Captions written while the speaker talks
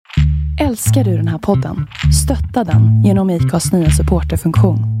Älskar du den här podden? Stötta den genom IKAs nya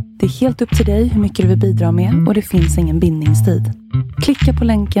supporterfunktion. Det är helt upp till dig hur mycket du vill bidra med och det finns ingen bindningstid. Klicka på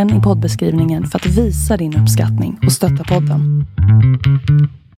länken i poddbeskrivningen för att visa din uppskattning och stötta podden.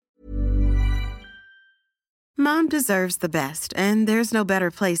 Mom deserves the best, and there's no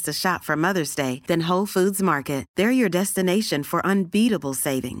better place to shop for Mother's Day than Whole Foods Market. They're your destination for unbeatable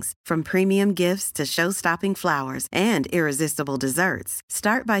savings, from premium gifts to show-stopping flowers and irresistible desserts.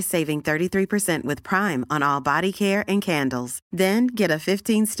 Start by saving 33% with Prime on all body care and candles. Then get a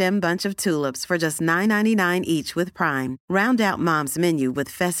 15-stem bunch of tulips for just $9.99 each with Prime. Round out Mom's menu with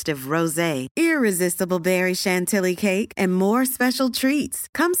festive rosé, irresistible berry chantilly cake, and more special treats.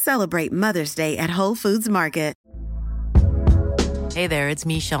 Come celebrate Mother's Day at Whole Foods Market. Hey there, it's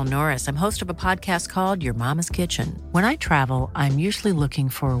Michelle Norris. I'm host of a podcast called Your Mama's Kitchen. When I travel, I'm usually looking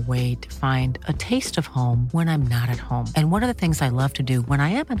for a way to find a taste of home when I'm not at home. And one of the things I love to do when I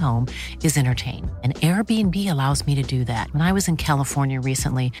am at home is entertain. And Airbnb allows me to do that. When I was in California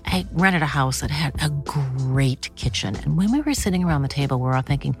recently, I rented a house that had a great kitchen. And when we were sitting around the table, we were all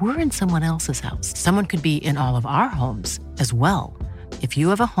thinking, we're in someone else's house. Someone could be in all of our homes as well. If you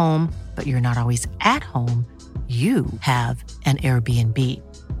have a home, but you're not always at home, you have an Airbnb.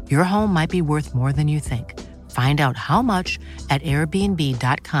 Your home might be worth more than you think. Find out how much at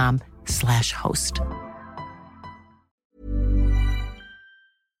airbnb.com/host.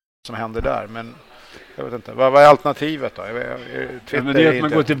 Som händer där, men jag vet inte. Vad är alternativet då? Men det är att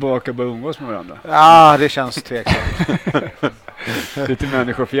man går tillbaka och bara umgås med varandra. Ja, det känns tveksamt. Lite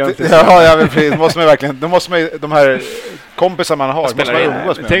människofientligt. Ja, precis. Måste man verkligen, då måste man de här kompisar man har, måste man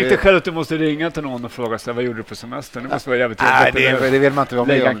umgås med. Tänk dig själv att du måste ringa till någon och fråga sig, vad gjorde du på semestern? Det måste vara jävligt jobbigt. Nej, det vill man inte vara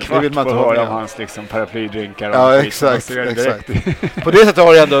med om. Lägga en kvart på att höra om hans liksom, paraplydrinkar. Ja, exakt. På det sättet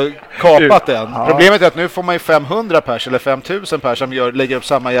har jag ändå kapat den. Ja. Problemet är att nu får man ju 500 pers eller 5000 pers som lägger upp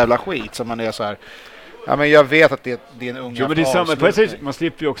samma jävla skit som man är så här. Ja, men jag vet att det är en unga. Jo, men det är samma. På ett sätt, man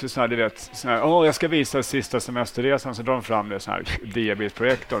slipper ju också så här, du vet, så här, jag ska visa sista semesterresan, så drar de fram det så här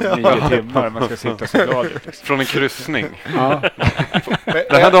diabetprojektor 9 timmar, man ska sitta så glad ut. Liksom. Från en kryssning. Ja.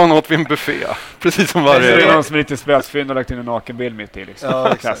 Det här dagen åt vi en buffé, precis som varje. Det är någon som är lite spetsfynd och lagt in en nakenbild mitt i, liksom.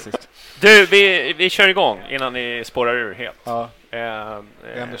 Ja, klassiskt. Du, vi kör igång innan ni spårar ur helt. Ja.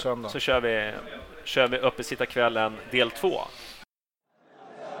 Så kör vi uppe sitta kvällen del 2.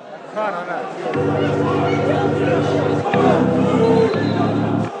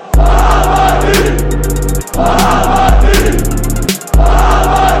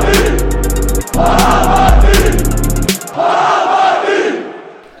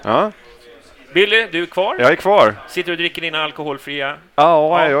 Ja. Billy, du är kvar? Jag är kvar. Sitter du och dricker dina alkoholfria?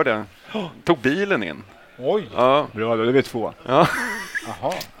 Ja, jag gör det. Tog bilen in. Oj. Ja. Bra, då är vi 2. Ja.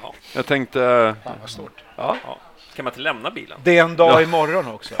 Jaha. Jag tänkte... Fan, vad stort. Ja. Kan man inte lämna bilen? Det är en dag imorgon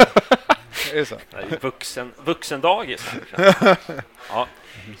också. Det är så. Vuxen dagis. Ja.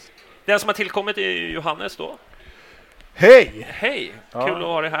 Den som har tillkommit är Johannes då. Hej! Hej, kul att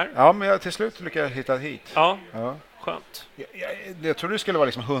ha dig här. Ja, men till slut lyckades jag hitta hit. Ja. Skönt. Jag trodde det skulle vara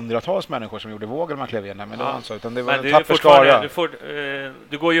liksom hundratals människor som gjorde vågen när man klev in här, men det var inte så, utan det var men en tapper skara.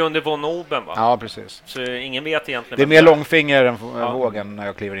 Du går ju under von Oben, va? Ja, precis. Så ingen vet egentligen. Det är mer långfinger än vågen när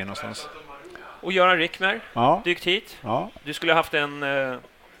jag kliver in någonstans. Och Göran Rickmer, dykt hit. Ja. Du skulle ha haft en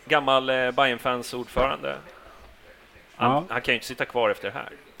gammal Bayern-fans ordförande. Han kan ju inte sitta kvar efter det här.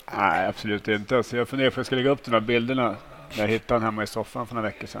 Nej, absolut inte. Så jag funderar på att jag ska lägga upp de här bilderna. Jag hittade han hemma i soffan för några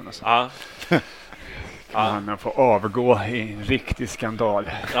veckor sedan. Alltså. Ja. Han får avgå i en riktig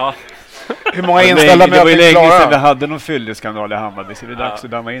skandal. Ja. Hur många inställda möten? Det var ju länge sedan vi hade någon fyllig skandal i Hammarby, så det är dags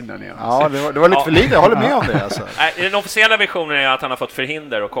att damma in den igen. Ja, det var lite för lite. Jag håller med om det. Alltså. Den officiella versionen är att han har fått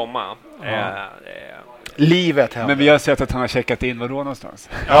förhinder att komma. Livet händer. Men vi har sett att han har checkat in vadå någonstans.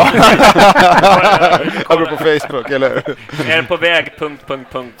 Ja. På Facebook, eller? Är den på väg...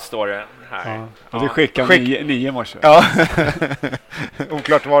 står det här. Ja. Och det skickade 9 i morse. Ja.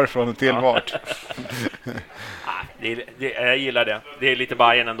 Oklart varifrån och till vart. Jag gillar det. Det är lite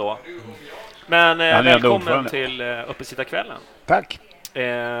Bayern ändå. Men välkommen till Uppesittarkvällen. Tack.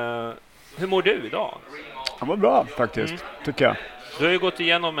 Hur mår du idag? Jag mår bra faktiskt, tycker jag. Du har ju gått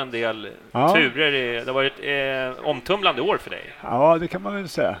igenom en del turer. Det har varit omtumlande år för dig. Ja, det kan man väl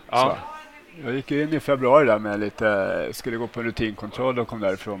säga. Ja. Så. Jag gick in i februari där med lite, skulle gå på en rutinkontroll och kom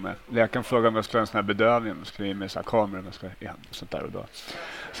därifrån med. Läkaren frågade om jag skulle ha en sån här bedövning, om jag skulle in med sån här kameror, om jag skulle och sånt där och då.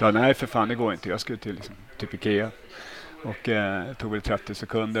 Så nej, för fan, det går inte. Jag skulle till liksom, typ Ikea. Och tog väl 30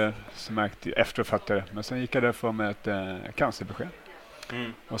 sekunder, så märkte jag efter att fatta det. Men sen gick jag därifrån med ett cancerbesked.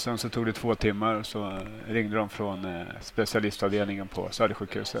 Mm. Och sen så tog det 2 timmar och så ringde de från specialistavdelningen på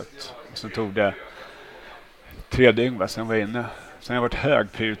Södersjukhuset. Och så tog det 3 dygn, sen var jag inne. Sen har jag varit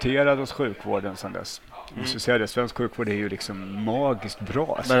högprioriterad hos sjukvården sedan dess. Måste säga det, svensk sjukvård är ju liksom magiskt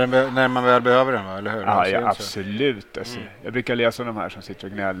bra. Alltså. När man väl behöver den, eller hur? Ja, absolut. Alltså. Jag brukar läsa om de här som sitter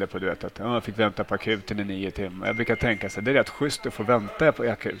och gnäller på att jag fick vänta på akuten i 9 timmar. Jag brukar tänka så det är rätt schysst att få vänta på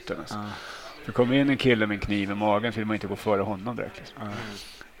akuten. Alltså. För kommer in en kille med en kniv i magen så vill man inte gå före honom direkt. Liksom.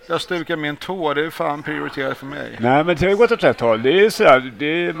 Jag stukar min tå, det är fan prioriterat för mig. Nej, men det har gått åt rätt håll. Det är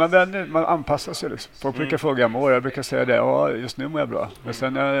sådär, man anpassar sig liksom. Folk brukar fråga mår, jag brukar säga det, ja just nu mår jag bra. Men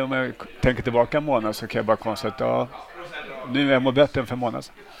sen om jag tänker tillbaka en månad så kan jag bara konstatera, nu är jag mår bättre än för en månad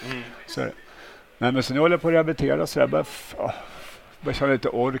sedan. Så är det. Nej, men sen jag håller på att rehabilitera så jag bara känna lite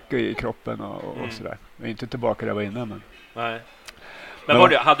ork i kroppen och sådär. Jag är inte tillbaka där jag var innan. Men. Nej.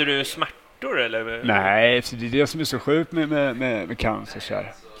 Men hade du smärtor eller? Nej, det är det som är så sjukt med cancer så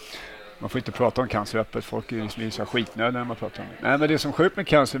här. Man får inte prata om cancer öppet. Folk är så skitnödiga när man pratar om det. Nej, men det som sjukt med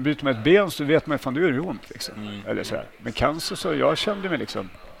cancer, bryter man ett ben så vet man fan du är ont liksom. Eller så här. Men cancer så jag kände mig liksom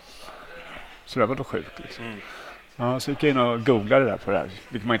så det var då sjukt liksom. Ja, så gick jag in och googlade det där på det här.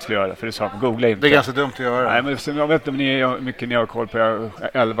 Vilket man inte ska göra, för det sa man, googla inte. Det är ganska dumt att göra. Nej, men sen, jag vet inte om mycket ni har koll på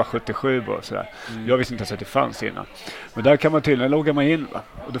 1177 och sådär. Jag visste inte ens att det fanns innan. Men där kan man tydligen, loggar man in va?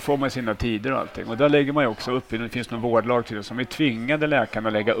 Och då får man sina tider och allting. Och där lägger man ju också upp, det finns någon vårdlag till det som är tvingade läkarna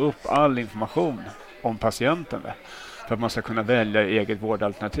att lägga upp all information om patienten där. För att man ska kunna välja eget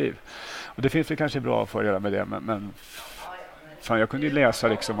vårdalternativ. Och det finns väl kanske bra för att göra med det, men fan, jag kunde ju läsa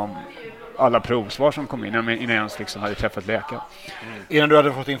liksom om alla provsvar som kom in innan jag ens liksom hade träffat läkaren. Innan du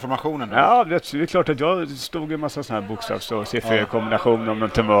hade fått informationen? Då? Ja, det är klart att jag stod en massa sådana här bokstavs- och siffror-kombination om någon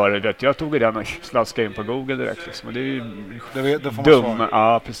tumör. Jag tog den och slaskade in på Google direkt. Liksom. Och det är ju dum.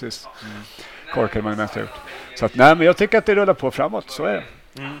 Ja, precis. Korkade man mest gjort. Så att, nej, men jag tycker att det rullar på framåt. Så är det.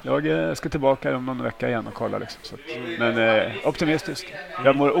 Jag ska tillbaka om någon vecka igen och kolla liksom, så. Men optimistisk.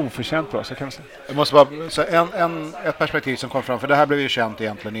 Jag mår oförtjänt bra, så kan man säga. Jag måste bara så ett perspektiv som kom fram, för det här blev ju känt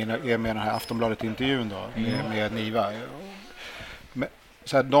egentligen med den här Aftonbladet-intervjun då, med Niva. Men,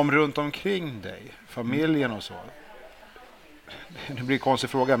 så här, de runt omkring dig, familjen och så. Det blir en konstig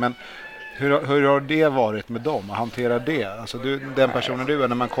fråga, men hur har det varit med dem att hantera det? Alltså den personen du är,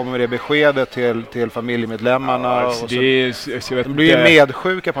 när man kommer med det beskedet till familjemedlemmarna. Alltså, de blir ju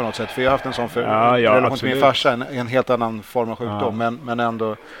medsjuka på något sätt. För jag har haft en sån relation till min farsa, en helt annan form av sjukdom. Men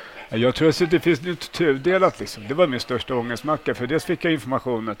ändå... Jag tror att det finns lite tudelat liksom. Det var min största ångestmacka. För dels fick jag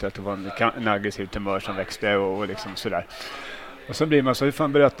information att det var en aggressiv tumör som växte och liksom sådär. Och så blir man så, hur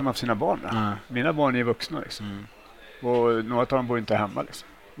fan berättar man för sina barn? Mina barn är vuxna liksom. Och några av dem bor inte hemma liksom.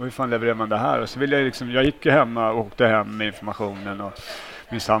 Och hur fan levererar man det här? Och så vill jag liksom, jag gick ju hemma och åkte hem med informationen och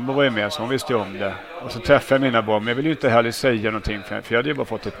min sambo var ju med så hon visste om det. Och så träffade jag mina barn, men jag ville ju inte heller säga någonting för jag hade ju bara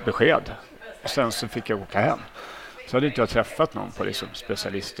fått ett besked. Och sen så fick jag åka hem. Så hade inte jag träffat någon på liksom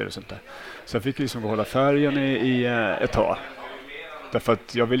specialister och sånt där. Så jag fick liksom hålla färgen i ett tag. Därför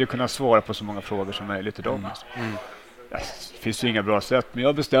att jag ville kunna svara på så många frågor som möjligt till dem. Det finns ju inga bra sätt, men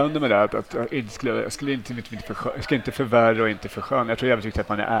jag bestämde mig där att jag ska inte förvärra och inte försköna. Jag tror jävligt viktigt att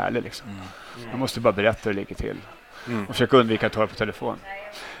man är ärlig liksom. Man måste bara berätta hur det ligger till. Och försöka undvika att ta det på telefon.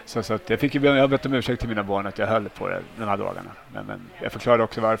 Så att jag har bett om ursäkt till mina barn att jag höll på det de här dagarna. Men jag förklarade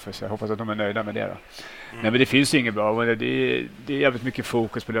också varför, så jag hoppas att de är nöjda med det då. Nej, men det finns inget bra. Det är jävligt mycket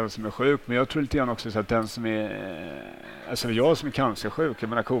fokus på den som är sjuk, men jag tror lite grann också så att den som är... Alltså jag som är cancersjuk, jag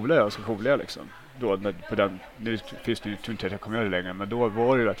menar coola liksom. Då, på den, nu finns det ju inte att jag kommer göra det längre, men då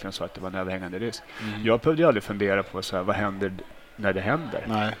var det verkligen så att det var en överhängande risk. Jag behövde aldrig fundera på så här, vad händer när det händer?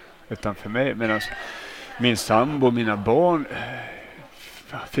 Nej. Utan för mig, medan min sambo och mina barn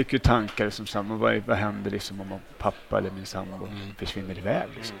fick ju tankar som samma, vad händer liksom om pappa eller min sambo försvinner iväg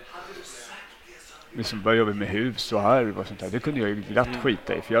liksom. Liksom vad gör vi med hus och arv och sånt där. Det kunde jag ju glatt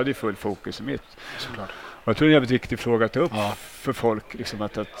skita i, för jag hade ju full fokus i mitt. Såklart. Och jag tror det är en jävligt viktig fråga att ta upp för folk. Liksom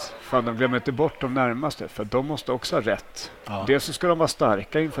att fan, de glömmer inte bort de närmaste. För de måste också ha rätt. Dels så ska de vara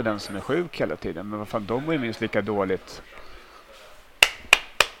starka inför den som är sjuk hela tiden. Men vad fan, de är minst lika dåligt.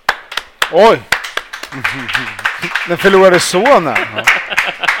 Oj! Den förlorade sonen.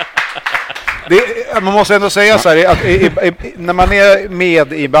 Man måste ändå säga så här, att när man är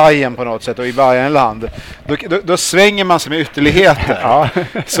med i Bayern på något sätt och i Bayernland, då svänger man sig med ytterligheter.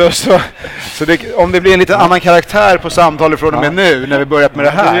 Så om det blir en lite annan karaktär på samtalet från och med nu, när vi börjat med det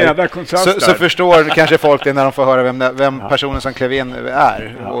här, så förstår kanske folk det när de får höra vem personen som klev in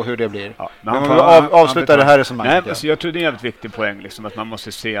är och hur det blir. Men man avslutar det här resonemanget. Jag tror det är en jävligt viktig poäng liksom, att man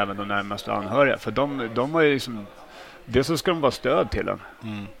måste se även de närmaste anhöriga. För de har ju liksom... Det så ska de vara stöd till en.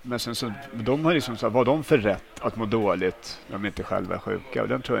 Men sen så, de har liksom så här, vad de för rätt att må dåligt när de inte själva är sjuka. Och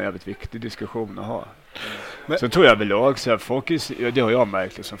den tror jag är en jävligt viktig diskussion att ha. Men sen tror jag överlag så här, folk är, det har jag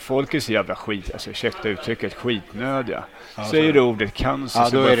märkt liksom, folk är så jävla skit, alltså ursäkta uttrycket, skitnödiga. Säger du ordet cancer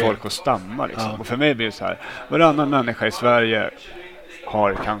så börjar folk att stamma liksom. Och för mig blir det så här, varannan människa i Sverige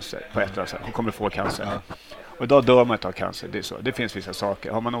har cancer på ett eller annat sätt. Hon kommer få cancer. Och då dör man inte av cancer, det är så. Det finns vissa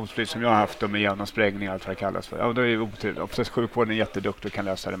saker. Har man osflyt som jag har haft med genomsprängning och allt vad det kallas för. Ja, då är det otur. Och sjukvården är jätteduktig och kan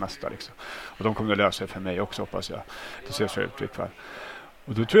lösa det mesta liksom. Och de kommer att lösa det för mig också, hoppas jag. Det ser så ut i fall.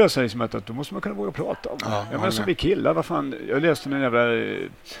 Och då tror jag så liksom att då måste man kunna våga prata om det. Ja, men som vi killar, vad fan. Jag läste en jävla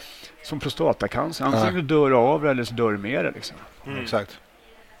som prostatacancer. Antingen du dör av det eller så dör du med det liksom. Exakt.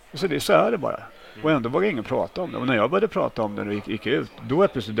 Så det så är det bara. Och ändå vågade ingen prata om det. Och när jag började prata om det och gick ut, då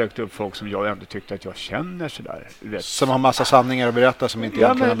plötsligt dök det upp folk som jag ändå tyckte att jag känner sådär. Som har massa sanningar att berätta som inte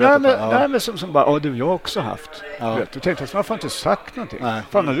egentligen har berättat. Nej, men som bara, du, jag har också haft. Vet, och tänkte, varför har inte sagt någonting? Nej.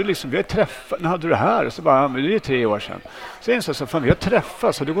 Fan, har du liksom, vi har träffat, när hade du det här? Och så bara, men det är 3 år sedan. Så insåg jag, fan, vi har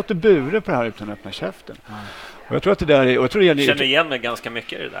träffats, har du gått i buren på det här utan att öppna käften? Och jag tror att det där är... Och jag tror det känner igen mig ganska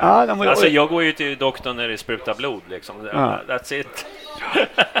mycket i det där. Alltså, jag går ju till doktorn när det sprutar blod, liksom. That's it.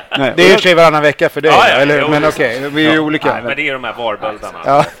 Nej, det är ju sig varannan vecka för dig, eller? Men okej, vi är ju olika. Nej, men det är de här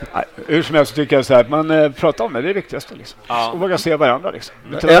varböldarna. Hur som helst tycker jag så här, att man pratar om det är det viktigaste liksom. Och våga se varandra liksom.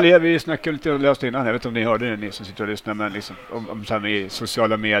 Vi snackade lite och löste innan, jag vet inte om ni hörde det, ni som sitter och lyssnar, men liksom, om så här med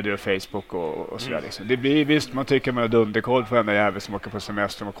sociala medier och Facebook och sådär liksom. Det blir visst, man tycker man har dunderkoll på en jävel som åker på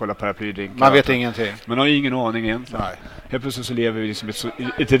semester och kollar paraplydrinkar. Man vet ingenting. Man har ingen aning egentligen. Nej. Helt plötsligt så lever vi liksom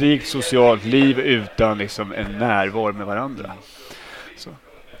ett rikt socialt liv utan liksom en närvaro med varandra. Så.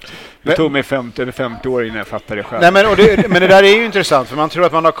 Det tog mig 50 år innan jag fattade det själv. Nej, men det där är ju intressant, för man tror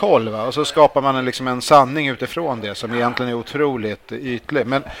att man har koll, va? Och så skapar man en sanning utifrån det som egentligen är otroligt ytlig.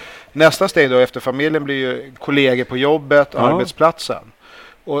 Men nästa steg då efter familjen blir ju kollegor på jobbet, arbetsplatsen.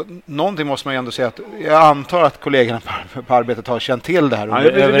 Och någonting måste man ju ändå säga att jag antar att kollegorna på arbetet har känt till det här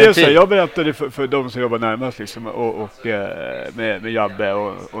över en tid. Jag berättade för de som jobbar närmast liksom, och med Jabbe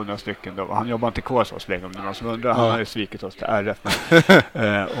och några stycken då. Han jobbar inte kvar så länge, om det är någon som undrar. Han har ju svikit oss till RF.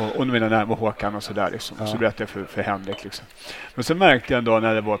 Och mina närmare Håkan och sådär liksom. Så berättade jag för Henrik liksom. Men så märkte jag ändå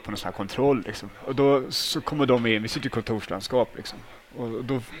när det var på någon sån här kontroll liksom. Och då så kommer de in, vi sitter i kontorslandskap liksom. Och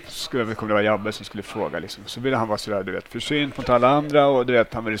då kommer det vara Jabbe som skulle fråga liksom. Så ville han vara sådär, du vet, försynt mot alla andra och du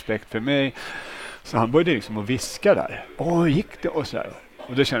vet, han med respekt för mig. Så han började liksom att viska där. Gick det? Och sådär.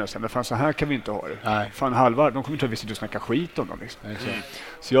 Och då kände jag så här, men fan, så här kan vi inte ha det. Nej. Fan, halvar, de kommer inte att vi sitter och snacka skit om dem liksom.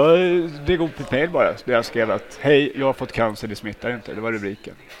 Så jag drog upp ett mail bara, där jag skrev att hej, jag har fått cancer, det smittar inte. Det var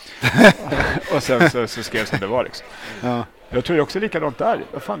rubriken. Och sen så skrev jag som det var liksom. Jag tror det också likadant där.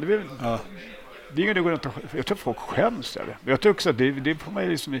 Vad fan, det vill... Det är inget det går inte. Jag tror folk skäms över. Jag tror också att det får man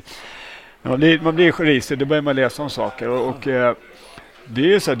liksom man blir risig, då börjar man läsa om saker och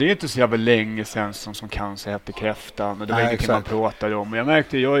det är så, det är inte så jävla länge sedan som cancer hette kräftan och det var inget man pratade om. Och jag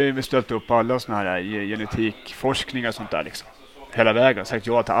märkte, jag har ju ställt upp alla såna här genetikforskningar och sånt där liksom. Hela vägen, sagt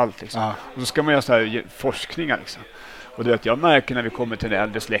ja till allt liksom. Och så ska man göra så här forskningar liksom. Och det jag märker när vi kommer till de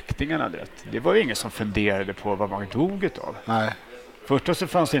äldre släktingarna, det var ju ingen som funderade på vad man dog av. Nej. Först så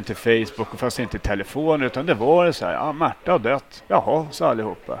fanns det inte Facebook och fanns det inte telefon, utan det var så här, Märta har dött. Jaha, så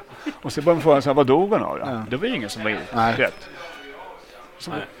allihopa. Och så bara man fråga, vad dog han av då? Det var ingen som var rätt.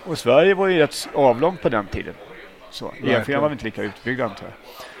 Så, och Sverige var ju rätt avlångt på den tiden. Så egentligen var vi inte lika utbyggda, antar jag.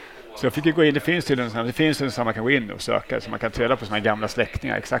 Så jag fick ju gå in, det finns en som man kan gå in och söka, så man kan träda på såna gamla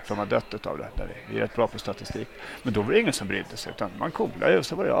släktingar exakt vad man dött av det. Där vi är rätt bra på statistik. Men då var det ingen som brydde sig, utan man coolade och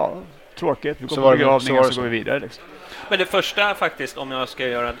så var det tråkigt. Vi går på begravningen så går vi vidare liksom. Men det första faktiskt, om jag ska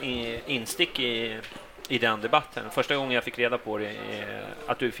göra en instick i den debatten, första gången jag fick reda på det,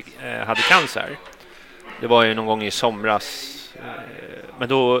 att du hade cancer, det var ju någon gång i somras, men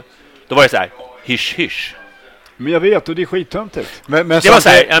då var det så här, hysch. Men jag vet, och det är skittöntigt. Men det var så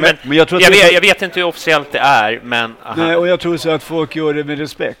här, men jag vet inte hur officiellt det är, men... Nej, och jag tror så att folk gör det med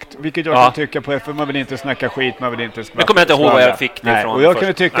respekt. Vilket jag kan tycka på, för man vill inte snacka skit, man vill inte... Men kommer jag inte ihåg vad jag fick det ifrån. Och jag kan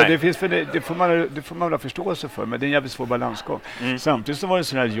ju tycka, det får man väl ha förståelse för, men det är en jävligt svår balansgång. Samtidigt så var det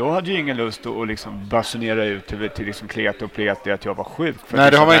så här, jag hade ju ingen lust att liksom basunera ut till liksom kleta och pleta att jag var sjuk.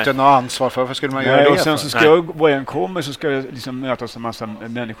 Nej, det har man inte något ansvar för. Varför skulle man göra det? Och sen så ska jag, vad jag än kommer, så ska jag liksom mötas en massa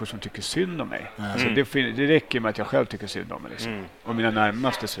människor som tycker synd om mig. Alltså det räcker med att jag själv tycker synd om mig liksom. Och mina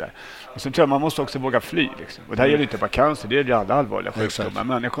närmaste sådär. Och sen tror jag man måste också våga fly liksom. Och det här gäller inte bara cancer, det är alla allvarliga sjukdomar.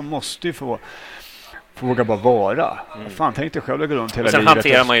 Människor måste ju få våga bara vara. Fan, tänk dig själv att gå runt hela livet. Och sen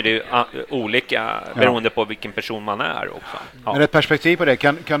hanterar man ju det olika beroende på vilken person man är också. Ja. Men ett perspektiv på det,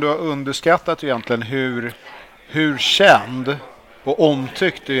 kan du ha underskattat egentligen hur känd och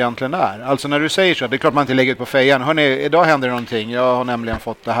omtyckt du egentligen är. Alltså när du säger så, det är klart man inte lägger ut på fejan. Hörrni, idag händer det någonting. Jag har nämligen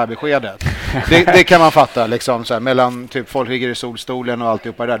fått det här beskedet. Det kan man fatta liksom så här, mellan typ folk ligger i solstolen och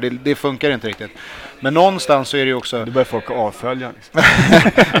alltihopa där. Det funkar inte riktigt. Men någonstans så är det ju också... Det börjar folk avfölja. Liksom.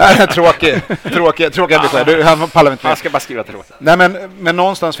 Tråkiga besked. Han pallar inte med. Man ska bara skriva tråkigt. Nej, men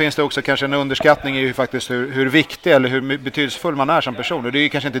någonstans finns det också kanske en underskattning i hur viktig eller hur betydelsefull man är som person. Och det är ju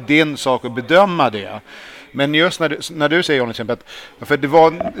kanske inte din sak att bedöma det. Men just när du säger, Johnny, exempel, för det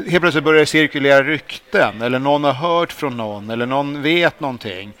var helt plötsligt började cirkulera rykten eller någon har hört från någon eller någon vet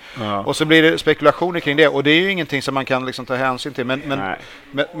någonting och så blir det spekulationer kring det och det är ju ingenting som man kan liksom ta hänsyn till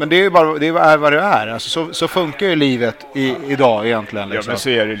men det är ju bara det är vad det är, alltså så funkar ju livet idag egentligen liksom. Ja, men så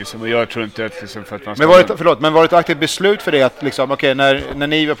är det liksom och jag tror inte att liksom för att man men var det ett aktivt beslut för det att liksom okej, när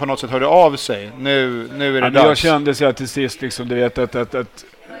ni på något sätt hörde av sig nu är det dags. Jag kände så att till sist liksom du vet att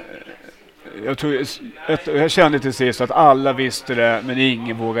jag kände till sist att alla visste det men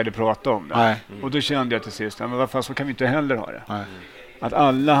ingen vågade prata om det. Nej. Och då kände jag till sist, men varför så kan vi inte heller ha det? Nej. Att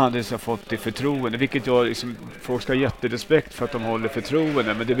alla hade så fått det förtroende, vilket jag liksom, folk ska ha jätterespekt för att de håller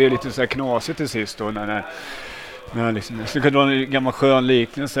förtroende, men det blev lite så här knasigt till sist då när liksom, jag skulle dra en gammal skön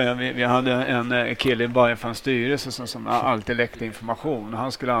liknelse. Vi hade en kille i Bajenfans styrelse som alltid läckte information.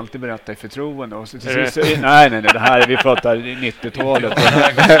 Han skulle alltid berätta i förtroende. Och så till sist, nej, det här vi pratar 90-talet.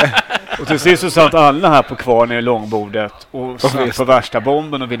 Och till sist så satt alla här på kvarnen i långbordet och satt på värsta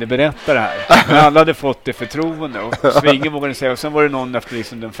bomben och ville berätta det här. Men alla hade fått det förtroende och svingen vågade säga. Och sen var det någon efter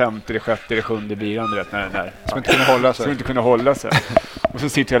liksom den 5:e, 6:e eller 7:e bilen när som inte kunde hålla sig. Och så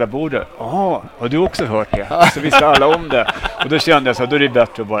sitter hela bordet. Har du också hört det? Så visste alla om det. Och då kände jag så här, då är det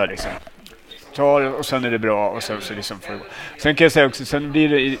bättre att bara liksom ta det och sen är det bra. Och sen så liksom sen kan jag säga också, sen blir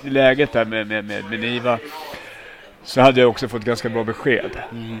det i läget där med Niva så hade jag också fått ganska bra besked.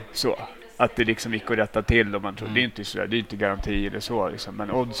 Så att det liksom gick att rätta till och man tror, det är inte så där, det är inte garanti eller så liksom,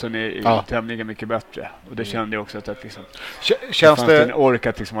 men oddsen är tämligen mycket bättre och det kände jag också att liksom känns det en ork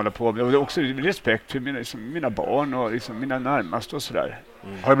att liksom hålla på med och det är också respekt för mina barn och liksom mina närmaste och sådär.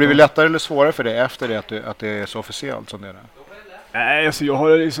 Har det blivit lättare eller svårare för dig efter det att det är så officiellt som det är? Nej, alltså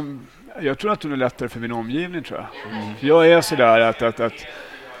jag tror att det är lättare för min omgivning tror jag. För jag är sådär att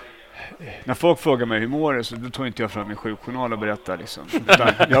när folk frågar mig hur mår det så då tar inte jag fram min sjukjournal och berättar liksom.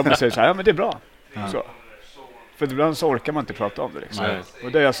 Jag bara säger så här, ja men det är bra. Så. För ibland så orkar man inte prata om det liksom.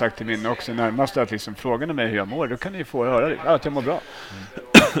 Och det har jag sagt till min också närmaste att liksom frågar mig hur jag mår, då kan ni få höra det. Att jag mår bra.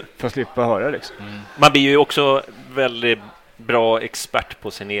 För att slippa höra liksom. Man blir ju också väldigt bra expert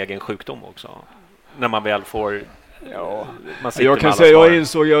på sin egen sjukdom också. När man väl får jag kan säga, jag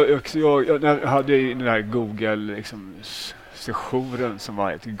insåg jag hade i den här Google liksom sessionen som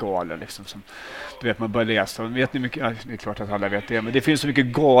var ett galen liksom, som du vet man bara läsa och vet ni mycket, det är klart att alla vet det, men det finns så mycket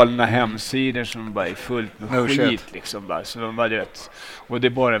galna hemsidor som bara är fullt med skit liksom bara, så de bara vet, och det är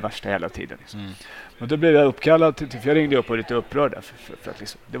bara det värsta hela tiden liksom. Och då blev jag uppkallad för jag ringde upp och lite upprörd för att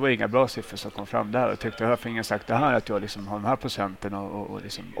liksom, det var inga bra siffror som kom fram där och tyckte jag ingen sagt det här att jag liksom har de här procenten och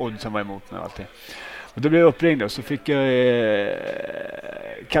liksom oddsen var emot mig och allt det. Och då blev jag uppringd och så fick jag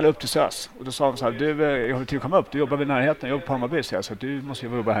kalla upp till SÖS. Och då sa de så här, jag har till att komma upp, du jobbar vid närheten, jag jobbar på Hammarby. Så jag sa, du måste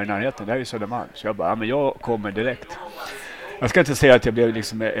jobba här i närheten, det här är ju Södermalm. Så jag bara, ja men jag kommer direkt. Jag ska inte säga att jag blev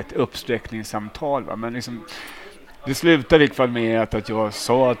liksom ett uppsträckningssamtal, va? Men liksom, det slutade i alla fall med att jag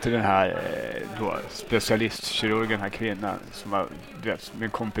sa till den här specialistkirurgen, den här kvinnan som var, du vet,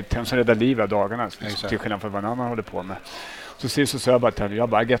 med kompetens som räddar liv av dagarna, till skillnad från vad någon annan håller på med. Så sist så sa jag bara till henne, jag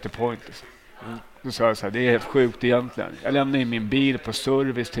bara, I get the point. Liksom. Då sa jag så här, det är helt sjukt egentligen. Jag lämnar in min bil på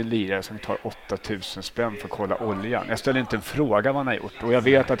service till lirare som tar 8000 spänn för att kolla oljan. Jag ställer inte en fråga vad han har gjort. Och jag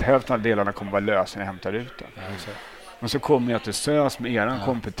vet att hälften av delarna kommer vara lösa när jag hämtar ut den. Men så kommer jag till SÖS med eran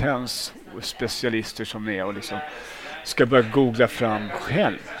kompetens och specialister som är och liksom ska börja googla fram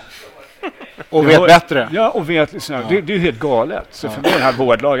själv. Och vet bättre. Ja, och vet liksom, det är ju helt galet. Så för mig är det här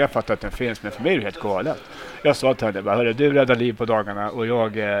vårdlag, jag fattar att den finns, men för mig är det helt galet. Jag sa till henne, hörru, du räddar liv på dagarna och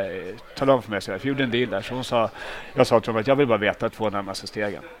jag talade om för mig så jag gjorde en deal där. Så hon sa, jag sa till honom att jag vill bara veta 2 närmaste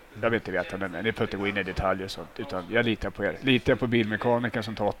stegen. Jag vill inte veta den, ni får inte gå in i detaljer och sånt, utan jag litar på er. Litar på bilmekaniker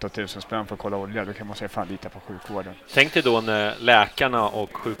som tar 8000 spänn för att kolla olja, då kan man säga fan lita på sjukvården. Tänk dig då när läkarna och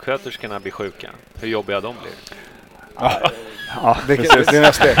sjuksköterskorna blir sjuka, hur jobbiga de blir. Ja, det är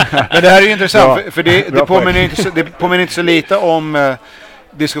nästa. Men det här är ju intressant, för det påminner inte så lite om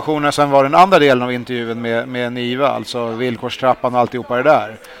diskussionerna som var den andra delen av intervjun med Niva, alltså villkorstrappan och alltihopa det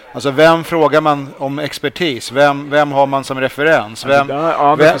där. Alltså vem frågar man om expertis? Vem har man som referens? Men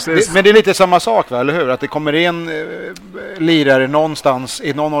det är lite samma sak, va? Eller hur? Att det kommer in lirare någonstans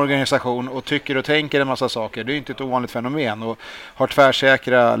i någon organisation och tycker och tänker en massa saker. Det är inte ett ovanligt fenomen och har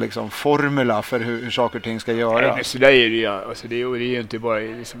tvärsäkra liksom, formula för hur saker och ting ska göras. Nej, så där är det ju. Alltså, det är ju inte bara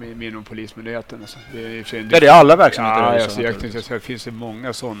liksom, inom polismyndigheten. Alltså. Det är alla verksamheter. Det finns det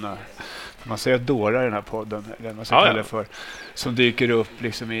många sådana. Man säger dårar i den här podden, eller man säger för, som dyker upp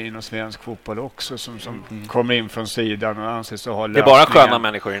liksom inom svensk fotboll också, som kommer in från sidan och anses ha lösningen. Det är bara sköna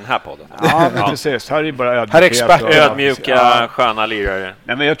människor i den här podden. Ja, men precis. Här är bara ödmjuka, sköna lirare.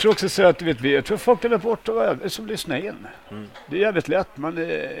 Nej, men jag tror också så att jag tror folk är borta som lyssnar in. Det är jävligt lätt.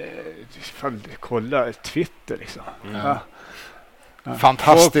 Kolla Twitter liksom. Ja.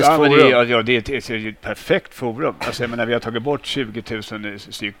 Fantastiskt forum. Det är ett perfekt forum. Alltså, jag menar, vi har tagit bort 20 000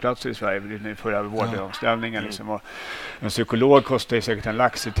 psykplatser i Sverige i förra vårdomställningen. Liksom, och en psykolog kostar ju säkert en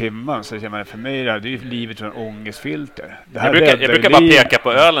lax i timmen. Så jag menar, för mig det är ju livet från ångestfilter. Jag brukar bara peka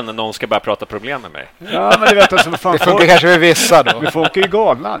på ölen när någon ska börja prata problem med mig. Ja, men du vet, alltså, fan, det funkar kanske med vissa då. Men folk är ju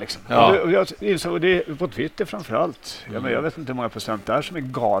galna liksom. Ja. Och det är på Twitter framförallt. Jag vet inte hur många procent där som är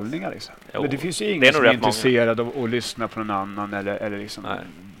galningar liksom. Men det finns ju ingen som är intresserad av att lyssna på någon annan eller liksom,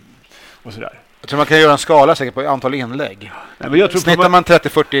 och sådär. Jag tror man kan göra en skala säkert på antal inlägg. Nej, men jag tror snittar man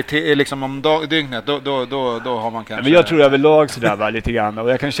 30-40 liksom om dygnet, då har man kanske... Men jag tror överlag sådär lite grann.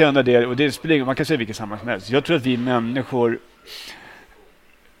 Och jag kan känna det, och det spelar, man kan säga vilket sammanhang som helst. Jag tror att vi människor,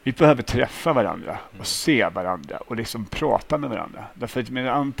 vi behöver träffa varandra och se varandra och liksom prata med varandra. Därför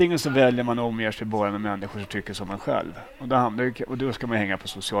att antingen så väljer man att omge sig bara med människor som tycker som en själv. Och då ska man hänga på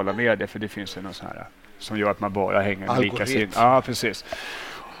sociala medier, för det finns ju något sån här som gör att man bara hänger med likasinnade. Ja, precis.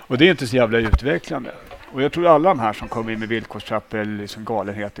 Och det är inte så jävla utvecklande. Och jag tror alla de här som kommer in med villkorstrappor eller liksom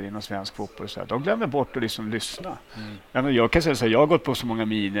galenheter inom svensk fotboll, så här, de glömmer bort att liksom lyssna. Jag kan säga så här, jag har gått på så många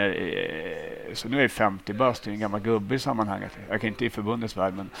miner, så nu är jag 50 bast, en gammal gubbe i sammanhanget. Jag kan inte i förbundets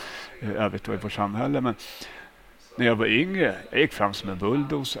värld, men övrigt då i vårt samhälle. Men när jag var yngre, jag gick fram som en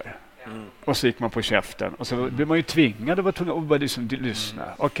bulldozer. Och så gick man på käften och så blev man ju tvingad att bara liksom lyssna.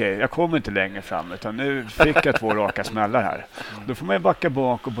 Okej, jag kommer inte längre fram, utan nu fick jag 2 raka smällar här. Då får man ju backa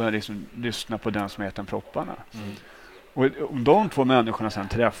bak och börja liksom lyssna på den som heter propparna. Och om de 2 människorna sedan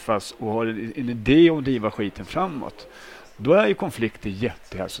träffas och har en idé om att driva skiten framåt, då är ju konflikter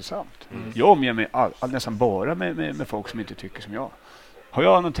jättehälsosamt. Jag omger mig nästan bara med folk som inte tycker som jag. Har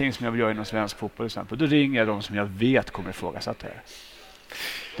jag någonting som jag vill göra inom svensk fotboll exempel, då ringer jag de som jag vet kommer ifrågasätta det.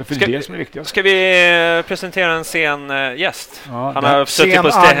 Ska vi presentera en sen gäst? Ja, han har suttit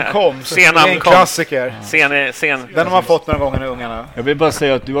på sen ankom. En klassiker. Den har man fått några gånger i ungarna. Jag vill bara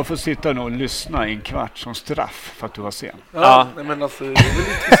säga att du har fått sitta och lyssna i en kvart som straff för att du var sen. Ja. Men alltså, det är väl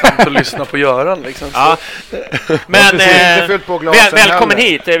intressant att lyssna på Göran liksom. Ja. Men välkommen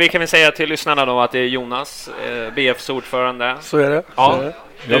hit. Vi kan väl säga till lyssnarna då att det är Jonas, BFs ordförande. Så är det. Ja. Så är det.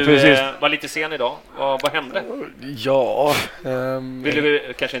 Du var lite sen idag. Vad hände? Ja... Vill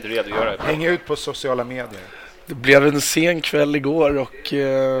du kanske inte redogöra? Häng ut på sociala medier. Det blev en sen kväll igår och...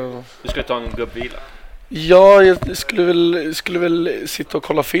 Du skulle ta en gubbvila? Ja, jag skulle väl sitta och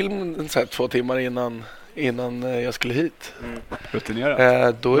kolla film så här 2 timmar innan jag skulle hit.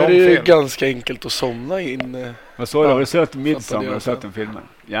 Då är det ju ganska enkelt att somna in. Vad sa du? Har du sett Midsommar? Har du sett den filmen?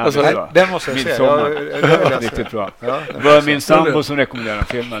 Ja, den måste jag se. Riktigt bra. Det var min sambo som rekommenderade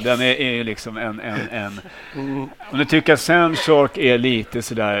filmen. Den är ju liksom en om du tycker att Sandshark är lite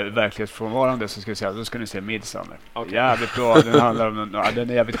sådär verklighetsfrånvarande, så ska jag säga, då ska ni se Midsommar. Okay. Jävligt bra. Den handlar om den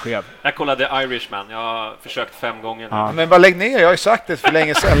är jävligt skev. Jag kollade Irishman. Jag har försökt 5 gånger. Ja. Men bara lägg ner. Jag har ju sagt det för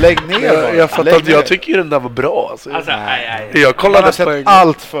länge sedan. Lägg ner. Jag fattar att jag tycker den där var bra. Alltså, jag kollade sett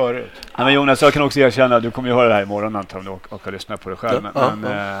allt förut. Ja, men Jonas, jag kan också erkänna att du kommer ju höra det här imorgon antagligen och lyssna på det själv.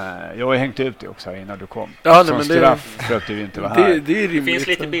 Men jag har hängt ut det också här innan du kom. Ja, som straff för att du inte var här. Det finns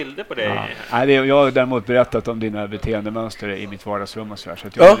lite bilder på dig. Ja. Nej, jag har däremot berättat om dina beteendemönster i mitt vardagsrum och så här. Så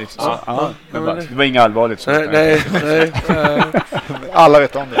att jag lite så. Det var inget allvarligt. Så nej. Alla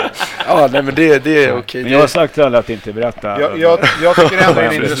vet om det. Ja, nej, men det är okej. Men jag har sagt till alla att inte berätta. Jag tycker ändå det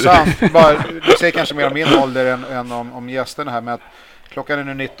är intressant. Du säger kanske mer om min ålder än om gästerna här, men att klockan är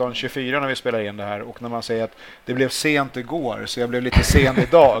nu 19:24 när vi spelar in det här, och när man säger att det blev sent igår så jag blev lite sen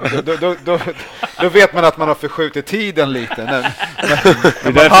idag, då vet man att man har förskjutit tiden lite.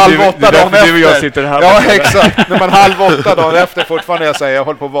 När halv 8 dagen efter. Jag sitter här. Ja, exakt. När man halv 8 dagen efter fortfarande jag säger jag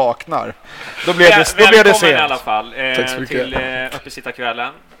håller på att vaknar. Då blev det sent. Välkommen i alla fall till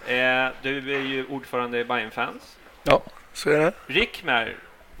Uppesittarkvällen. Du är ju ordförande i Bayern Fans. Ja, så är det. Rickmer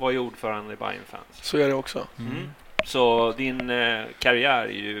var ju ordförande i Bayern Fans. Så är det också. Så din karriär är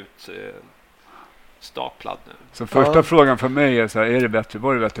ju staplad nu. Så första frågan för mig är så här,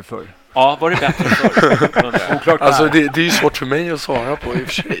 var det bättre förr? Ja, var det bättre förr? Alltså det är ju svårt för mig att svara på i och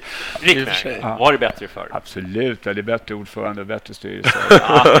för sig. Var det bättre förr? Absolut, det är bättre ordförande och bättre styrelse.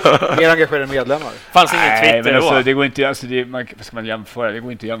 Mer engagerade medlemmar. Fanns ingen Twitter men alltså, då? Det går inte, alltså vad ska man jämföra? Det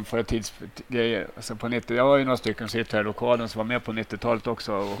går inte att jämföra tidsgrejer. Alltså på 90, jag har ju några stycken som sitter här i lokalen som var med på 90-talet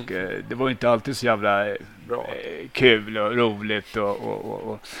också och det var inte alltid så jävla kul och roligt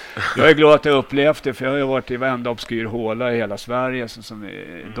och jag är glad att jag upplevt det, för jag har ju varit i varenda obskyr håla i hela Sverige som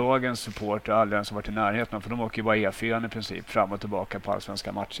dagens supporter, alla som varit i närheten, för de åker ju bara E4 i princip fram och tillbaka på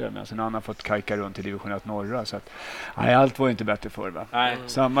allsvenska matcher, men sen annan fått kajka runt i division 1 norra, så att allt var inte bättre förr, va?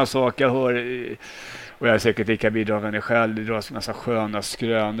 Samma sak jag hör, och jag är säkert lika bidragande själv, det dras en massa sköna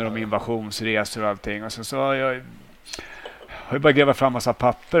skrönor om invasionsresor och allting, och så har jag bara grävt fram massa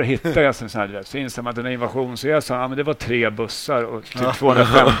papper och hittade jag så inser man att den här invasionsresan, men det var 3 bussar och typ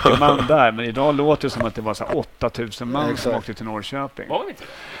 250 man där, men idag låter det som att det var så 8000 man som åkte till Norrköping. Var vi inte det?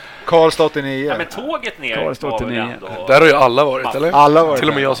 Karlstad 89. Ja, men tåget ner. Karlstad 89. Där har ju alla varit, eller? Alla varit. Till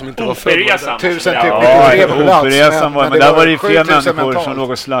och med jag som inte var född. Operesan var, men där var det ju fler människor som låg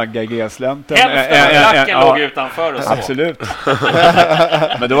och slaggade i gräslänten. Hälften låg utanför och så. Absolut.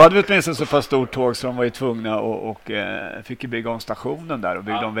 Men då hade vi åtminstone så pass stort tåg som var ju tvungna och fick ju bygga om stationen där och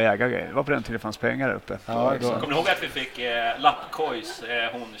bygga om vägar. Det var på den tiden det fanns pengar där uppe. Kommer ni ihåg att vi fick Lappkojs,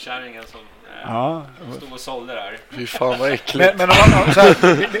 hon-kärringen som stod och sålde där? Fy fan vad äckligt. Men om man så här,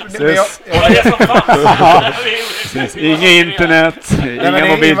 inget internet, inga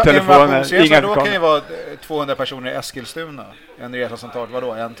mobiltelefoner, inga. Då kan ju vara 200 personer i Eskilstuna. En resa som tar,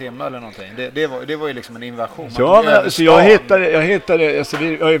 vadå, 1 timme eller någonting. Det var ju liksom en invasion. Ja, men alltså jag hittade alltså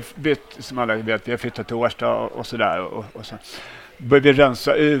vi har ju bytt, som alla vet, vi har flyttat till Årsta och sådär och så började vi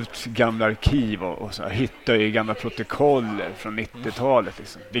rensa ut gamla arkiv och så hitta i gamla protokoll från 90-talet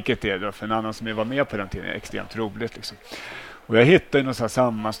liksom. Vilket är då för en annan som var med på den tiden är extremt roligt liksom. Och jag hittade någon sån här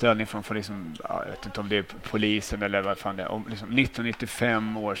sammanställning från liksom, jag vet inte om det är polisen eller vad fan det är, om liksom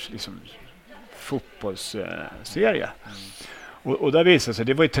 1995 års liksom fotbollsserie. Och där visade sig,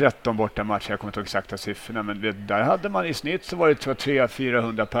 det var ju 13 borta matcher, jag kommer inte ihåg exakta siffrorna, men där hade man i snitt så var det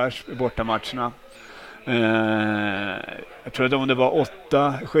 300-400 pers i borta matcherna. Jag tror att det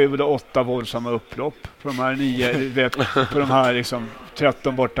var 7 eller 8 våldsamma upplopp på de här på de här liksom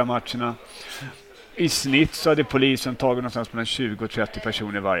 13 borta matcherna. I snitt så hade polisen tagit någonstans mellan 20 och 30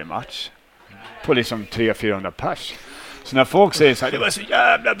 personer varje match. På liksom 300-400 pers. Så när folk säger så här, det var så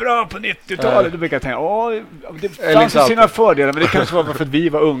jävla bra på 90-talet, då brukar jag tänka, det fanns ju sina fördelar, men det kanske var för att vi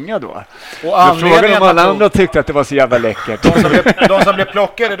var unga då. Och frågan om alla andra tyckte att det var så jävla läckert. De som blev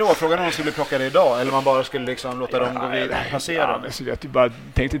plockade då, frågan om de skulle bli plockade idag, eller man bara skulle liksom låta dem gå vidare, passera. Så jag bara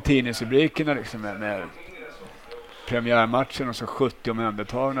tänkte tidningsrubrikerna liksom med premiärmatchen och så 70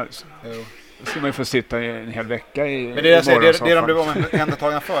 omhändertagna liksom. Då ska man ju få sitta en hel vecka i. Men det de blev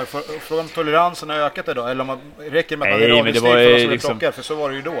omhändertagna för. Frågan om toleransen har ökat idag, eller om man räcker med att man är för liksom, plockar, för så var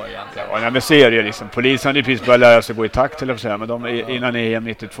det ju då egentligen. Ja, men så är det liksom. Polisen hade ju precis börjat lära sig gå i takt, eller så här, men innan EM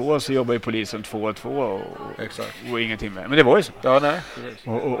 92 så jobbar ju polisen 2-2 och ingenting med. Men det var ju så. Ja, nej.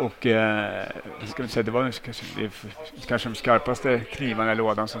 Och ska vi säga, det var kanske de skarpaste knivarna i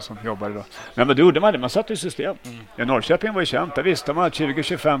lådan som jobbade då. Men då gjorde man det, man satte i system. Ja, Norrköping var ju känt, där visste man att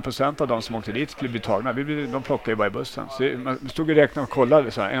 20-25% av de som åkte dit skulle bli tagna. De plockade ju bara i bussen. Så man stod och räknade och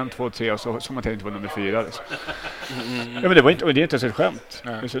kollade så här, 1, 2, 3 och så man tänkte på nummer 4. Liksom. Ja, men det är inte så ett skämt.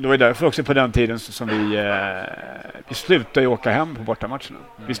 Så det var därför också på den tiden som vi slutade åka hem på bortamatcherna.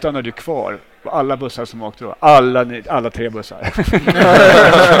 Vi stannade ju kvar på alla bussar som åkte då. Alla 3 bussar.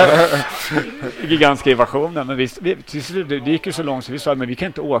 Gigantiska invasionen. Men det gick ju så långt så vi sa, men vi kan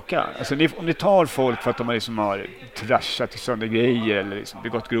inte åka. Alltså, om ni tar folk för att de har trashat sönder grejer eller liksom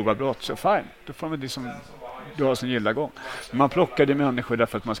begått grova brott, så fine. Då får man liksom du har sin gilla gång. Man plockade människor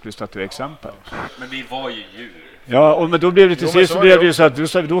därför att man skulle statuera exempel. Men vi var ju djur. Ja, men då blev det till sist så blev det ju så att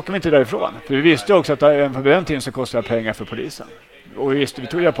då åker vi inte därifrån. För vi visste också att på den tiden så kostade det pengar för polisen. Och vi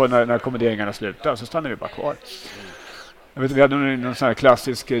tog ju på när kommenderingarna slutade, så stannade vi bara kvar. Jag vet, vi hade någon sån här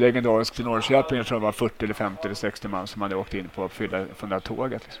klassisk legendarisk till Norrköping, jag tror det var 40 eller 50 eller 60 man som hade åkt in på att fylla från det här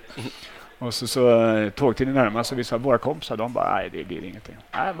tåget. Liksom. Och så tågtiden närmast så vi sa våra kompisar, de bara, nej det blir ingenting.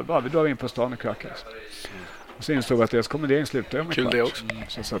 Nej, vad bra, vi drar in på stan och krökar. Och så insåg att deras kommendering slutade om kul det också.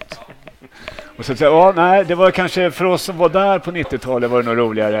 Och så nej, det var kanske för oss som var där på 90-talet var det nog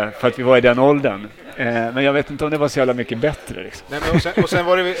roligare för att vi var i den åldern Men jag vet inte om det var så jävla mycket bättre. Liksom. Nej, men och sen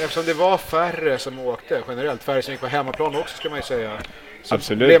var det, eftersom det var färre som åkte generellt, färre som gick på hemmaplan också ska man ju säga. Så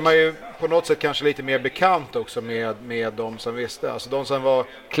absolut. blev man ju på något sätt kanske lite mer bekant också med de som visste. Alltså de som var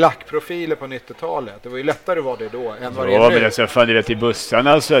klackprofiler på 90-talet. Det var ju lättare att vara det då än vad det är nu. Ja, men alltså, fan, det vet i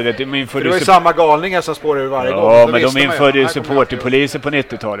bussarna. Alltså, det var ju samma galningar som spårade varje gång. Ja, men de införde ju supporterpoliser på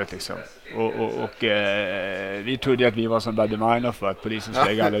 90-talet liksom. Och vi trodde att vi var som Buddy Meinhof för att polisen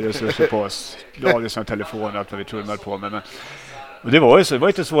slägg alla resurser på oss. Gav som telefoner allt vad vi trodde på med. Men och det var ju så, det var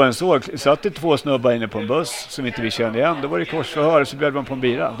inte svårare än så. Satt det 2 snubbar inne på en buss som inte vi kände igen. Då var det korsförhör och så bjöd man på en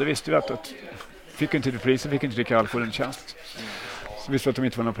bira. Då visste vi att polisen fick inte dricka alkohol under tjänst. Så visste vi att de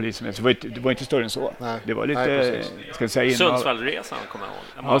inte var någon polis med. Så det var inte större än så. Nej. Det var lite, ska jag säga, Sundsvallresan kommer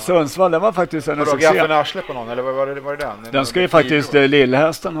jag ihåg. Ja, Sundsvall, den var faktiskt en succé. Var det arslet på någon, eller var det den? Den ska ju faktiskt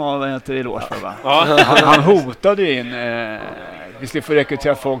Lillhästen ha, vad heter det, i Låsberg, va? Ja. Han hotade in, vi skulle få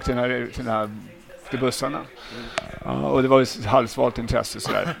rekrytera folk till bussarna. Ja, och det var ju halvsvalt intresse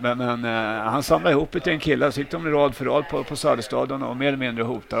sådär. Men han samlade ihop ett en kille, så gick de rad för rad på Söderstaden och mer eller mindre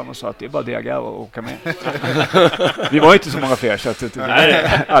hotade dem och sa att det är bara dega och åka med. Vi var inte så många fler, så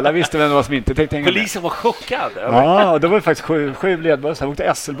att alla visste vem det var som inte tänkte hänga med. Polisen var chockad. Ja, och det var ju faktiskt 7 ledbussar. Jag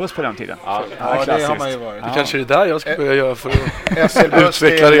åkte SL-buss på den tiden. Ja, det har man ju varit. Det kanske är det där jag ska börja göra för att SL-buss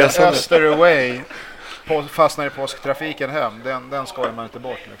utveckla resan. Österway fastnar i påsktrafiken hem. Den skojar man inte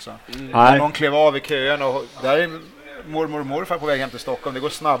bort liksom. Någon klev av i kön och där är mormor och morfar på väg hem till Stockholm. Det går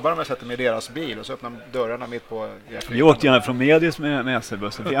snabbare om jag sätter mig i deras bil och så öppnar dörrarna mitt på. Vi åkte gärna från Medis med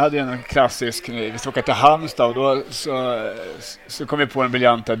SL-bussen. Vi hade en klassisk, vi ska åka till Halmstad och då så kom vi på en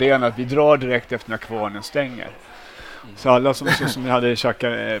briljant idé att vi drar direkt efter när kvarnen stänger. Så alla som hade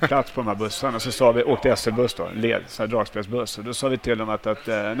tjackat plats på de här bussarna, så sa vi, åkte SL-buss då, så här dragspelsbuss, och då sa vi till dem att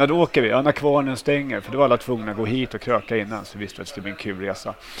när då åker vi, när kvarnen stänger, för då var alla tvungna att gå hit och kröka innan, så visste vi att det skulle bli en kul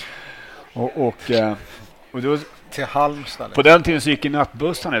resa. Och då, till Halmstad. På den tiden så gick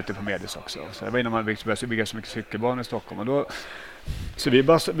nattbussarna ute på Medis också, så det var innan man började bygga så mycket cykelbanor i Stockholm, och då så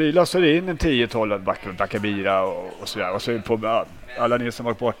vi lastade in en 10-12 backa bira och sådär. Och så på alla ni som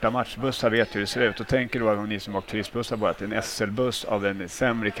var borta matchbussar vet hur det ser ut. Och tänker då att ni som åkt turistbussar bara att en SL-buss av en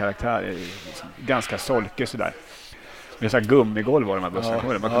sämre karaktär, ganska solke sådär. Med så här gummigolv var de här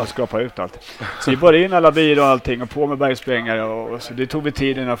bussarna. Man kunde skrapa ut allt. Så vi bara in alla bilar och allting och på med bergsprängare. Och så det tog vi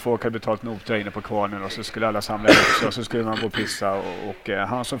tid innan folk hade betalt noter inne på kvarnen. Och så skulle alla samla upp och så skulle man gå och pissa. Och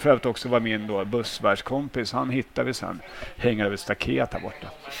han som förut också var min då bussvärdskompis, han hittade vi sen hängade över ett staket här borta.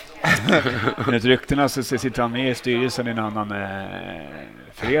 Enligt ryktena så sitter han med i styrelsen i en annan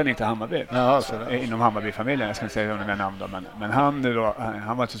förening till Hammarby. Ja, inom Hammarby-familjen, jag ska inte säga några namn då, men han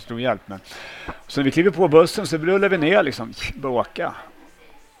var inte så stor hjälp. Men så när vi kliver på bussen så rullar vi ner liksom, bråka.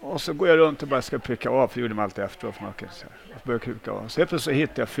 Och så går jag runt och bara ska pricka av, för det gjorde man alltid efteråt. Och börjar kuka av. Så plötsligt så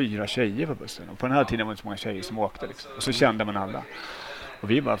hittade jag 4 tjejer på bussen. Och på den här tiden var det inte så många tjejer som åkte. Liksom. Och så kände man alla.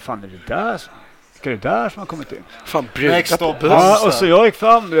 Och vi bara, fan är det där? Ska det där som har kommit in? Fan, brygga på bussen. Ja, och så jag gick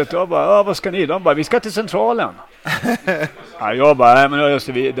fram, du vet, och bara, vad ska ni? De bara, vi ska till centralen. Ja, jag bara, nej men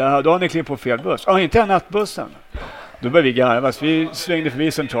då har ni klivit på fel buss. Ja, inte nattbussen. Då började vi garva, så vi svängde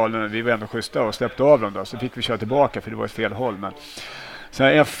förbi centralen och vi var ändå schyssta och släppte av dem då. Så fick vi köra tillbaka för det var ett fel håll. Men så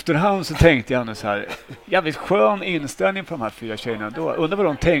här, efterhand så tänkte jag så här, jävligt skön inställning på de här 4 tjejerna då. Undrar vad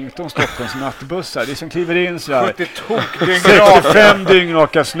de tänkte om Stockholms nattbussar. Det som kliver in så här 65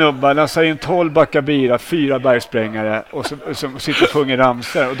 dyngraka snubbar, läser in 12 backar bira, 4 bergsprängare och som sitter och sjunger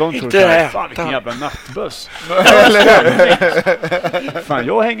ramsor. Och de tror så här, fan vilken jävla nattbuss. Fan,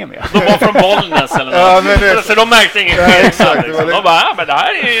 jag hänger med. De var från Bollnäs eller något. Så de märkte ingen skillnad. Liksom. De bara, men det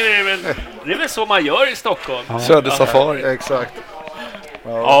här är väl så man gör i Stockholm. Södersafari. Exakt.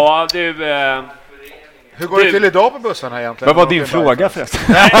 Ja, du... Hur går det till idag på bussarna egentligen? Vad var din fråga förresten?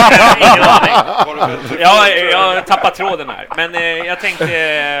 Nej, ingen aning. Jag tappar tråden här. Men jag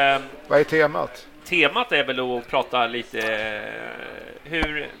tänkte... Vad är temat? Temat är väl att prata lite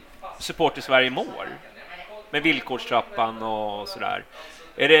hur support i Sverige mår. Med villkorstrappan och sådär.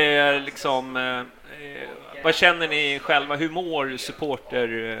 Är det liksom... vad känner ni själva? Hur mår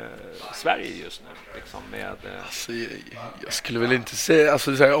supporter Sverige just nu? Liksom med, alltså, jag skulle väl inte säga...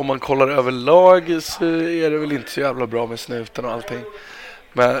 Alltså, så här, om man kollar överlag så är det väl inte så jävla bra med snuten och allting.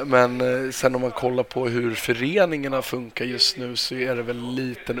 Men sen om man kollar på hur föreningarna funkar just nu så är det väl en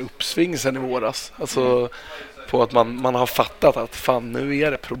liten uppsving sen i våras. Alltså på att man har fattat att fan, nu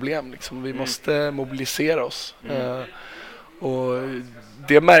är det problem. Liksom. Vi måste mobilisera oss. Och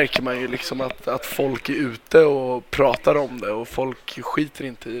det märker man ju liksom att folk är ute och pratar om det och folk skiter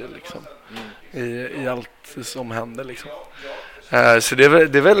inte i det liksom. I allt som händer liksom. Så det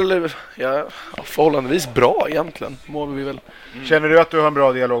är väl förhållandevis bra egentligen. Mår vi väl. Känner du att du har en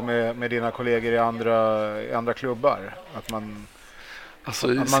bra dialog med dina kollegor i andra klubbar? Att man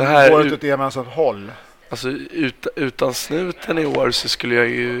går ut åt gemensamt håll? Alltså utan snuten i år så skulle jag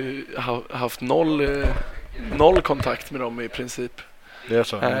ju haft noll kontakt med dem i princip. Det är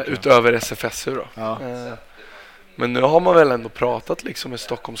så, utöver SFSU då. Ja. Men nu har man väl ändå pratat liksom med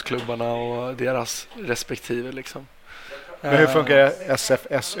Stockholmsklubbarna och deras respektive liksom. Men hur funkar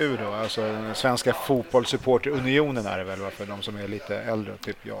SFSU då? Alltså den svenska fotbollssupporterunionen är det väl för de som är lite äldre,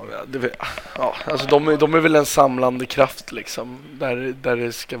 typ jag. Alltså de är väl en samlande kraft liksom. Där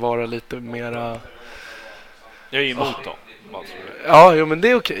det ska vara lite mera... Jag är ju emot dem. Ja, jo, men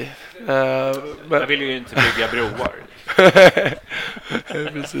det är okej. Jag vill ju inte bygga broar.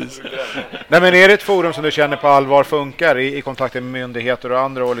 Precis. Nej, men är det ett forum som du känner på allvar funkar i kontakter med myndigheter och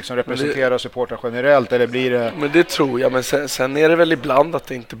andra och liksom representera supportrar generellt, eller blir det... Men det tror jag, men sen är det väl ibland att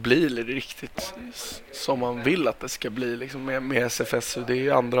det inte blir riktigt som man vill att det ska bli liksom med SFSU. Det är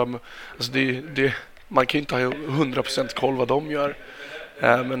ju andra, alltså man kan ju inte ha 100% koll vad de gör.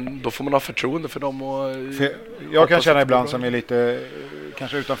 Men då får man ha förtroende för dem. Jag kan känna ibland som är lite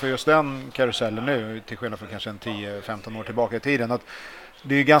kanske utanför just den karusellen nu, till skillnad från kanske en 10-15 år tillbaka i tiden, att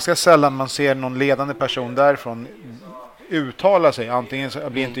det är ganska sällan man ser någon ledande person därifrån uttala sig, antingen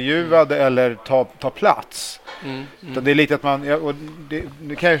bli intervjuad eller ta plats. Det är lite att man,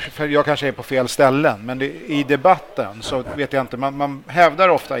 jag kanske är på fel ställen, men i debatten så vet jag inte, man hävdar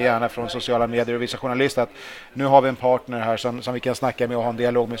ofta gärna från sociala medier och vissa journalister att nu har vi en partner här som vi kan snacka med och ha en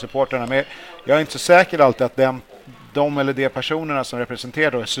dialog med supporterna, men jag är inte så säker alltid att de eller de personerna som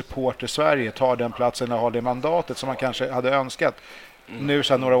representerar då supporter Sverige tar den platsen och har det mandatet som man kanske hade önskat. Nu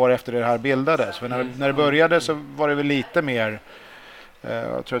så några år efter det här bildades. För när det började så var det väl lite mer,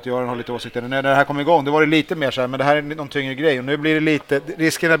 jag tror att jag har lite åsikter, när det här kom igång då var det lite mer så här, men det här är någon tyngre grej, och nu blir det lite,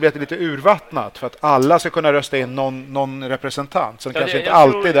 risken blir lite urvattnat för att alla ska kunna rösta in någon representant som kanske inte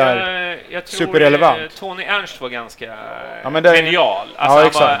alltid är superrelevant. Tony Ernst var ganska genial.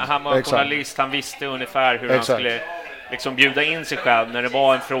 Alltså han var journalist, han visste ungefär hur han skulle liksom bjuda in sig själv när det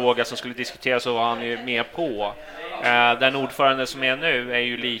var en fråga som skulle diskuteras, så var han ju med på. Den ordförande som är nu är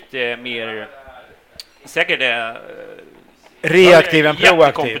ju lite mer säkert reaktiv än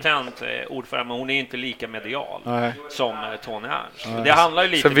proaktiv. Kompetent ordförande, men hon är inte lika medial som Tony Ernst. Det handlar ju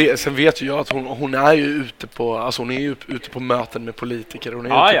lite. Sen vet ju jag att hon är ju ute på, alltså hon är ju ute på möten med politiker,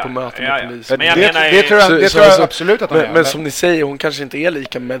 hon är ute på möten med poliser. Men det tror jag absolut att hon är. Men som ni säger, hon kanske inte är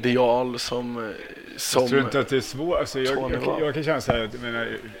lika medial som jag tror inte att det är svårt. Alltså jag kan känna så här,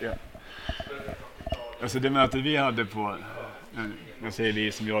 alltså det mötet vi hade på, jag säger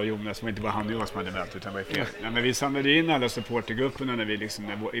vi som jag och Jonas, som inte bara han och jag som hade möte, utan var fler. Ja, men vi samlade in alla supportergrupperna när vi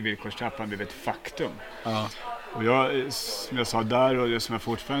liksom i villkorstrappan blev ett faktum. Och som jag sa där, och det som jag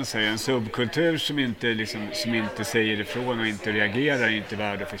fortfarande säger, en subkultur som inte säger ifrån och inte reagerar är inte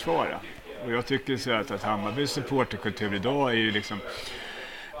värd att försvara. Och jag tycker så att Hammarbys supporterkultur idag är ju liksom,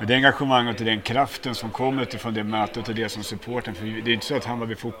 med det engagemanget och den kraften som kommer utifrån det mötet och det som supporten, för det är inte så att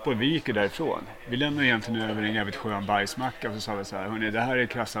Hammarby fotboll, vi gick därifrån. Vi lämnade egentligen över en jävligt skön bajsmacka och så sa vi så här, hörni, det här är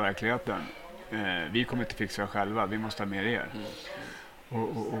krassa verkligheten. Vi kommer inte fixa själva, vi måste ha med er.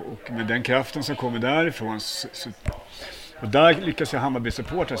 Och med den kraften som kommer därifrån och där lyckas jag Hammarby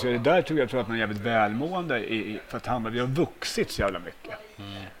supporta, så där tror jag att man är jävligt välmående för att Hammarby har vuxit så jävla mycket.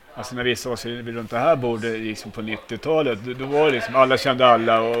 Alltså när vi såg sig runt det här bordet liksom på 90-talet, då var det liksom, alla kände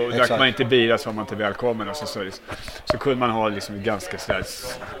alla, och där kan man inte bira så var man inte välkommen, och så kunde man ha liksom ett ganska sådär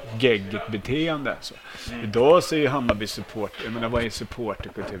geggigt beteende. Så. Idag så är ju Hammarby support, jag menar, vad är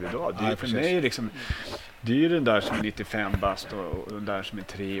supporterkultur idag? Det är för mig liksom, det är ju den där som är 95 bast och den där som är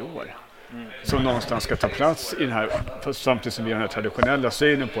 3 år. Som någonstans ska ta plats i den här, samtidigt som vi har den här traditionella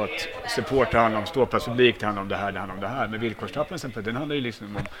synen på att support handlar om ståplatspublik, det handlar om det här, det handlar om det här. Men villkorstrappan exempel, den handlar ju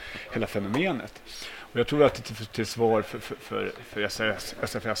liksom om hela fenomenet. Och jag tror att till svar för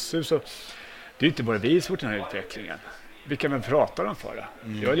SFSU så det är inte bara vi som har den här utvecklingen. Vilka man pratar om för det?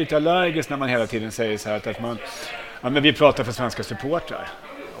 Jag är lite allergisk när man hela tiden säger så här att men vi pratar för svenska supportrar.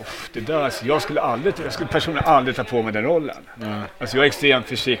 Det där, alltså, jag skulle personligen aldrig ta på mig den rollen. Alltså jag är extremt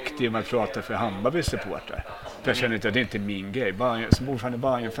försiktig med att prata för Hammarby supportrar. För jag känner inte att det inte är min grej. Som ordförande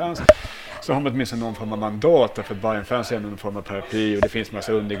Bayern-fans så har man åtminstone någon form av mandat, för Bayern-fans är någon form av paraply och det finns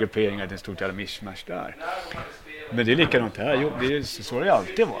massa undergrupperingar, det är en stort jävla mischmasch där. Men det är likadant här. Så har det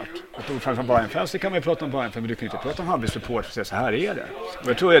alltid varit. Och ordförande från Bayern-fans, det kan man ju prata om Bayern-fans, men du kan inte prata om Hammarby support för att säga så här är det. Och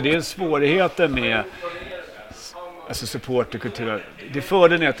jag tror att det är en svårighet med alltså supporterkultur. Det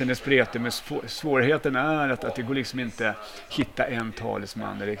fördelen är att den är spretig, men svårigheten är att det går liksom inte hitta en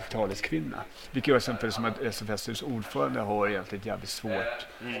talesman eller taleskvinna. Vilket gör exempel som att SFS:s ordförande har egentligen ett jävligt svårt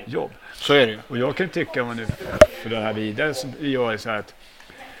jobb. Så är det ju. Och jag kan tycka, om man nu för det här vidare, så gör det så här att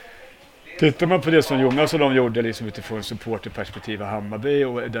tittar man på det som Jonas och de gjorde liksom utifrån supporterperspektiv av Hammarby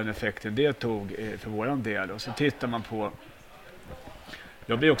och den effekten det tog för våran del, och så tittar man på,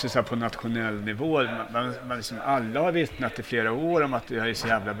 jag blir också så här på nationell nivå, man liksom, alla har vittnat i flera år om att det är så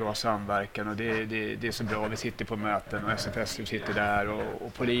jävla bra samverkan och det är så bra, vi sitter på möten och SFS sitter där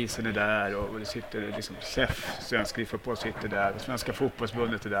och polisen är där och det sitter liksom SEF, Svensk Fotboll sitter där och Svenska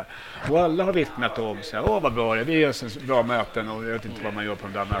Fotbollsbundet är där och alla har vittnat om så här, vad bra det är, vi gör så bra möten och jag vet inte vad man gör på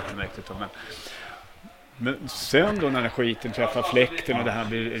de där mötena riktigt, men sen då när skiten träffar fläkten och det här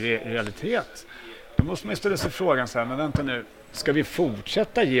blir realitet, då måste man ställa sig frågan så här, men vänta nu, ska vi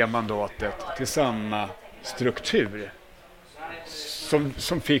fortsätta ge mandatet till samma struktur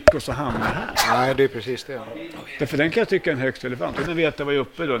som fick oss att hamna här? Nej, det är precis det. Därför den kan jag tycka är högst relevant. Och nu vet jag var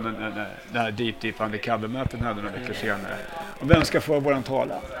uppe då när det här deep undercover-möten hade några veckor senare. Och vem ska få våran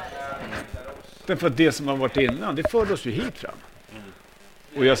tala? Därför att det som har varit innan, det förde oss ju hit fram.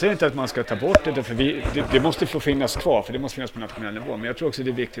 Och jag säger inte att man ska ta bort det, för det måste få finnas kvar, för det måste finnas på nationell nivå. Men jag tror också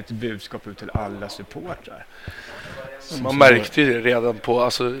det är viktigt att budskap ut till alla supportrar. Man märkte ju det redan på,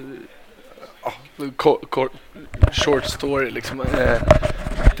 alltså, short story liksom.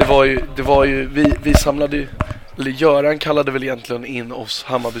 Det var ju vi samlade ju, eller Göran kallade väl egentligen in oss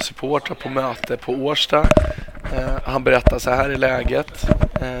Hammarby-supportrar på möte på Årsta. Han berättade, så här är läget,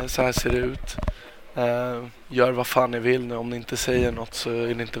 så här ser det ut. Gör vad fan ni vill nu, om ni inte säger något så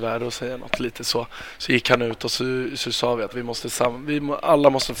är det inte värd att säga något, lite så gick han ut och så sa vi att alla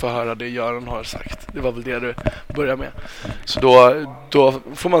måste få höra det Göran har sagt. Det var väl det du började med. Så då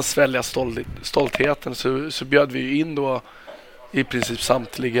får man svälja stoltheten, så bjöd vi ju in då i princip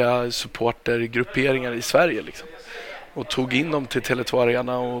samtliga supportergrupperingar i Sverige liksom, och tog in dem till Tele2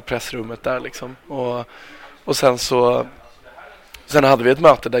 Arena och pressrummet där liksom, och sen hade vi ett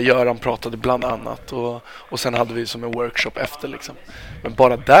möte där Göran pratade bland annat och sen hade vi som en workshop efter liksom. Men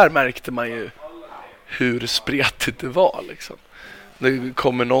bara där märkte man ju hur spretigt det var liksom. Det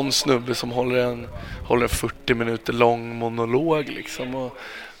kommer någon snubbe som håller en 40 minuter lång monolog liksom, och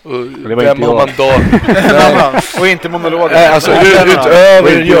vem har mandat? Och inte monolog. Alltså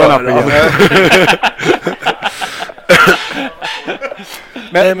utöver Göran.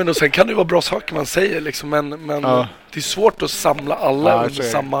 Men och sen kan det vara bra saker man säger liksom, men det är svårt att samla alla under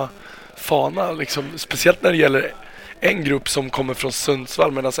samma fana liksom, speciellt när det gäller en grupp som kommer från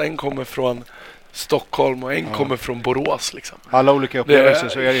Sundsvall medan en kommer från Stockholm och en kommer från Borås liksom. Alla olika upplevelser,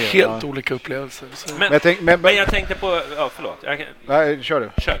 så är det helt olika upplevelser. Men jag tänkte på, förlåt. Nej, kör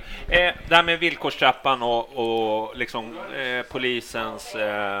du. Kör. Det här med villkorstrappan och liksom polisens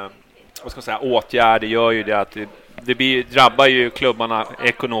vad ska man säga, åtgärder gör ju det att det drabbar ju klubbarna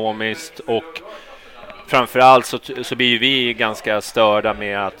ekonomiskt, och framförallt så blir ju vi ganska störda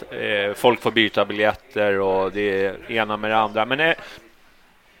med att folk får byta biljetter och det är ena med det andra. Men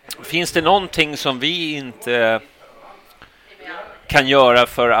finns det någonting som vi inte kan göra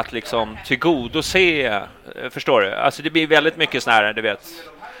för att liksom tillgodose, förstår du? Alltså det blir väldigt mycket sån här, du vet,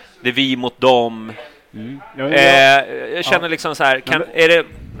 det är vi mot dem. Jag känner liksom så här,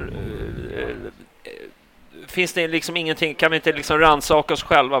 finns det liksom ingenting, kan vi inte liksom rannsaka oss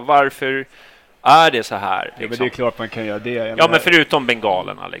själva, varför är det så här liksom? Ja, men det är klart man kan göra det. Men förutom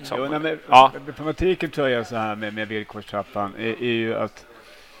bengalerna liksom. Problematiken tror jag så här med villkorstrappan är ju att,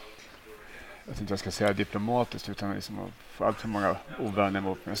 jag vet inte jag ska säga diplomatiskt, utan liksom att få allt för många ovänner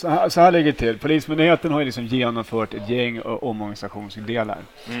mot mig. Så här ligger det till. Polismyndigheten har ju liksom genomfört ett gäng omorganisationsdelar.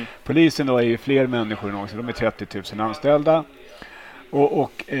 Polisen då är ju fler människor än någonsin. De är 30 000 anställda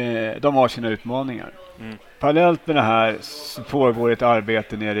och de har sina utmaningar. Parallellt med det här så pågår ett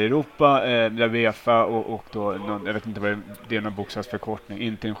arbete nere i Europa där UEFA och då, jag vet inte vad det är, någon bokstavsförkortning,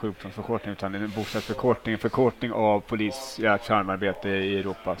 inte en sjukdomsförkortning utan en bokstavsförkortning av polisiärt samarbete i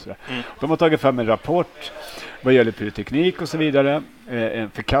Europa. De har tagit fram en rapport vad gäller pyroteknik och så vidare. En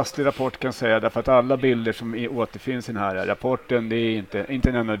förkastlig rapport kan jag säga, därför att alla bilder som återfinns i den här rapporten, det är inte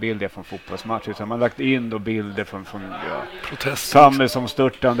en enda bild från fotbollsmatch, utan man har lagt in då bilder från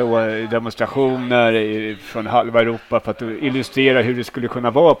samhällsomstörtande och demonstrationer från halva Europa för att illustrera hur det skulle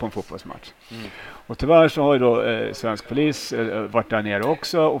kunna vara på en fotbollsmatch. Och tyvärr så har ju då svensk polis varit där nere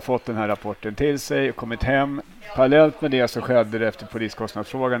också och fått den här rapporten till sig och kommit hem. Parallellt med det så skedde det efter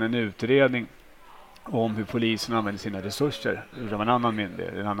poliskostnadsfrågan en utredning om hur polisen använder sina resurser. Det var en annan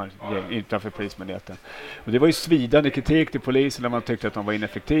myndighet, en annan gäng utanför polismyndigheten. Och det var ju svidande kritik till polisen där man tyckte att de var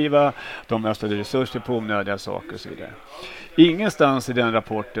ineffektiva, de östade resurser på onödiga saker och så vidare. Ingenstans i den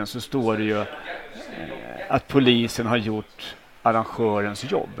rapporten så står det ju att polisen har gjort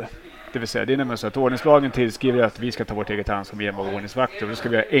arrangörens jobb. Det vill säga, det är nämligen så att ordningslagen tillskriver att vi ska ta vårt eget ansvar med våra ordningsvakter och då ska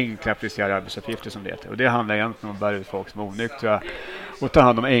vi ha enkla applicerade arbetsuppgifter som det heter. Och det handlar egentligen om att bära ut folk som är onyktra och ta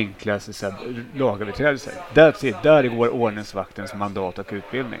hand om enkla lagöverträdelser. Där går ordningsvaktens mandat och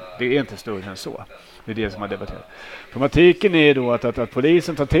utbildning. Det är inte större än så. Det är det som har debatterat. Problematiken är då att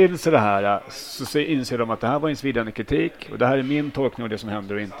polisen tar till sig det här, så inser de att det här var en svidande kritik och det här är min tolkning av det som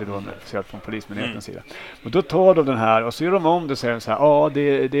händer och inte då från polismyndighetens sida. Och då tar de den här och så gör de om det och säger så här,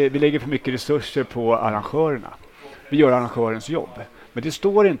 vi lägger för mycket resurser på arrangörerna. Vi gör arrangörens jobb. Men det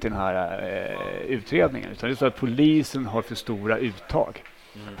står inte i den här utredningen, utan det står att polisen har för stora uttag.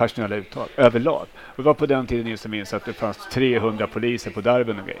 Personella uttag, överlag. Och det var på den tiden just minst att det fanns 300 poliser på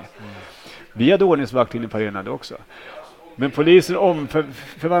Derben och grejer. Vi hade ordningsvakt inne på arenan också. Men polisen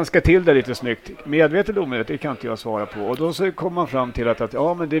förvanskar till det lite snyggt. Medvetet och omedvetet, det kan inte jag svara på. Och då så kom man fram till att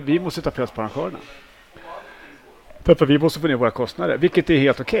vi måste ta press på arrangörerna. Därför vi måste få ner våra kostnader, vilket är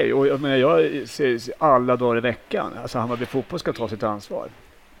helt okej. Och jag ser alla dagar i veckan. Alltså Hammarby fotboll ska ta sitt ansvar.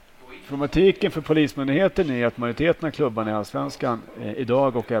 Problematiken för polismyndigheten är att majoriteten av klubbarna i Allsvenskan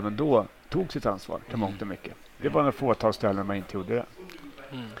idag och även då tog sitt ansvar till mångt och mycket. Det var några fåtal ställen man inte gjorde det.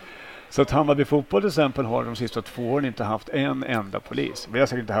 Så att Hammarby fotboll till exempel har de sista 2 åren inte haft en enda polis. Vi har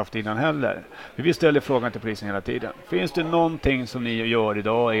säkert inte haft det innan heller. Vi ställer frågan till polisen hela tiden. Finns det någonting som ni gör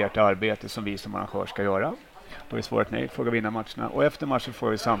idag i ert arbete som vi som arrangör ska göra? Då är svaret nej, frågar vinna matcherna. Och efter matchen får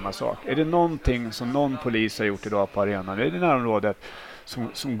vi samma sak. Är det någonting som någon polis har gjort idag på arenan i det närområdet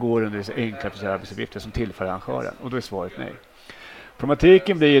som går under dessa enkla arbetsuppgifter som tillför arrangören? Och då är svaret nej.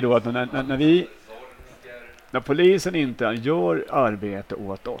 Problematiken blir då att när polisen inte gör arbete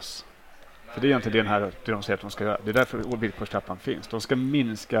åt oss, för det är egentligen det de säger att de ska göra. Det är därför villkorstrappan finns. De ska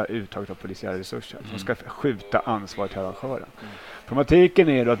minska uttaget av polisiära resurser. De ska skjuta ansvar till arrangören. Problematiken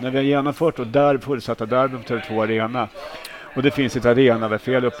är då att när vi har genomfört och fullsatta Derby på Tele2 Arena och det finns ett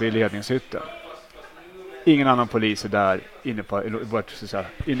arenabefäl uppe i ledningshytten. Ingen annan polis är där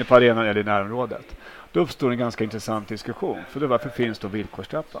inne på arenan eller i närområdet. Då uppstår en ganska intressant diskussion. För varför finns då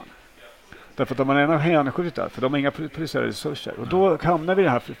villkorstrappan? Därför att de har hänskjutit där, för de har inga polisiära resurser. Och då hamnar vi i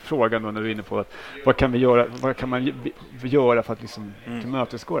den här frågan då när du är inne på att vad kan man göra för att liksom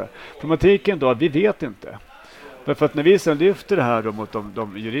tillmötesgå det. Problematiken då, vi vet inte. Därför att när vi sen lyfter det här då mot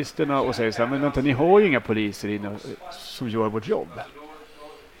de juristerna och säger så här, men vänta, ni har ju inga poliser inne som gör vårt jobb.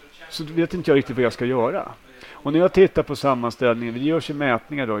 Så vet inte jag riktigt vad jag ska göra. Och när jag tittar på sammanställningen, det görs ju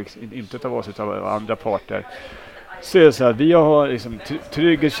mätningar då, inte av oss utan av andra parter. Så är det så här, vi har liksom,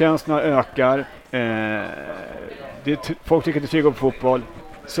 trygghetstjänsterna ökar, folk tycker att det är tryggt på fotboll,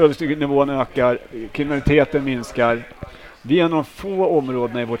 servicenivån ökar, kriminaliteten minskar. Vi är en av de få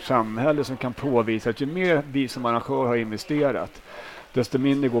områdena i vårt samhälle som kan påvisa att ju mer vi som arrangör har investerat, desto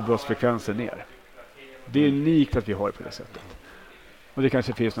mindre går brottsfrekvensen ner. Det är unikt att vi har det på det sättet. Och det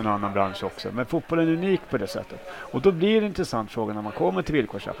kanske finns någon annan bransch också. Men fotbollen är unik på det sättet. Och då blir det en intressant fråga när man kommer till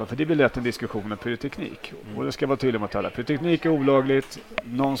villkorstrappan. För det blir lätt en diskussion om pyroteknik. Och det ska vara tydligt mot alla. Pyroteknik är olagligt.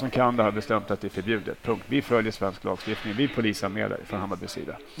 Någon som kan det har bestämt att det är förbjudet. Punkt. Vi följer svensk lagstiftning. Vi polisanmäler från Hammarbys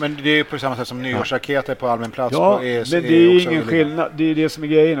sida. Men det är på samma sätt som nyårsraketer på allmän plats. Ja, men det är ingen skillnad. Det är det som är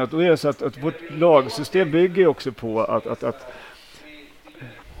grejen. Då är det så att vårt lagsystem bygger också på att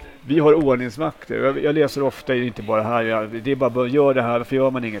vi har ordningsvakter. Jag läser ofta, inte bara här, det är bara att göra det här, varför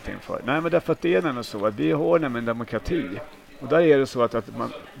gör man ingenting för? Nej, men därför att det är nämligen så att vi har nämligen demokrati. Och där är det så att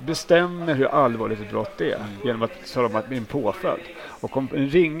man bestämmer hur allvarligt ett brott är genom att tala om att det är en påföljd. Och om en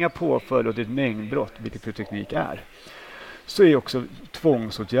ringa påföljd och det är ett mängdbrott, vilket pyroteknik är, så är också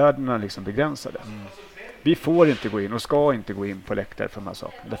tvångsåtgärderna liksom begränsade. Vi får inte gå in och ska inte gå in på läktare för de här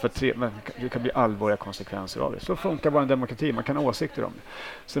sakerna. Därför att det kan bli allvarliga konsekvenser av det. Så funkar bara en demokrati. Man kan ha åsikter om det.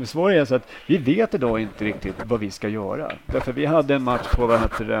 Så svaret är så att vi vet idag inte riktigt vad vi ska göra. Därför vi hade en match på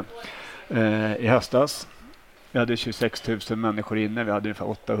i höstas. Vi hade 26 000 människor inne. Vi hade ungefär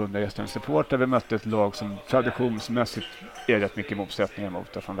 800 gästsupportrar. Vi mötte ett lag som traditionsmässigt är rätt mycket motsättningar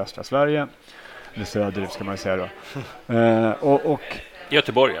mot från västra Sverige. Eller söderut ska man säga då.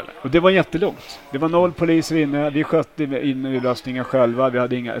 Göteborg eller? Och det var jättelångt. Det var 0 poliser inne. Vi skötte in i lösningen själva. Vi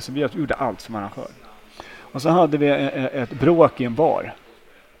hade inga, så vi gjorde allt som arrangör. Och så hade vi ett bråk i en bar.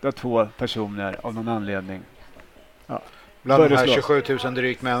 Där 2 personer av någon anledning bland de här 27 000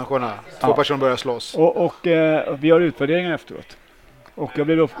 drygt människorna. 2 personer börjar slåss. Och vi har utvärderingar efteråt. Och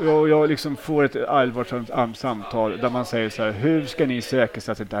jag liksom får ett allvarligt samtal där man säger så här: hur ska ni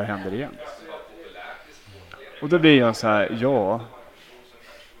säkerställa att det här händer igen? Och då blir jag så här,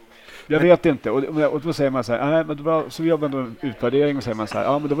 jag vet inte. Och då säger man så här, men då, så gör man då utvärdering och säger man så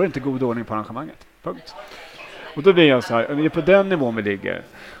här, men då var det inte god ordning på arrangemanget. Punkt. Och då blir jag så här, om vi är på den nivån vi ligger,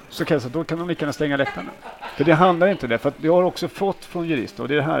 så kan då kan de lika gärna stänga läktarna. För det handlar inte om det. För att jag har också fått från jurister, och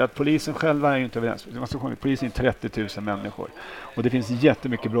det är det här att polisen själva är ju inte överens. Polisen är 30 000 människor. Och det finns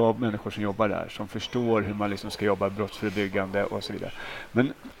jättemycket bra människor som jobbar där, som förstår hur man liksom ska jobba brottsförebyggande och så vidare.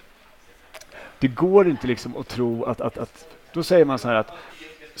 Men det går inte liksom att tro att då säger man så här att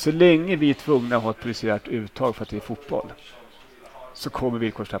så länge vi är tvungna att ha ett polisiärt uttag för att det är fotboll, så kommer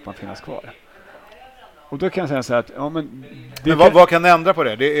villkorstrappan finnas kvar. Och då kan jag säga så här att men vad kan ändra på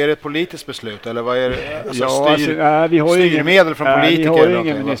det? Är det ett politiskt beslut eller vad är det? Vi har styrmedel från politiker? Vi har ju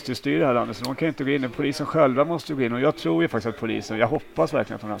ingen ministerstyre här landet, så de kan inte gå in. Polisen själva måste gå in, och jag tror ju faktiskt att polisen, jag hoppas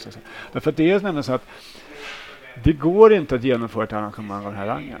verkligen att de anser sig. Därför att det är nämligen så att det går inte att genomföra ett arrangemang av den här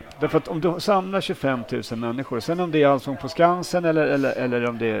rangen. Därför att om du samlar 25 000 människor, sen om det är Allsång på Skansen eller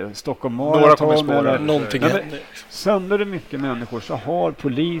om det är Stockholm Marathon eller någonting, samlar du mycket människor, så har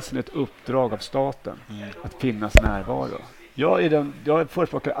polisen ett uppdrag av staten att finnas närvaro. Jag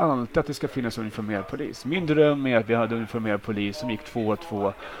förespråkar alltid att det ska finnas uniformerad polis. Min dröm är att vi hade uniformerad polis som gick 2 och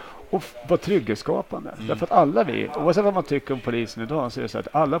 2 och var trygghetsskapande. Därför att alla oavsett vad man tycker om polisen idag, så är det så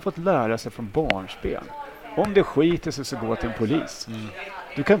att alla har fått lära sig från barnsben. Om det skiter sig, så gå till en polis.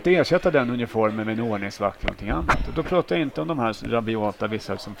 Du kan inte ersätta den uniformen med en ordningsvakt eller någonting annat. Och då pratar jag inte om de här rabiata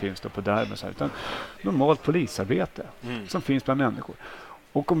vissa som finns då på där, utan normalt polisarbete som finns bland människor.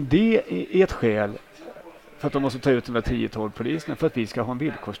 Och om det är ett skäl för att de måste ta ut de där 10-12 poliserna för att vi ska ha en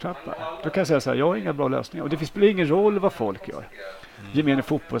villkorstrappa, då kan jag säga så här, jag har inga bra lösningar. Och det spelar ingen roll vad folk gör. Gemene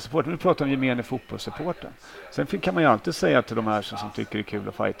fotbollssupport. Nu pratar vi om gemene fotbollssupporten. Sen kan man ju alltid säga till de här som tycker det är kul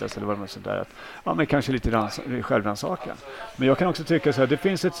att fightas eller vad man sånt där, att men kanske lite självrannsakan. Men jag kan också tycka så här, det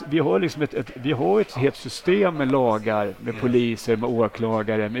finns vi har ett helt system med lagar, med poliser, med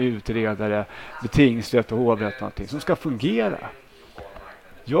åklagare, med utredare, med tingsrätt och hovrätt och någonting som ska fungera.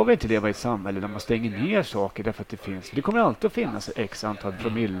 Jag vill inte leva i ett samhälle där man stänger ner saker därför att det kommer alltid att finnas x antal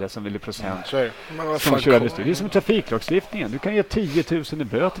promille som vill i procent som kör överstyr. Det är som trafiklagstiftningen. Du kan ge 10 000 i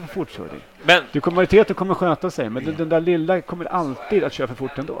böter för fortkörning. Men majoriteten kommer sköta sig, men den där lilla kommer alltid att köra för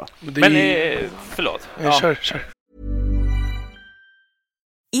fort ändå. Förlåt. Kör.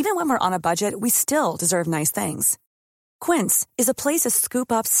 Even when we're on a budget, we still deserve nice things. Quince is a place to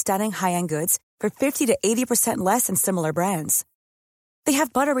scoop up stunning high-end goods for 50 to 80% less than similar brands. They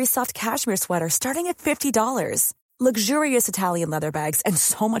have buttery soft cashmere sweaters starting at $50, luxurious Italian leather bags, and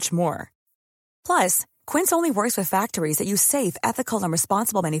so much more. Plus, Quince only works with factories that use safe, ethical, and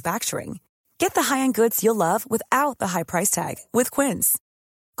responsible manufacturing. Get the high-end goods you'll love without the high price tag with Quince.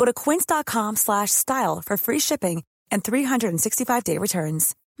 Go to quince.com/style for free shipping and 365-day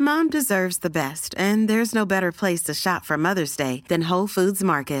returns. Mom deserves the best, and there's no better place to shop for Mother's Day than Whole Foods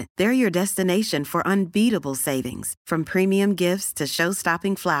Market. They're your destination for unbeatable savings, from premium gifts to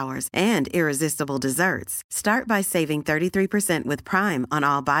show-stopping flowers and irresistible desserts. Start by saving 33% with Prime on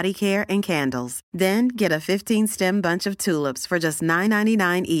all body care and candles. Then get a 15-stem bunch of tulips for just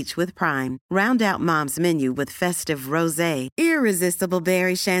 $9.99 each with Prime. Round out Mom's menu with festive rosé, irresistible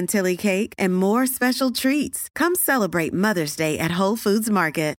berry chantilly cake, and more special treats. Come celebrate Mother's Day at Whole Foods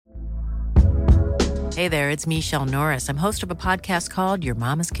Market. Hey there, it's Michelle Norris. I'm host of a podcast called Your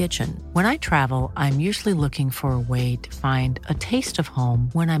Mama's Kitchen. When I travel, I'm usually looking for a way to find a taste of home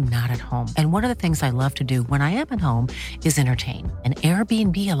when I'm not at home. And one of the things I love to do when I am at home is entertain. And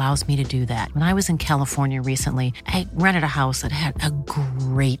Airbnb allows me to do that. When I was in California recently, I rented a house that had a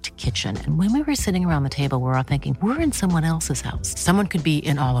great kitchen. And when we were sitting around the table, we were all thinking, we're in someone else's house. Someone could be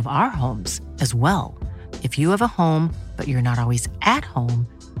in all of our homes as well. If you have a home, but you're not always at home,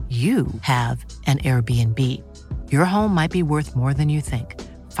 you have an Airbnb. Your home might be worth more than you think.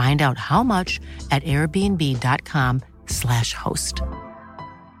 Find out how much at airbnb.com/host.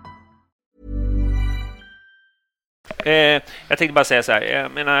 Jag tänkte bara säga så här,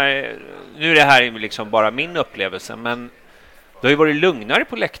 jag menar, nu är det här liksom bara min upplevelse, men det har ju varit lugnare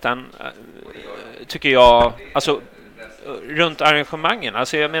på läktaren, tycker jag, alltså runt arrangemangen.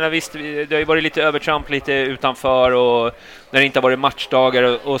 Alltså jag menar visst, det har ju varit lite övertramp lite utanför och när det inte har varit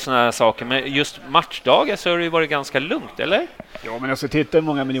matchdagar och såna här saker, men just matchdagar så har det ju varit ganska lugnt, eller? Ja, men alltså titta hur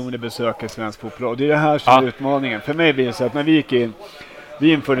många miljoner besöker svensk fotboll, och det är det här som är utmaningen. För mig blir det så att när vi gick in,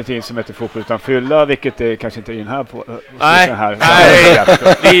 vi införde en tid som heter fotboll utan fylla, vilket är kanske inte in här på nej,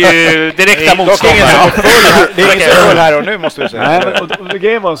 det är ju direkta motståndare. Det är inte full här och nu måste du säga. Nej, och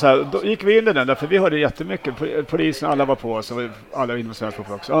grejen var så här, då gick vi in i den där, för vi hörde jättemycket, polisen, alla var på oss och alla inom svensk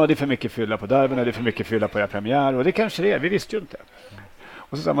fotboll också. Det är för mycket fylla på derbyna, det är för mycket fylla på premiär, och det kanske det är, vi visste ju inte.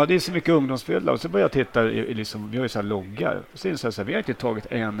 Och så sa man, det är så mycket ungdomsfylla. Och så började jag titta, liksom, vi har ju så här loggar. Och så insåg jag så här, vi har inte tagit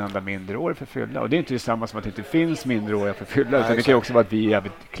en enda mindreårig för fylla. Och det är inte detsamma som att det inte finns mindreåriga för fylla. Utan det kan ju också vara att vi är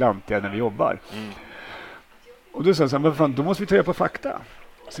jävligt klantiga när vi jobbar. Och då sa jag så här, men fan, då måste vi ta reda på fakta.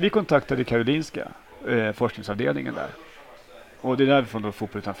 Så vi kontaktade Karolinska forskningsavdelningen där. Och det är därifrån då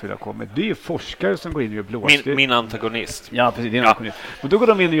Fotboll utan fylla kommer. Det är forskare som går in och gör blåstudier. Min antagonist. Ja, precis. Din antagonist. Och då går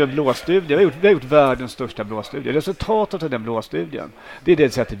de in och gör blåstudier. Vi har gjort världens största blåstudie. Resultatet av den blåstudien, det är det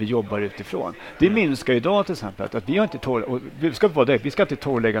sättet vi jobbar utifrån. Det minskar idag till exempel att vi har inte vi ska inte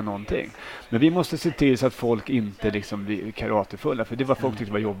torrlägga någonting. Men vi måste se till så att folk inte liksom blir karatefulla. För det var folk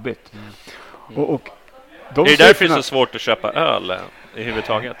tyckte var jobbigt. Och det är därför det är så svårt att köpa öl i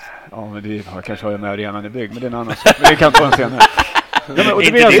huvudtaget. Ja, men det kanske har jag med arenan i bygg, men det är en annan sak. Men det kan ta en senare.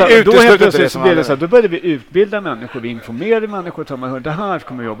 Då började vi utbilda människor, vi informerade människor att det här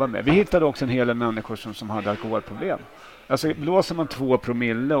kommer vi jobba med. Vi hittade också en hel del människor som hade alkoholproblem. Alltså blåser man 2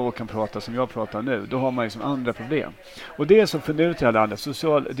 promille och kan prata som jag pratar nu, då har man liksom andra problem. Och det är så för nu till alla andra,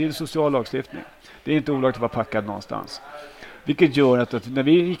 det är en social lagstiftning. Det är inte olagligt att vara packad någonstans. Vilket gör att när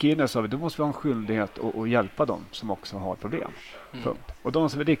vi gick in där sa vi, då måste vi ha en skyldighet att hjälpa dem som också har problem. Punkt. Och de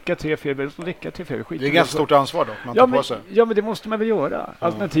som vill dricka 3-4 de som dricker 3-4 skit. Det är ganska stort ansvar då, man tar på sig. Ja, men det måste man väl göra.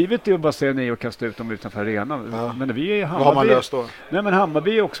 Alternativet är att bara säga nej och kasta ut dem utanför arenan. Ja. Men vi är Hammarby. Vad har man löst då? Nej, men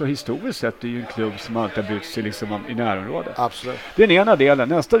Hammarby är också historiskt sett är ju en klubb som alltid har byggt sig liksom i närområdet. Absolut. Det är den ena delen.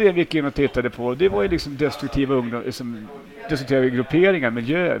 Nästa del vi gick in och tittade på, det var ju liksom destruktiva grupperingar,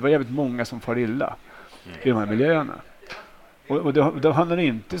 miljöer. Det var jävligt många som far illa i de här miljöerna. Och det handlar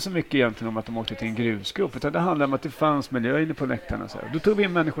inte så mycket egentligen om att de åkte till en grusgrupp, utan det handlar om att det fanns miljöer inne på läktarna. Så här. Då tog vi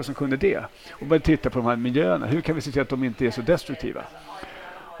in människor som kunde det och började titta på de här miljöerna. Hur kan vi se till att de inte är så destruktiva?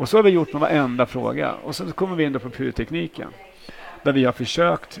 Och så har vi gjort med varenda fråga. Och så kommer vi in då på pyrotekniken. Där vi har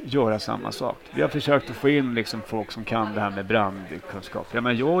försökt göra samma sak. Vi har försökt att få in liksom folk som kan det här med brandkunskap. Ja,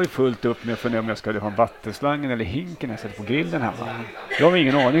 men jag är fullt upp med att fundera om jag ska ha vattenslangen eller hinken jag sätter på grillen hemma. Jag har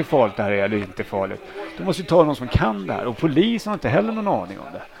ingen aning hur farligt det här är eller inte farligt. Du måste ju ta någon som kan det här. Och polisen har inte heller någon aning om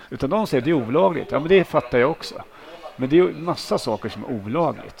det. Utan de säger att det är olagligt. Ja, men det fattar jag också. Men det är ju massa saker som är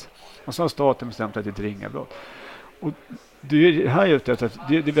olagligt. Och så har staten bestämt att det är ett ringabrott. Och det är här ute att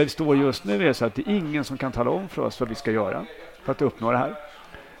det vi står just nu är så att det är ingen som kan tala om för oss vad vi ska göra för att uppnå det här.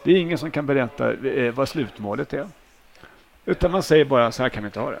 Det är ingen som kan berätta vad slutmålet är. Utan man säger bara så här kan vi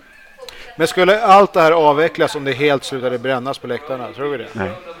inte ha det. Men skulle allt det här avvecklas om det helt slutade brännas på läktarna? Tror vi det?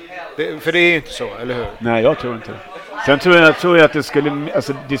 Nej. För det är ju inte så, eller hur? Nej, jag tror inte. Sen tror jag att det skulle...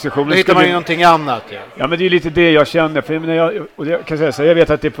 Alltså, diskussionen då hittar man ju någonting annat. Ja, men det är lite det jag känner. För jag kan säga så, jag vet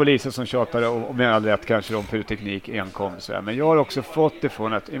att det är polisen som tjatar och med all rätt kanske om pyroteknik enkom. Så men jag har också fått det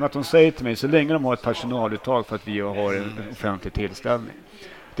från att, i och med att de säger till mig, så länge de har ett personaluttag för att vi har en offentlig tillställning.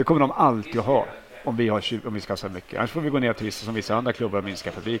 Det kommer de alltid att ha. Om vi ska ha så mycket. Annars får vi gå ner till som vissa andra klubbar och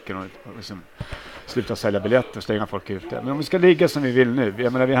minska fabriken och liksom sluta sälja biljetter och stänga folk ute. Men om vi ska ligga som vi vill nu.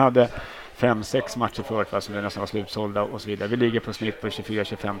 Jag menar, vi hade 5-6 matcher förut som nästan var slutsålda och så vidare. Vi ligger på snitt på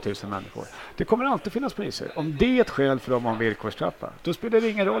 24-25 000 människor. Det kommer alltid finnas poliser. Om det är ett skäl för dem att ha en villkorstrappa, då spelar det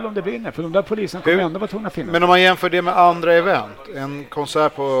ingen roll om det brinner. För de där polisen kommer ändå vara tvungna att finnas. Men om man jämför det med andra event, en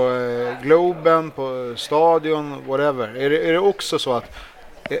konsert på Globen, på Stadion, whatever. Är det också så att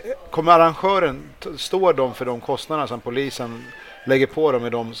kommer arrangören, står de för de kostnaderna som polisen lägger på dem i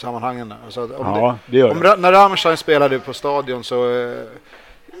de sammanhangen? Alltså det gör det. När Rammstein spelade på Stadion så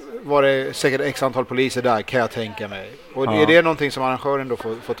var det säkert x antal poliser där, kan jag tänka mig. Och är det någonting som arrangören då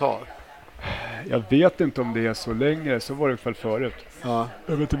får ta? Jag vet inte om det är så länge, så var det väl förut. Ja.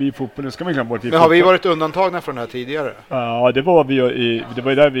 Jag vet inte, vi i fotbollen ska man glömma bort. Men har vi varit undantagna från det här tidigare? Ja, det var vi ju det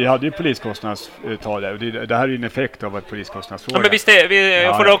var ju där vi hade ju poliskostnadstal där. Och det här är ju en effekt av att poliskostnadsfråga. Ja, men visst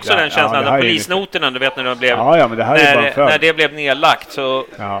vi får också den känslan att polisnoterna, du vet när de blev men det här är bara när det blev nedlagt så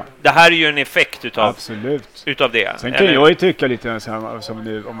det här är ju en effekt utav det. Sen kan jag ju tycka lite som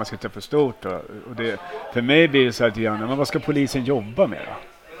nu, om man ska ta för stort då, och det för mig blir det så att men vad ska polisen jobba med då?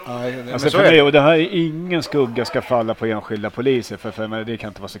 Alltså för mig, och det här är ingen skugga ska falla på enskilda poliser för det kan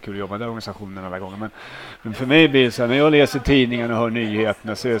inte vara så kul att jobba med organisationen alla gånger, men för mig blir det så här, när jag läser tidningen och hör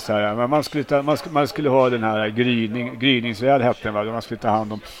nyheterna så är det så här, man skulle ha den här gryningsrädd hette det, man skulle ta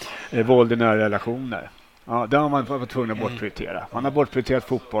hand om våld i nära relationer. Ja, där har man varit tvungen att bortprioritera. Man har bortprioriterat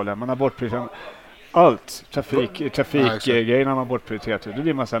fotbollen, man har bortprioriterat allt, trafikgrejerna har man bortprioriterat. Då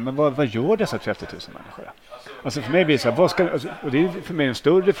blir man så här, men vad gör dessa 30 000 människor? Alltså för mig blir det så här, och det är för mig en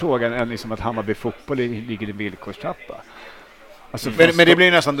större fråga än liksom att Hammarby fotboll ligger i villkorstrappa. Alltså men det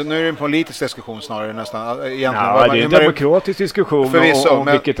blir nästan, nu är det en politisk diskussion snarare nästan. Egentligen, det är en demokratisk diskussion om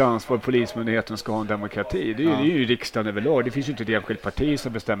vilket ansvar polismyndigheten ska ha en demokrati. Det är ju riksdagen överlag. Det finns ju inte ett enskilt parti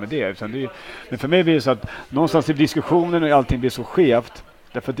som bestämmer det. Men för mig blir det så att någonstans i diskussionen och allting blir så skevt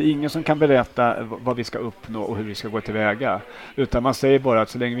Därför att det är ingen som kan berätta vad vi ska uppnå och hur vi ska gå tillväga. Utan man säger bara att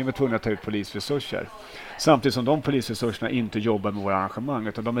så länge vi är tvungna att ta ut polisresurser. Samtidigt som de polisresurserna inte jobbar med våra arrangemang,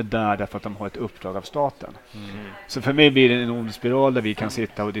 utan de är där därför att de har ett uppdrag av staten. Så för mig blir det en ond spiral där vi kan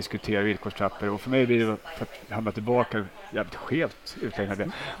sitta och diskutera villkorstrappor. Och för mig blir det, för att hamna tillbaka, jävligt skevt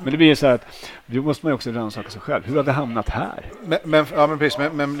utläggande. Men det blir så här att då måste man också rannsaka sig själv. Hur har vi hamnat här?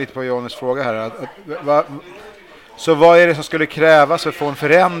 Men lite på Johannes fråga här. Så vad är det som skulle krävas för att få en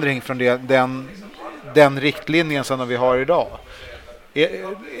förändring från den riktlinjen som vi har idag?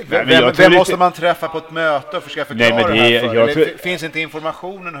 Vem måste man träffa på ett möte och försöka förklara det här för? Finns inte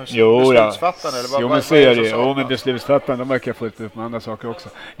informationen hos beslutsfattarna? Men beslutsfattarna, de verkar få upp med andra saker också.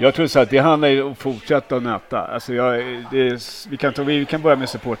 Jag tror så att det handlar ju om att fortsätta att nöta. Alltså vi kan börja med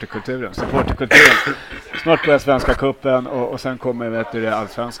supporterkulturen. Snart börjar Svenska cupen och sen kommer det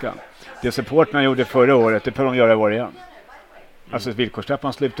allsvenskan. Det supporterna gjorde förra året, det får de göra i år igen. Alltså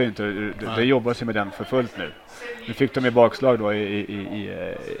villkorstrappan slutar inte, det jobbar sig med den för fullt nu. Nu fick de i bakslag då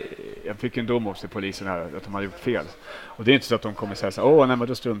jag fick en dom hos polisen här att de hade gjort fel. Och det är inte så att de kommer säga så nej men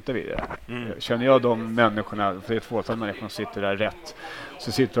då struntar vi i det. Känner jag de människorna, för det är ett fåtal människor som sitter där rätt,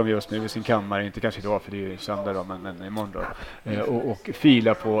 så sitter de just nu i sin kammare, inte kanske idag för det är ju söndag då, men imorgon då, och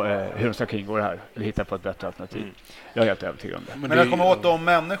filar på hur de ska kringgå det här, eller hitta på ett bättre alternativ. Jag är helt övertygad om det. Men att komma åt de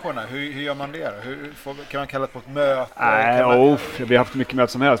människorna, hur gör man det? Kan man kalla det på ett möte? Vi har haft mycket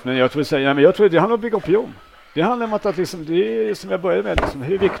möte som helst, men jag tror det handlar om att bygga opinion. Det handlar om att liksom, det är som jag började med, liksom,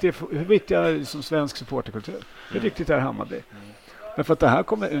 hur viktig är liksom svensk supporterkultur? Hur viktigt är Hammarby? Men för att det här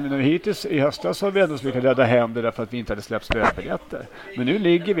kommer, hittills i höstas har vi ändå lyckats rädda hem det därför att vi inte hade släppt stödbiljetter. Men nu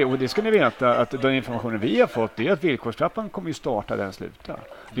ligger vi, och det ska ni veta, att den informationen vi har fått är att villkorstrappan kommer ju starta där den slutar.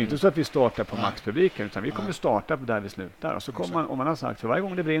 Det är inte så att vi startar på maxpubliken, utan vi kommer starta på där vi slutar. Och så kommer man, om man har sagt för varje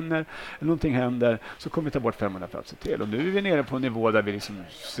gång det brinner eller någonting händer, så kommer vi ta bort 500 platser till. Och nu är vi nere på en nivå där vi liksom,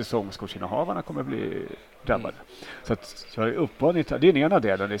 säsongskortsinnehavarna kommer bli drabbade. Så att jag är uppmaning, det är den ena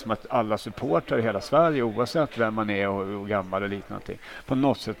delen, liksom att alla supportrar i hela Sverige, oavsett vem man är och gammal och liknande, på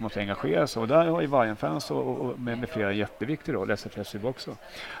något sätt måste engagera sig. Och där har ju Bayern-fans och med flera jätteviktig roll, SFSU också.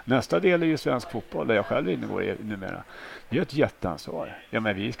 Nästa del är ju svensk fotboll, där jag själv ingår numera. Det är ett jätteansvar. Ja,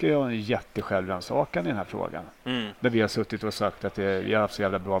 men vi ska göra en jättesjälvrannsakan i den här frågan. Där vi har suttit och sagt att vi har haft så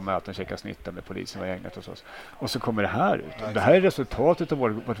jävla bra möten, checka snittar med polisen och gänget hos oss. Och så kommer det här ut. Det här är resultatet av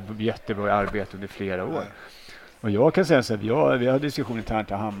vårt jättebra arbete under flera år. Och jag kan säga så här, vi har diskussion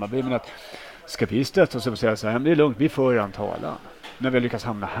internt i Hammarby, men att ska vi stötta oss och säga så här, men det är lugnt, vi får antala när vi lyckas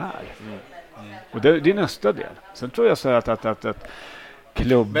hamna här. Och det är nästa del. Sen tror jag så här att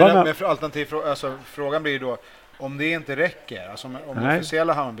klubbarna... Men för alternativ, alltså, frågan blir då, om det inte räcker, alltså om det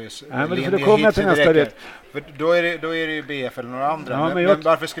officiella Hammarbys linje hit inte räcker, för då är det ju BF eller några andra. Ja, men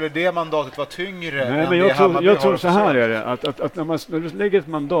varför skulle det mandatet vara tyngre än det Hammarby har? Jag tror så här är det, att när du lägger ett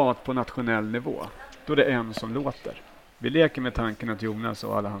mandat på nationell nivå, då är det en som låter. Vi leker med tanken att Jonas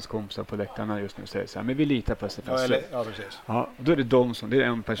och alla hans kompisar på läktarna just nu säger så här, men vi litar på SFSU. Ja, precis. Ja, då är det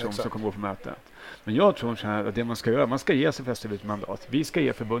en person som kommer gå på mötet. Men jag tror så här att det man ska göra, man ska ge SFSU ett mandat. Vi ska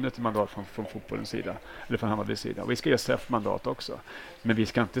ge förbundet ett mandat från fotbollens sida, eller från Hammarbys sida. Och vi ska ge SEF mandat också. Men vi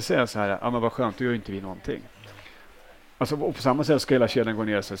ska inte säga så här, men vad skönt, då gör inte vi någonting. Alltså, och på samma sätt ska hela kedjan gå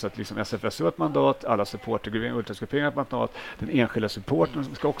ner sig så att liksom SFSU har ett mandat, alla supportergrupperingar, ultrasgrupperingar har ett mandat, den enskilda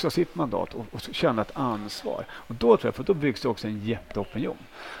supporten ska också ha sitt mandat och känna ett ansvar. Och då tror jag, för då byggs det också en jätteopinion.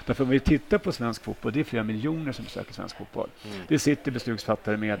 Därför om vi tittar på svensk fotboll, det är flera miljoner som besöker svensk fotboll. Det sitter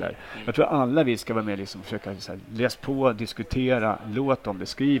beslutsfattare med där. Jag tror alla vi ska vara med och försöka läsa på, diskutera, låta om det,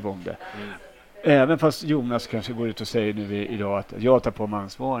 skriva om det. Även fast Jonas kanske går ut och säger nu idag att jag tar på mig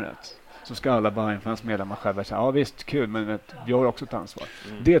ansvaret, så ska alla Bayern-fans medlemmar själva säga, ja visst, kul, men vi har också ett ansvar.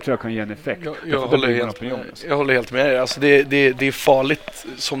 Det tror jag kan ge en effekt. Jag håller helt med dig. Alltså det är farligt,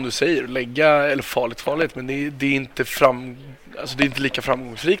 som du säger, eller farligt, men det är inte det är inte lika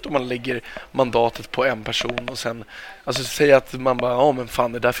framgångsrikt om man lägger mandatet på en person och sen säga att man bara, men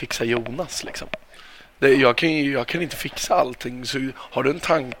fan, det där fixar Jonas liksom. Jag kan inte fixa allting. Så har du en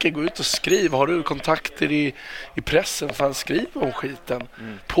tanke, gå ut och skriv. Har du kontakter i pressen, fan, skriv om skiten.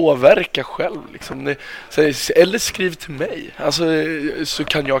 Påverka själv liksom. Eller skriv till mig. Alltså, så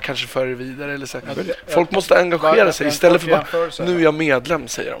kan jag kanske föra det vidare eller så. Folk måste engagera sig istället för bara, nu är jag medlem,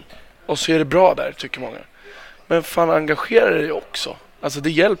 säger de. Och så är det bra där, tycker många. Men fan, engagera dig också. Alltså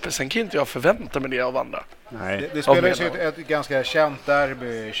det hjälper, sen kan inte jag förvänta mig det av andra. Nej. Det spelades ju ett ganska känt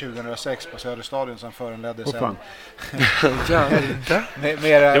derby 2006 på Söderstadion som föranledde sen.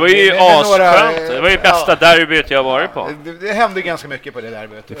 Det var ju asskönt. Det var ju bästa derbyt jag varit på. Det hände ganska mycket på det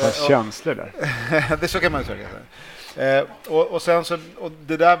derbyt. Det fanns känslor där. Det så kan man säga. Och sen så, och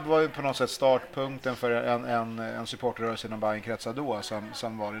det där var ju på något sätt startpunkten för en supporterrörelse inom Bajenkretsar då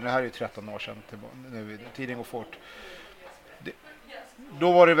som var det här är ju 13 år sedan nu, tiden går fort.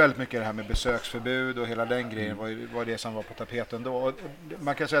 Då var det väldigt mycket det här med besöksförbud och hela den grejen var det som var på tapeten då. Och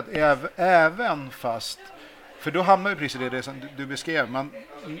man kan säga att även fast, för då hamnar ju precis det som du beskrev,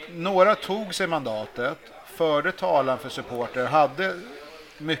 några tog sig mandatet, förde talan för supporter, hade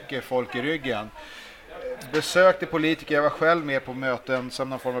mycket folk i ryggen, besökte politiker, jag var själv med på möten som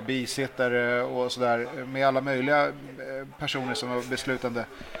någon form av bisittare och sådär, med alla möjliga personer som var beslutande.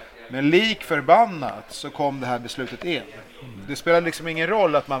 Men lik förbannat så kom det här beslutet in. Det spelade liksom ingen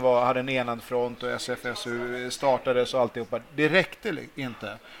roll att man hade en enad front och SFSU startades och alltihopa. Det räckte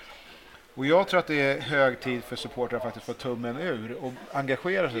inte. Och jag tror att det är hög tid för supportrar att faktiskt få tummen ur och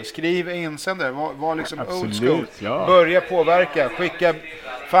engagera sig. Skriv insändare, var liksom old school. Ja. Börja påverka, skicka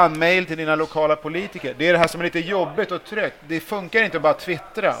mail till dina lokala politiker. Det är det här som är lite jobbigt och trött. Det funkar inte att bara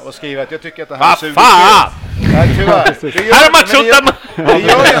twittra och skriva att jag tycker att det här är suger. Nej, tyvärr.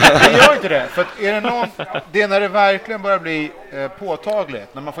 Det gör inte det. För att det är när det verkligen börjar bli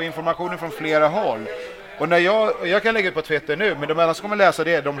påtagligt. När man får informationen från flera håll. Och när jag kan lägga ut på Twitter nu, men de andra som kommer läsa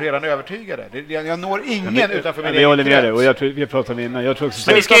det, de är redan övertygade. Jag når ingen utanför min egen. Jag håller med dig, och jag tror vi pratade innan. Jag tror också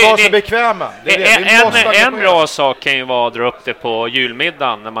men vi ska vara så bekväma. En bra sak kan ju vara att dra upp det på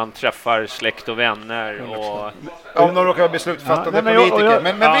julmiddagen när man träffar släkt och vänner. Och om de råkar vara beslutfattande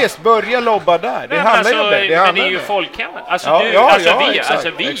politiker. Men visst, börja lobba där. Det handlar ju om det. Men det är ju folkhemmet.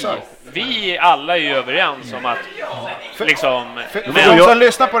 Vi alla är ju överens om att de som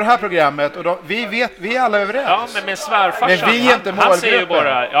lyssnar på det här programmet och vi är alla överens. Ja, men svärfarsan, men vi är inte han säger ju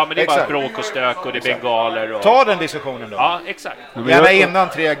bara, men det är bara bråk och stök och det är bengaler och... Ta den diskussionen då. Ja, exakt. Gärna innan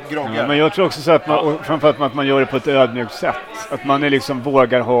 3 groggar. Ja, men jag tror också så att framförallt att man gör det på ett ödmjukt sätt. Att man liksom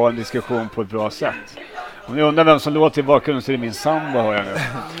vågar ha en diskussion på ett bra sätt. Om ni undrar vem som låter i bakgrunden så är det min sambo, har jag nu.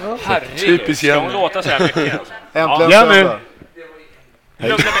 Herregud, ska hon låta så här mycket? Äntligen söndag.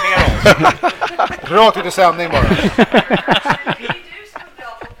 Lugna mig ner oss. Rakt ut i sändning bara.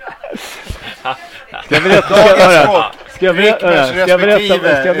 Ska jag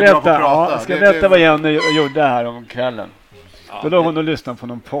berätta vad Jenny gjorde här om kvällen? Då låg hon och lyssnade på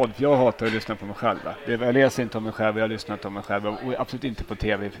någon podd, för jag hatar att lyssna på mig själv. Jag läser inte om mig själv, jag har lyssnat om mig själv och absolut inte på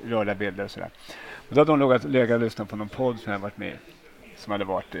tv, rörliga bilder och sådär. Och då hade hon legat och lyssnat på någon podd som jag varit med i, som hade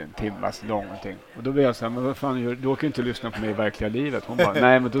varit en timmas lång någonting. Och då blev jag så här, men vad fan gör du? Åker inte lyssna på mig i verkliga livet. Hon bara,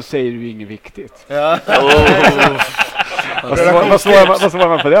 nej men då säger du inget viktigt. Ja. Vad svarar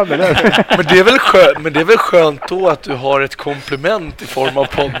man på den? Eller? Men det är väl skönt då att du har ett komplement i form av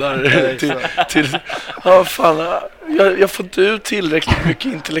poddar till jag får inte ut tillräckligt mycket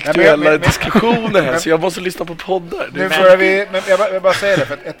intellektuella diskussioner här, så jag måste lyssna på poddar. Men jag bara säger det,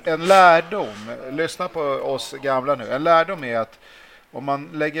 för att en lärdom, lyssna på oss gamla nu, en lärdom är att om man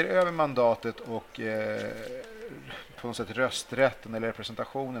lägger över mandatet och på något sätt rösträtten eller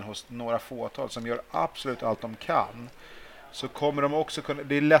representationen hos några fåtal som gör absolut allt de kan, så kommer de också kunna,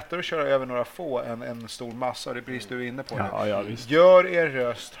 det är lättare att köra över några få än en stor massa, och det är precis du är inne på. Gör er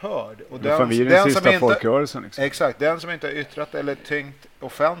röst hörd. Och den som folkrörelsen liksom. Exakt, den som inte har yttrat eller tänkt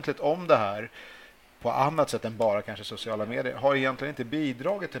offentligt om det här på annat sätt än bara kanske sociala medier har egentligen inte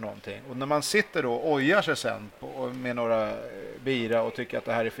bidragit till någonting. Och när man sitter då och ojar sig sen med några bira och tycker att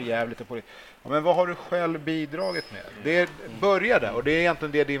det här är för jävligt och men vad har du själv bidragit med? Det börjar där, och det är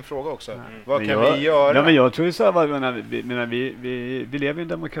egentligen det din fråga också. Vad kan vi göra? Ja, men jag tror så här, vi lever i en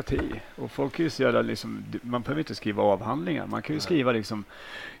demokrati, och folk kan ju säga liksom, man behöver inte skriva avhandlingar, man kan ju skriva liksom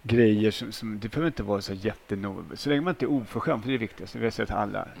grejer som det behöver inte vara så jättenoga. Så länge man inte är oförskämd, för det är viktigt. Vi har sett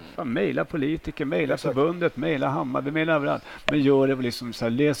alla. Mejla politiker, mejla förbundet, mejla Hammarby, mejla överallt. Men gör det liksom så här,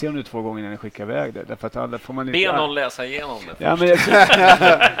 läs igenom det 2 gånger innan ni skickar iväg det. Därför att alla får man inte... Be någon läsa igenom det.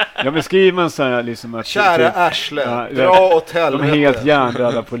 Ja, men skriver man så här liksom att... Kära Arsle, dra åt helvete. De helt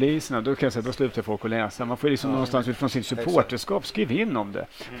hjärndöda poliserna, då kan jag säga, då slutar folk att läsa. Man får liksom någonstans utifrån sin supporterskap skriva in om det.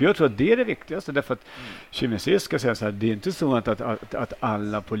 För jag tror att det är det viktigaste, därför att Kymesisk ska säga så här, det är inte så att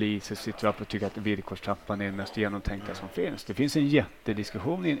alla poliser sitter upp och tycker att villkorstrappan är den mest genomtänkta som finns. Det finns en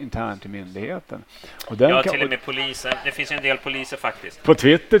jättediskussion internt i myndigheten. Och den till och med polisen. Det finns en del poliser faktiskt. På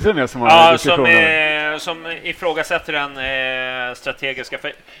Twitter till och med som har diskussioner. Som ifrågasätter den strategiska.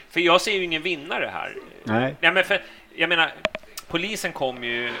 För jag ser ju ingen vinnare här. Nej. Ja, men jag menar, polisen kom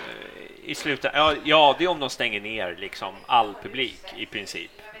ju i slutet. Ja, det är om de stänger ner liksom all publik i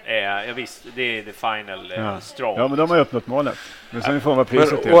princip. Ja, visst, det är the final straw. Ja, men de har ju uppnått målet. Men sen får man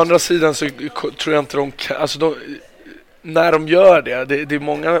priset till. Å andra sidan så tror jag inte de kan, alltså när de gör det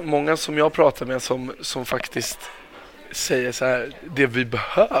är många som jag pratar med som faktiskt säger så här, det vi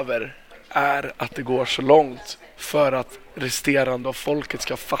behöver är att det går så långt för att resterande av folket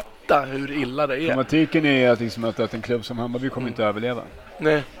ska fatta hur illa det är. Problematiken är att, liksom att en klubb som Hammarby kommer inte överleva.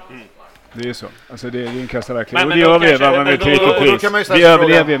 Nej. Det är så. Alltså det är en kassa verkligen. Och det överlever med till vilket pris. Vi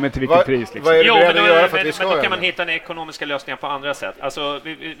överlever med till vilket pris. Liksom. Jo, men då kan man hitta en ekonomiska lösningar på andra sätt. Alltså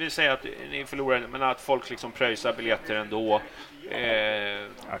vi säger att ni förlorar, men att folk liksom pröjsar biljetter ändå.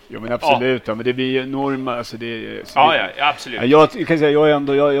 Jo, men absolut. Ja. Men det blir enorma. Alltså ja, absolut. Jag kan säga,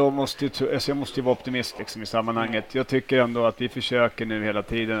 jag måste vara optimist liksom, i sammanhanget. Jag tycker ändå att vi försöker nu hela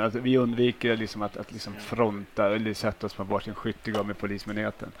tiden att vi undviker liksom att liksom fronta eller sätta oss på varsin skyttegrav med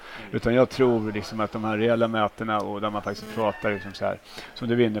polismyndigheten. Utan jag tror liksom att de här reella mötena och där man faktiskt pratar liksom så här, som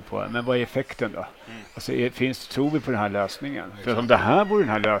du är inne på. Men vad är effekten då? Alltså tror vi på den här lösningen? För om det här vore den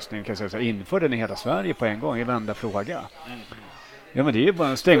här lösningen, kan jag säga så här, inför den i hela Sverige på en gång, i vända fråga. Ja, men det är ju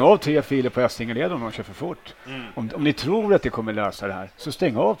bara att stänga av 3 filer på Essingeleden om de kör för fort. Om ni tror att det kommer lösa det här, så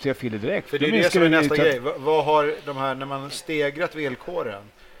stäng av 3 filer direkt. För det är det som är nästa grej. Vad har de här, när man stegrat villkoren,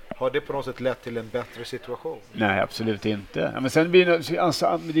 har det på något sätt lett till en bättre situation? Nej, absolut inte. Ja, men sen blir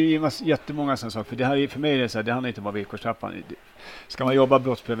det är jättemånga sådana saker. För det här är, för mig är det så här, det handlar inte om villkorstrappan. Ska man jobba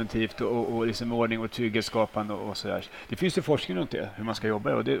brottspreventivt och liksom ordning och trygghetsskapande och så där. Det finns ju forskning runt det, hur man ska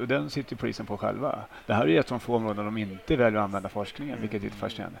jobba, och den sitter polisen på själva. Det här är ett av de få områden de inte väljer att använda forskningen, vilket är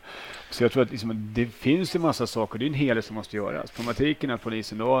fascinerande. Så jag tror att liksom, det finns en massa saker, det är en helhet som måste göras. Problematiken är att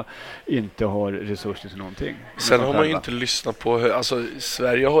polisen då inte har resurser till någonting. Sen har man ju inte lyssnat på, alltså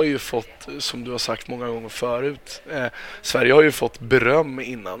Sverige har ju fått, som du har sagt många gånger förut, Sverige har ju fått beröm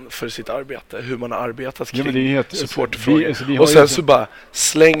innan för sitt arbete, hur man har arbetat kring supportfrågor. Och sen så bara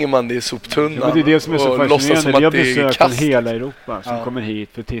slänger man det i soptunnan. Ja, det är det som är så fascinerande. Vi har besökt hela Europa som kommer hit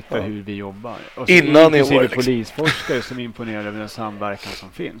för att titta hur vi jobbar. Och innan i år. Polisforskare som imponerar över den samverkan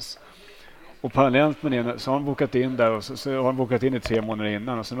som finns. Och parallellt med det så har han bokat in där, och så har han bokat in i 3 månader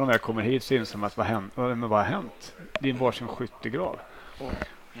innan, och sen när jag kommer hit så inser man att vad har hänt? Det är en varsin skyttegrav.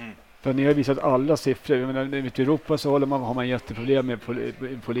 För ni har visat alla siffror. Jag menar, i Europa så har man jätteproblem med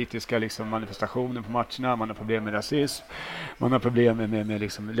politiska liksom, manifestationer på matcherna. Man har problem med rasism. Man har problem med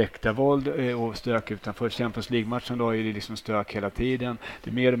liksom, läktarvåld och stök utanför. Champions League-matchen då är det liksom stök hela tiden. Det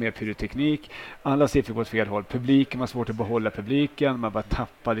är mer och mer pyroteknik. Alla siffror går åt fel håll. Publiken, man har svårt att behålla publiken. Man bara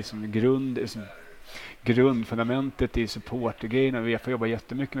tappar liksom, grundfundamentet i supportgrejerna. UEFA jobbar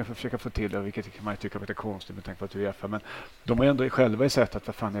jättemycket med för att försöka få till det, vilket man tycker är konstigt med tanke på att UEFA, men de har ändå själva sett att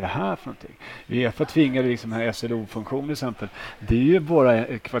vad fan är det här för någonting? UEFA tvingade liksom här SLO-funktion till exempel. Det är ju bara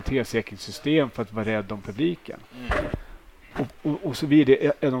ett kvalitetssäkringssystem för att vara rädd om publiken. Och så blir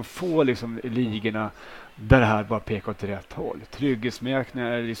det de få liksom ligorna där det här bara pekar åt rätt håll.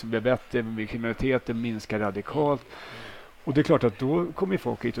 Trygghetsmarknaden liksom blir bättre, kriminaliteten minskar radikalt. Och det är klart att då kommer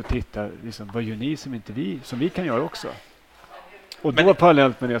folk hit och titta, liksom, vad gör ni som vi kan göra också? Och då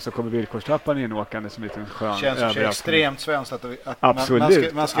parallellt med det så kommer villkorstrappan inåkande som en liten skön överraskning. Känns extremt svenskt att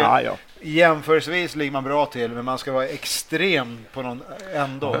absolut. Man ska jämförelsevis ligger man bra till, men man ska vara extrem på någon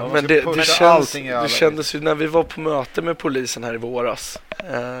ändå. Ja, men det kändes ju när vi var på möte med polisen här i våras,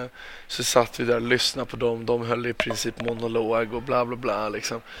 så satt vi där och lyssnade på dem. De höll i princip monolog och bla bla bla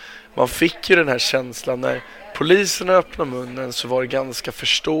liksom. Man fick ju den här känslan när poliserna öppnade munnen, så var det ganska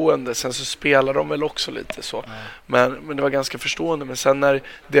förstående. Sen så spelar de väl också lite så. Men det var ganska förstående. Men sen när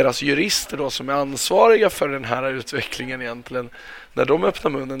deras jurister då, som är ansvariga för den här utvecklingen egentligen, när de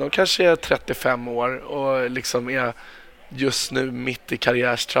öppnar munnen, de kanske är 35 år och liksom är just nu mitt i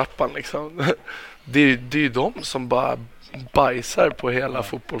karriärstrappan liksom. Det är ju de som bara bajsar på hela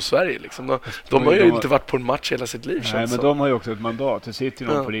fotbollssverige liksom. De har ju inte varit på en match hela sitt liv. Nej, men de har ju också ett mandat. Det sitter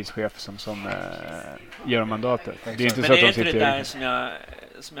ju någon polischef som ger dem mandatet. Det är inte men så att det är de inte sitter det där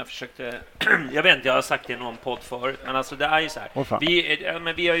som jag försökte jag vet inte, jag har sagt det i någon podd förut, men alltså det är ju så här.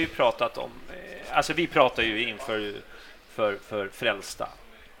 Vi har ju pratat om alltså vi pratar ju inför för Frälsta.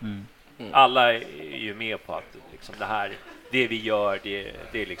 Alla är ju med på att liksom det vi gör,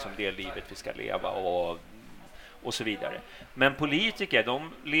 det är liksom det livet vi ska leva och så vidare. Men politiker,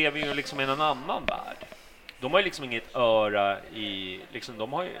 de lever ju liksom i en annan värld. De har ju liksom inget öra i liksom,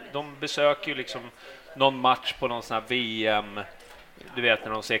 de besöker ju liksom någon match på någon sån här VM. Du vet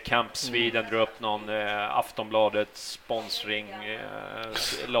när de ser Camp Sweden dra upp någon Aftonbladet sponsring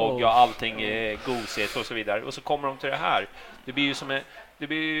logga och allting gosigt och så vidare, och så kommer de till det här. Det blir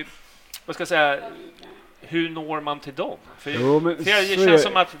ju vad ska jag säga, hur når man till dem? För det känns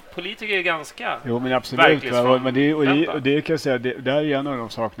som att politiker är ganska men absolut, men det kan jag säga, det är en av de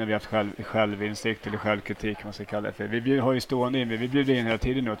sakerna vi har haft självinsikt eller självkritik, man ska kalla det för. Vi har ju stående in, vi bjuder in hela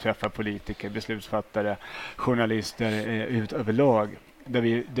tiden att träffa politiker, beslutsfattare, journalister överlag, där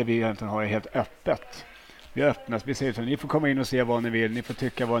vi egentligen har det helt öppet. Vi öppnas, vi säger så, ni får komma in och se vad ni vill, ni får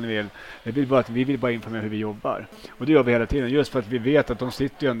tycka vad ni vill. Vi vill bara informera hur vi jobbar. Och det gör vi hela tiden, just för att vi vet att de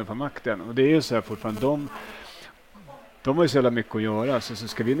sitter ju ändå på makten. Och det är ju så här fortfarande, de har ju så jävla mycket att göra, så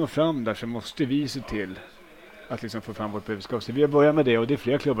ska vi nå fram där så måste vi se till att liksom få fram vårt budskap. Så vi har börjat med det, och det är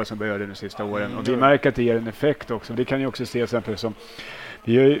fler klubbar som börjar det de sista åren. Och vi märker att det ger en effekt också. Det kan ju också se till exempel som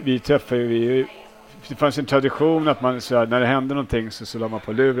vi träffar ju, det fanns en tradition att man så här, när det hände någonting så la man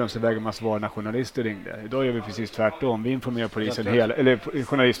på luren, så väger man svara när journalister ringde. Idag gör vi precis tvärtom. Vi informerar polisen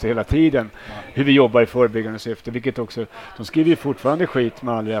journalister hela tiden hur vi jobbar i förebyggande syfte, vilket också, de skriver ju fortfarande skit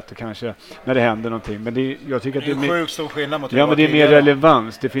med all rätt och kanske när det händer någonting. Men jag tycker att det är sjukt stor skillnad mot men det är mer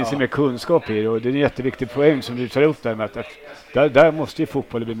relevans. Det finns ju mer kunskap i det, och det är en jätteviktig poäng som du tar upp där med att där måste ju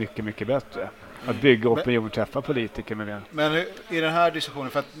fotbollen bli mycket, mycket bättre. Att bygga opinion och träffa politiker med det. Men i den här diskussionen,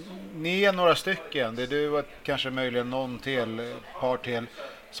 för att ni är några stycken, det är du och kanske möjligen någon till, par till,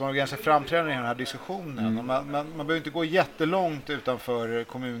 som har ganska framträdande i den här diskussionen. Och man behöver inte gå jättelångt utanför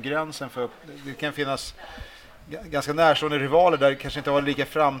kommungränsen, för det kan finnas ganska närstående rivaler där det kanske inte var lika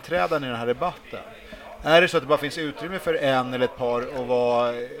framträdande i den här debatten. Är det så att det bara finns utrymme för en eller ett par att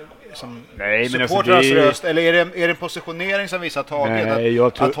vara som supportrarnas röst, eller är det en positionering som vissa har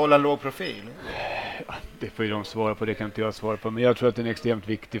tagit att hålla en låg profil? Det får ju de svara på, det kan inte jag svara på. Men jag tror att det är en extremt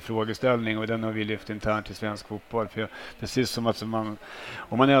viktig frågeställning, och den har vi lyft internt i svensk fotboll. För precis som att om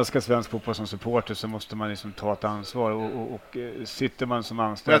man älskar svensk fotboll som supporter så måste man liksom ta ett ansvar. Och sitter man som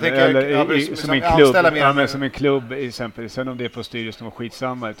anställd eller som en klubb exempel, sen om det är på styrelsen och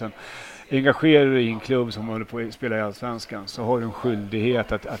skitsamma, utan engagerar du i en klubb som håller på att spela i Allsvenskan, så har du en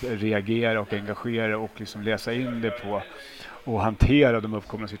skyldighet att reagera och engagera och liksom läsa in det på och hantera de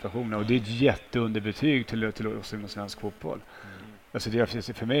uppkomna situationerna. Och det är ett jätteunderbetyg till oss inom svensk fotboll. Alltså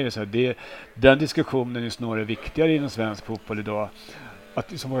för mig är det så här, den diskussionen är snarare viktigare inom svensk fotboll idag.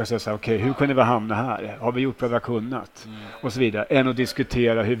 Att som vågar säga så här, okej, hur kunde vi hamna här? Har vi gjort vad vi har kunnat? Och så vidare. Än att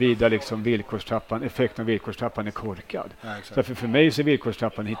diskutera huruvida liksom effekten av villkorstrappan är korkad. Ja, för mig så är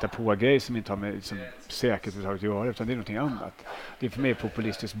villkorstrappan hitta på grejer som inte har med liksom säkerhet att göra, utan det är någonting annat. Det är för mig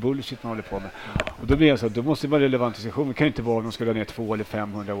populistisk bullshit man håller på med. Och då blir det så att då måste det vara relevant diskussion. Det kan inte vara om de ska lägga ner 200 eller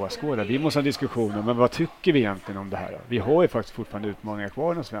 500 åskådare. Vi måste ha diskussioner, men vad tycker vi egentligen om det här? Vi har ju faktiskt fortfarande utmaningar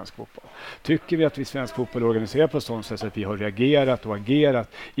kvar inom svensk fotboll. Tycker vi att vi svensk fotboll organiserar på ett sådant sätt att vi har reagerat och agerat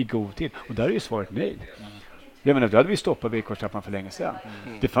i god tid? Och där är ju svaret nej. Jag menar, då hade vi stoppat villkorstrappan för länge sedan.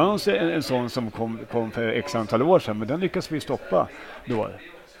 Det fanns en sån som kom för x antal år sedan, men den lyckades vi stoppa då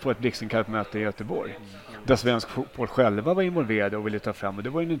på ett blixtkallt möte i Göteborg. Där svensk fotboll själva var involverade och ville ta fram, och det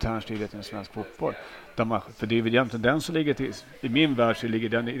var en intern stridighet i svensk fotboll. För det är väl egentligen den som ligger i min värld, så ligger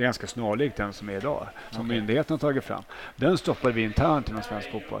den ganska snarlik den som är idag, som myndigheten har tagit fram. Den stoppar vi internt inom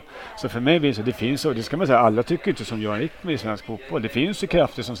svensk fotboll. Så för mig vill det finns, och det ska man säga, alla tycker inte som Göran Rickman i svensk fotboll. Det finns ju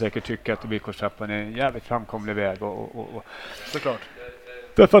krafter som säkert tycker att villkorstrappan är en jävligt framkomlig väg. Och såklart.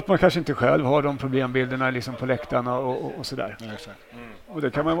 Därför att man kanske inte själv har de problembilderna liksom på läktarna och sådär. Ja, exakt. Och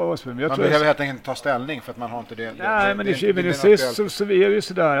det kan man vara med. Man behöver helt enkelt inte ta ställning för att man har inte det. Nej, men så är det ju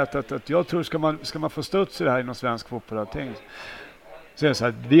sådär att jag tror ska man få stöd i det här inom svensk fotboll och allting. Så är det så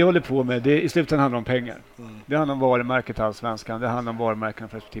här, vi håller på med det, i slutändan handlar om pengar. Det handlar om varumärket Allsvenskan, det handlar om varumärken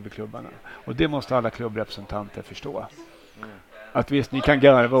för respektive klubbarna. Och det måste alla klubbrepresentanter förstå. Att visst, ni kan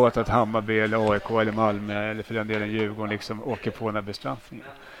garva åt att Hammarby eller AIK eller Malmö eller för den delen Djurgården liksom åker på den här bestraffningen.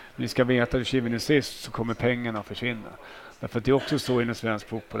 Men ni ska veta att till sist så kommer pengarna att försvinna. Därför att det är också så inom svensk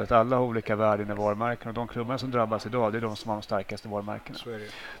fotboll att alla har olika värden i varumärken, och de klubbarna som drabbas idag, det är de som har de starkaste varumärkena.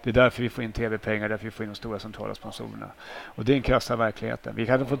 Det är därför vi får in tv-pengar, därför vi får in de stora centrala sponsorerna. Och det är en krassa verkligheten. Vi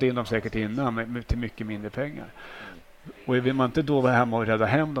hade fått in dem säkert innan men till mycket mindre pengar. Och vill man inte då vara hemma och rädda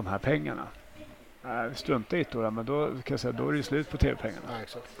hem de här pengarna, strunta i det, men då kan jag säga, då är det slut på tv-pengarna.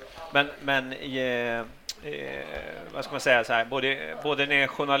 Men vad ska man säga så här, både ni är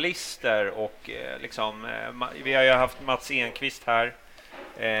journalister och liksom, vi har ju haft Mats Enqvist här,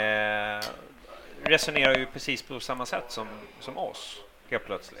 resonerar ju precis på samma sätt som oss helt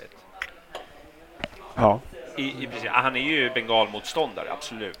plötsligt. Ja. Han är ju bengalmotståndare,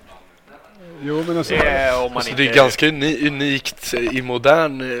 absolut. Jo, men alltså, det är ganska unikt i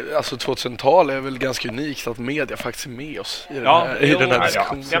modern, alltså 2000-tal är väl ganska unikt att media faktiskt är med oss i den här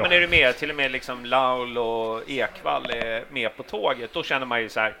diskussionen. Ja, men är du med, till och med liksom Laul och Ekvall är med på tåget, då känner man ju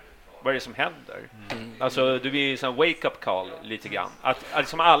så här, vad är det som händer? Alltså, du blir ju en wake-up call lite grann. Att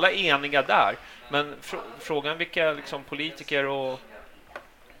liksom alla är eniga där, men frågan vilka liksom politiker och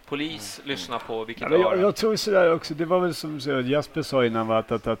polis lyssnar på vilket jag tror sådär också, det var väl som Jesper sa innan, att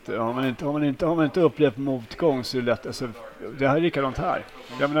har man inte upplevt motgång så är det lätt, alltså, det här är likadant här.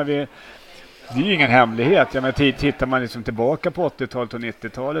 Jag menar, Det är ju ingen hemlighet. Ja, men tittar man liksom tillbaka på 80-talet och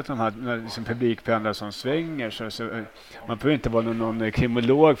 90-talet, de här liksom publikpendlar som svänger, så man behöver inte vara någon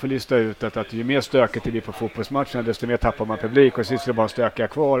kriminolog för att lista ut att ju mer stökigt det blir på fotbollsmatcherna, desto mer tappar man publik och sist är det bara stökiga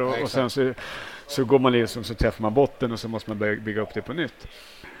kvar och sen så går man liksom, så träffar man botten och så måste man bygga upp det på nytt.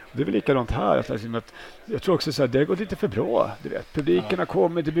 Det är väl likadant här. Att jag tror också att det har gått lite för bra. Du vet. Publiken har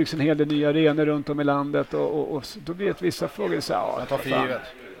kommit, det byggs en hel del nya arenor runt om i landet och då blir det vissa frågor så här,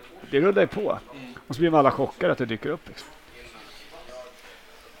 det rullar ju på. Och så blir man alla chockade att det dyker upp. Liksom.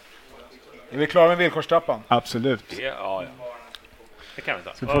 Är vi klara med villkorstrappan? Absolut. Ja. Det kan vi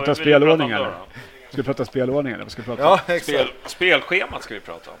ta. Ska vi prata spelordningar? Ska vi prata spelordningar? Eller ska vi prata spelschemat ska vi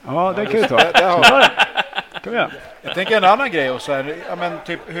prata om. Ja, det kan vi ta. Kan vi göra. Jag tänker en annan grej också här. Ja, men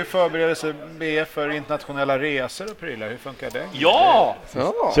typ, hur förbereder sig BF för internationella resor och prylar? Hur funkar det? Ja!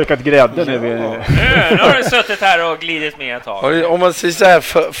 Käkat grädde nu. Nu har du suttit här och glidit med ett tag. Om man säger så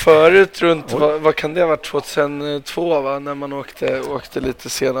här, förut runt, vad kan det ha varit, 2002 va? När man åkte lite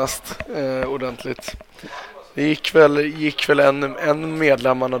senast ordentligt. Det gick väl en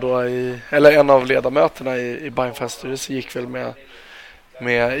medlemmarna då eller en av ledamöterna i Bajenfans styrelse gick väl med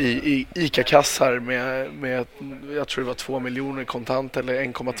i ICA-kassar med jag tror det var 2 miljoner kontant eller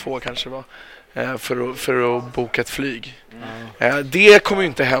 1,2 kanske var för att boka ett flyg. Det kommer ju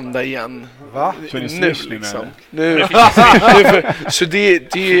inte hända igen. Va? Nu liksom. Så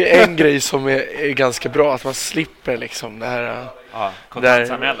det är en grej som är ganska bra, att man slipper liksom det här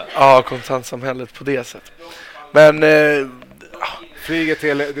kontantsamhället. Kontantsamhället på det sättet. Men flyget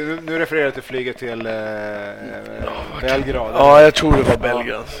till, nu refererar jag till flyget till Belgrad. Ja, jag tror det var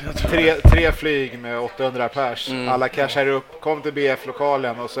Belgrad. Tre flyg med 800 pers. Alla cashar upp, kom till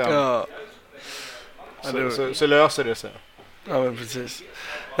BF-lokalen och sen så löser det sig. Ja, men precis.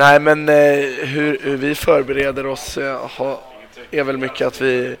 Nej, men hur vi förbereder oss är väl mycket att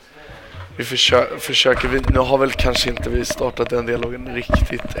vi försöker. Nu har väl kanske inte vi startat den dialogen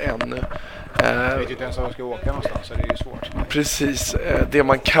riktigt ännu. Jag vet inte ens om vi ska åka någonstans, så det är ju svårt. Precis. Det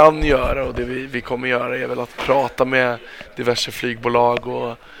man kan göra och det vi kommer göra är väl att prata med diverse flygbolag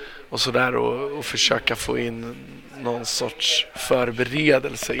och sådär och försöka få in någon sorts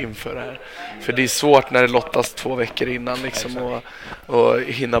förberedelse inför det här. För det är svårt när det lottas 2 veckor innan liksom och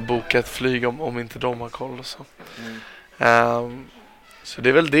hinna boka ett flyg om inte de har koll och så. Så det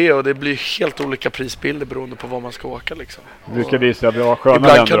är väl det, och det blir helt olika prisbilder beroende på var man ska åka liksom. Brukar visa bra sköna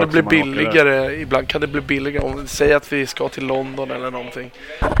ibland kan det bli billigare, ibland kan det bli billigare. Om vi säger att vi ska till London eller någonting,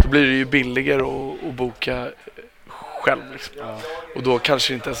 då blir det ju billigare att boka själv liksom. Och då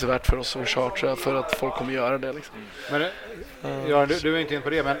kanske det inte ens är värt för oss att chartra för att folk kommer göra det liksom. Men du är inte in på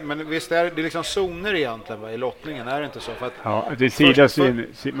det, men visst är det liksom zoner egentligen i lottningen, är det inte så? För att det sidas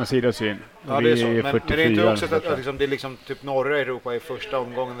in. Ja, det är så. Men det är inte också att liksom, det är liksom typ norra Europa i första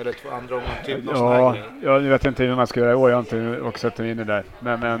omgången eller andra omgången typ jag vet inte hur man ska göra i år, jag har inte också sett in där.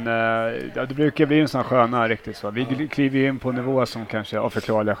 Men det brukar bli en sån sköna riktigt så. Vi kliver in på en nivå som kanske av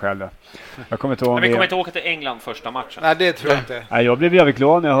förklarliga skäl. Vi kommer inte åka till England första matchen. Nej, det tror jag inte. Nej, jag blev jävligt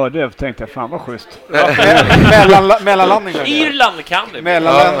glad när jag hörde det och tänkte fan vad schysst. Mellanlandning. Irland kan det.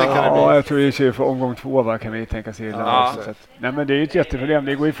 Mellanlandning kan det bli. Ja, jag tror det är för omgång 2 kan vi tänka sig Irland. Nej, men det är ju ett jätteproblem.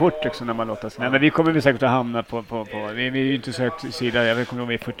 Det går ju fort också när man lottas. Nej, men vi kommer väl säkert att hamna på vi är ju inte sökt sida. Jag vet inte om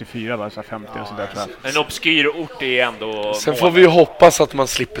vi är 44 va, så 50 och sådär. En obskyr ort är ändå. Sen får vi ju hoppas att man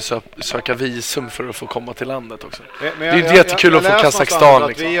slipper söka visum för att få komma till landet också. Det är ju jättekul att få Kazakstan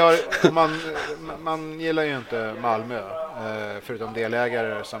liksom. Man gillar ju inte Malmö förutom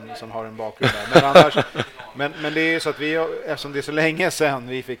delägare som har en bakgrund där. Men annars men det är ju så att eftersom det är så länge sedan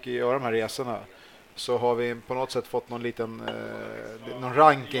vi fick göra de här resorna, så har vi på något sätt fått någon liten någon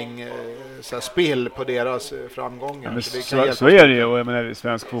ranking spill på deras framgångar. Ja, så är det ju, och jag menar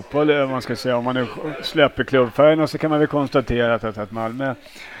svensk fotboll, om man ska säga, om man nu släpper klubbfärgerna, så kan man väl konstatera att Malmö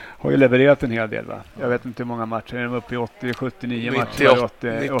har ju levererat en hel del va. Jag vet inte hur många matcher, är de uppe i 80, 79 matcher?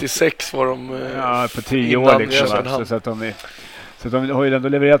 96 var de på 10 år liksom. Så de har ju ändå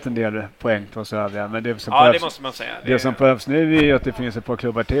levererat en del poäng till oss övriga. Men det måste man säga. Det som behövs nu är att det finns ett par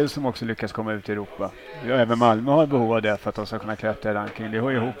klubbar till som också lyckas komma ut i Europa. Ja, även Malmö har behov av det för att de ska kunna klättra i rankingen. Det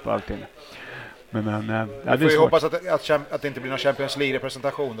hör ihop allting. Men vi får ju hoppas att det inte blir någon Champions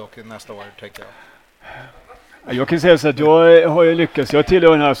League-representation dock nästa år, tänker jag. Jag kan säga så att jag har ju lyckats. Jag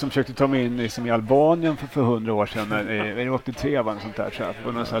tillhör den här som försökte ta mig in liksom i Albanien för 100 år sedan. I 83 var det sånt där. Så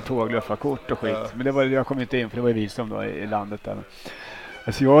på någon sån här tåglöfarkort och skit. Men jag kom inte in för det var ju visum då i landet där.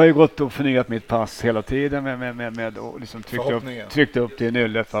 Alltså jag har ju gått och förnyat mitt pass hela tiden med och liksom tryckt upp det i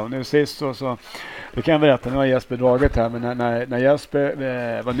nyllet. Och nu sist så det kan jag berätta, nu har Jesper dragit här, men när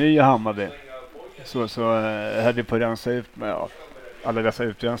Jesper var ny i Hammarby så höll vi på att rensa ut med alla dessa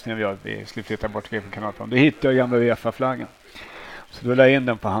utrensningar vi har, vi skulle ta bort grejer på kanalplan. Då hittade jag gamla UEFA-flaggan. Så då la jag in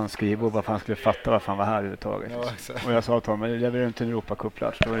den på hans skrivbord bara för han skulle fatta varför han var här överhuvudtaget. Ja, och jag sa till honom, jag vill inte en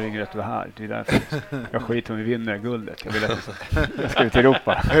Europacup-plats, då är det inget rätt att vara här. Det är därför jag skiter om vi vinner guldet. Jag ska ut i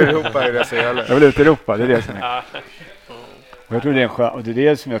Europa. Europa är det så jävla. Jag vill ut i Europa, det är det som är. Och jag tror det är och det är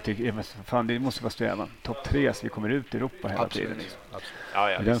det som jag tycker, fan det måste vara strävan. Topp 3 så vi kommer ut i Europa hela tiden. Liksom. Ja,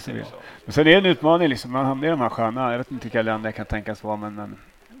 det men sen är det en utmaning liksom, man hamnar i de här stjärnorna. Jag vet inte vilka länder kan tänkas vara, men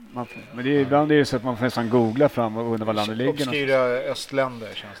det är, ibland är det så att man får nästan googla fram och undra var landet ligger. Obskyra östländer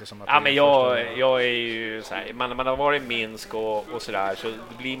känns det som. Att ja, men jag är ju så här, man har varit i Minsk och sådär, så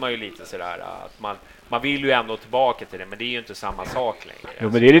blir man ju lite sådär att man vill ju ändå tillbaka till det, men det är ju inte samma sak längre. Jo,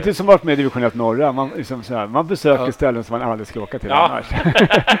 men det är lite som varit med i division 1 norra. Man, liksom så här, man besöker ställen som man aldrig ska åka till annars.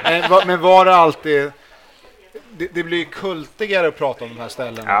 Men var det alltid... Det blir kultigare att prata om de här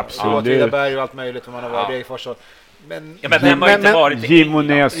ställena. Absolut. Åtvidaberg och allt möjligt om man har varit i första. Men vem har inte varit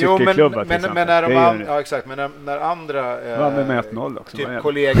Gimonäs cykelklubbar men exakt, men när andra med 1-0 också, typ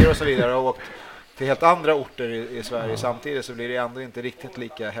kollegor och så vidare har åkt till helt andra orter i Sverige samtidigt, så blir det ändå inte riktigt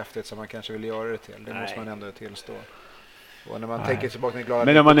lika häftigt som man kanske vill göra det till. Det måste man ändå tillstå. Och när man tänker tillbaka till glada,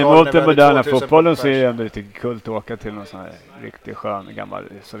 men när man är emot den moderna fotbollen så är det ändå lite kult att åka till någon sån här riktigt skön gammal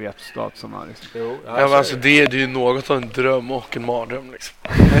sovjetstat som man liksom. Jo, alltså det är ju något av en dröm och en mardröm liksom.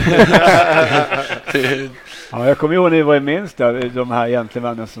 Ja, jag kommer ihåg när vi var i Minsk där, de här egentligen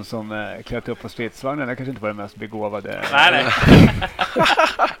vännerna som klättrade upp på stridsvagnen. Det kanske inte var det mest begåvade. Nej.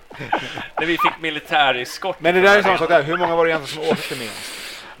 När vi fick militäreskort. Men det där är sånt sak där. Hur många var det egentligen som åkte till Minsk?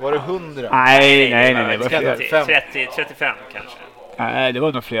 Var det 100? Nej. Det var 30-35 kanske. Nej, det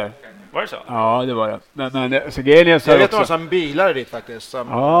var nog fler. Var det så? Ja, det var det. Men så grejen är så jag vet några som bilar dit faktiskt.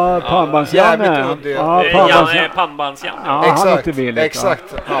 Ja, pannbandsjanne. Ja, pannbandsjanne. Ja, han åkte bil.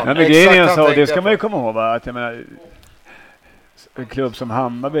 Exakt. Ja, men grejen är så, det ska man ju komma ihåg, att jag menar, en klubb som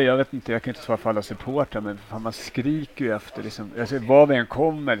Hammarby, jag vet inte, jag kan inte svara för alla supportrar, men man skriker ju efter liksom, alltså, var vi än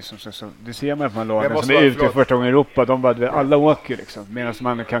kommer liksom, så det ser man på de här lagen som är ute i första gången i Europa, de bara, alla åker liksom, medan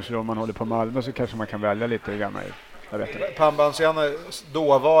man kanske om man håller på Malmö så kanske man kan välja lite grann. Pannbandsjannes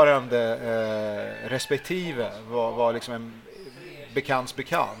dåvarande respektive var liksom en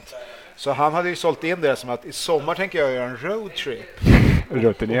bekant. Så han hade ju sålt in det som att i sommar tänker jag göra en roadtrip.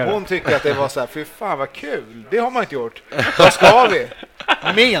 Hon tyckte att det var så här, fy fan vad kul. Det har man inte gjort. Vad ska vi?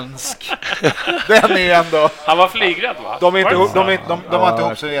 Minsk. Den är ändå... Han var flygrädd, va? De var inte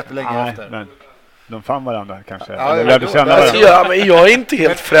ihop så jättelänge efter. Men de fann varandra kanske. Ja, men jag är inte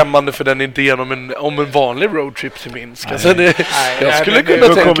helt främmande för den idén om en vanlig roadtrip till Minsk. Alltså jag skulle kunna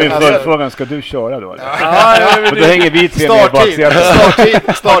tänka mig... Då kommer frågan, ska du köra då? Och då hänger vi tre med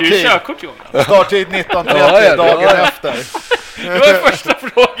Starttid. Har du körkort, Jonas? Starttid 19:30 dagen efter. Det var första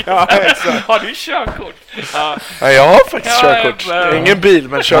frågan. Ja, exakt. Har du körkort? Ja, jag har faktiskt körkort. Ingen bil,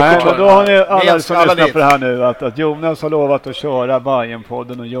 men körkort. Nej, då har ni alla som lyssnar på det här nu att Jonas har lovat att köra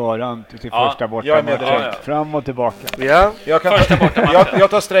Bajenpodden och Göran till första bortamatchen. Fram och tillbaka. Ja. Jag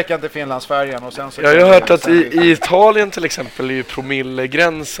tar sträckan till Finlandsfärjan och sen så... Jag har hört att i Italien till exempel är ju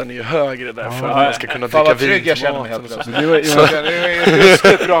promillegränsen är ju högre där för att man ska kunna dricka vin. Jag känner mig helt plötsligt.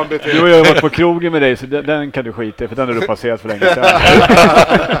 Du och jag har varit på krogen med dig, så den kan du skita i, för den har du passerat för länge sedan.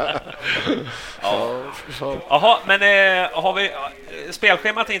 Jaha, men har vi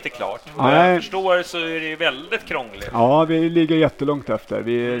spelschemat är inte klart. Vad jag förstår så är det väldigt krångligt. Ja, vi ligger jättelångt efter.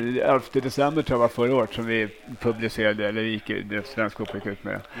 11 december tror jag var förra året som vi publicerade, eller gick det svenska gick ut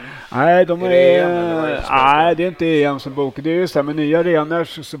med. Nej, det är inte EM som bokar. Det är ju så här, med nya arenor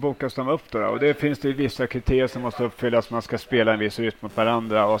så bokas de upp då. Och det finns det vissa kriterier som måste uppfyllas. Man ska spela en viss rytm mot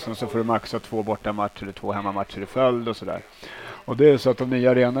varandra och sen så får du maxa 2 bortamatcher eller 2 hemmamatcher i följd och sådär. Och det är så att de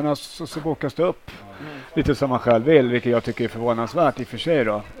nya arenorna så bokas det upp lite som man själv vill, vilket jag tycker är förvånansvärt i och för sig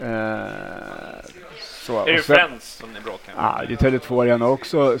då. Så. Är det Friends som ni bråkar? Ja, det är Tele2 arena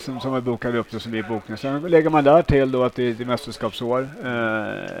också som är bokade upp som är bokning. Sen lägger man där till då att det är mästerskapsår.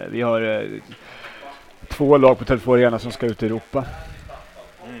 Vi har 2 lag på Tele2 arena som ska ut i Europa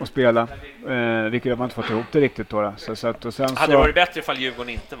och spela. Vilket man inte fått ihop det riktigt då. Och sen hade det varit bättre ifall Djurgården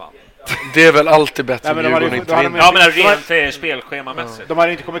inte vann? Det är väl alltid bättre om Djurgården inte vinner. Ja, men rent spelschemamässigt. De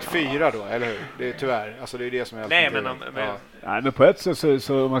hade inte kommit 4 då, eller hur? Det är tyvärr. Alltså det är det som är... Nej, men på ett sätt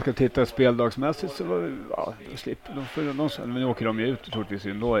så om man ska titta speldagsmässigt så då slipper de. Nu åker de ju ut troligtvis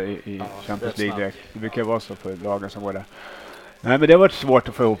ändå i Champions League direkt. Det brukar vara så för lagen som går där. Nej, men det har varit svårt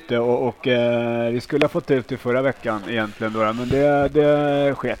att få ihop det och vi skulle ha fått ut det förra veckan egentligen då, men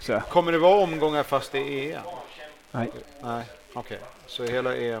det sket sig. Kommer det vara omgångar fast det är EM? Nej, okej. Så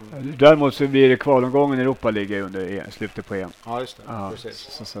hela EM... Däremot så blir det kvalomgången i Europa ligger under slutet på EM. Ja, just det.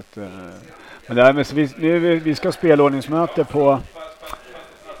 Precis. Så att, men därmed så vi ska spelordningsmöte på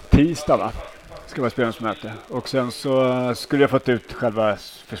tisdag va? Ska vara spelarmöte. Och sen så skulle jag fått ut själva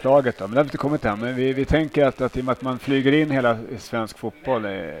förslaget då. Men det har inte kommit än. Men vi tänker att i och med att man flyger in hela svensk fotboll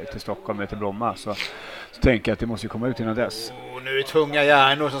till Stockholm eller till Bromma så tänker jag att det måste komma ut innan dess. Nu är det tunga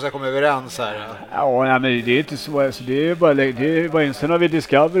hjärnor som ska komma överens här. Ja, men det är inte så. Alltså, det är bara sen har vi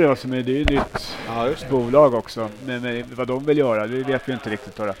Discovery också, men det är ju ett bolag också. Men vad de vill göra, det vet vi inte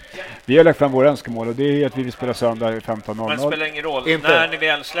riktigt. Då. Vi har lagt fram våra önskemål och det är att vi vill spela söndag 15:00. Men det spelar ingen roll. När ni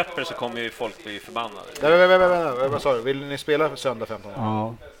väl släpper så kommer ju folk bli förbannade. Vad sa du? Vill ni spela söndag 15:00?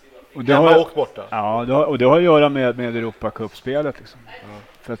 Ja. Och det har åkt borta. Ja, och det har att göra med Europa Cup-spelet liksom. Ja.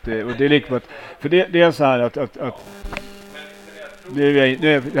 För att det är likadant. För det är så här att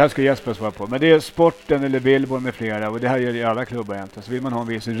det här ska Jesper svara på. Men det är sporten eller Billborn med flera. Och det här gäller i alla klubbar egentligen. Så vill man ha en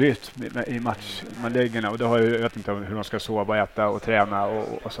viss rytm i matchmanläggerna. Och det har jag vet inte hur de ska sova, äta och träna.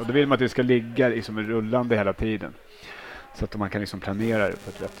 Och så. Då vill man att det ska ligga liksom rullande hela tiden. Så att man kan liksom planera det på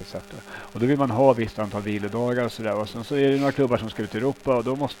ett vettigt sätt. Och då vill man ha visst antal vilodagar och sådär. Och sen så är det några klubbar som ska ut i Europa. Och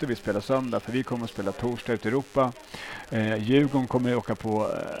då måste vi spela söndag. För vi kommer att spela torsdag ut i Europa. Djurgården kommer att åka på,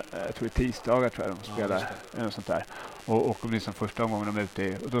 jag tror det är tisdagar tror jag de spelar. Eller sånt där. Och det blir som första gången de är ute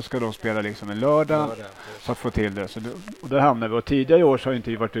i. Och då ska de spela liksom en lördag för att få till det. Så och där hamnar vi. Och tidigare år så har inte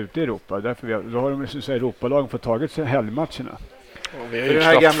vi varit ute i Europa. Därför då har de så Europalagen fått tagit sig helgmatcherna. Det är den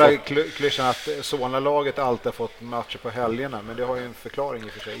här gamla klyschan att Solna-laget alltid har fått matcher på helgerna, men det har ju en förklaring i och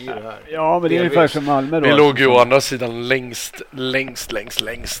för sig i det här. Ja, men det är ungefär som Malmö då. Vi låg ju å andra sidan längst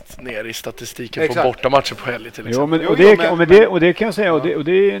ner i statistiken på bortamatcher på helger till exempel. Och det kan jag säga, och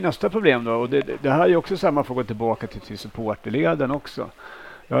det är nästa problem då. Och det här är ju också samma för att gå tillbaka till supporterleden också.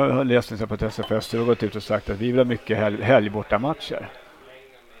 Jag har läst en på SFS och gått ut och sagt att vi vill ha mycket helgbortamatcher.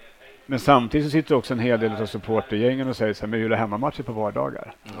 Men samtidigt så sitter också en hel del av supportergängen och säger så här, men vi vill ha hemmamatcher på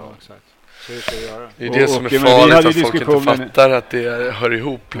vardagar. Ja, exakt. Så det ska vi göra. Det är det som är farligt, att folk inte fattar att det hör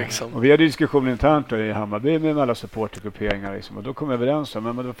ihop liksom. Och vi hade diskussion internt då i Hammarby med alla supportergrupperingar liksom, och då kom vi överens om,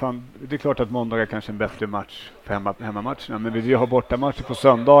 men det är klart att måndagar kanske är en bättre match för hemmamatcherna, men vill vi ha bortamatcher på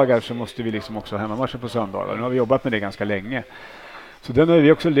söndagar så måste vi liksom också ha hemmamatcher på söndagar. Nu har vi jobbat med det ganska länge. Så den har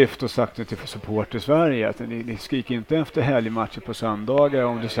vi också lyft och sagt till support i Sverige att ni skriker inte efter helgmatcher på söndagar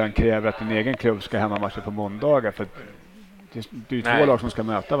om du sen kräver att din egen klubb ska hemmamatcher på måndagar, för det är ju två lag som ska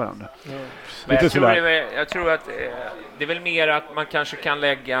möta varandra. Ja. Men jag tror att det är väl mer att man kanske kan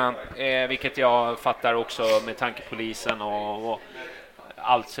lägga, vilket jag fattar också med tanke på polisen och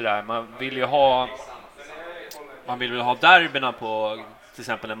allt sådär. Man vill ju ha derbyna på till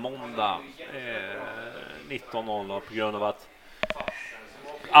exempel en måndag 19:00 på grund av att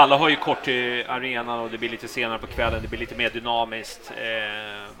alla har ju kort till arenan och det blir lite senare på kvällen, det blir lite mer dynamiskt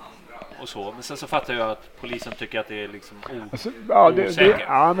och så. Men sen så fattar jag att polisen tycker att det är liksom osäkert.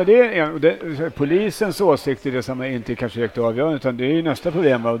 Polisens åsikt är det som inte kanske direkt avgörande, utan det är ju nästa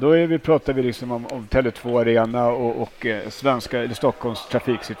problem. Och då pratar vi liksom om Tele2 Arena och svenska eller Stockholms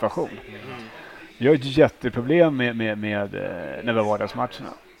trafiksituation. Vi har ett jätteproblem med när vi har vardagsmatcherna.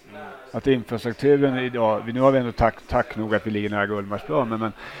 Att infrastrukturen idag, nu har vi ändå tack nog att vi ligger nära Gullmarsplan,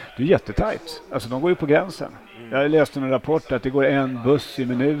 men det är jättetajt. Alltså de går ju på gränsen. Jag läste en rapport att det går en buss i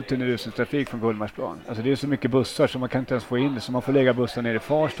minuten i rusningstrafik från Gullmarsplan. Alltså det är så mycket bussar så man kan inte ens få in det, så man får lägga bussar ner i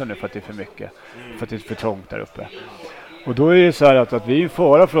Farsta nu för att det är för mycket, för att det är för trångt där uppe. Och då är det så här att vi är en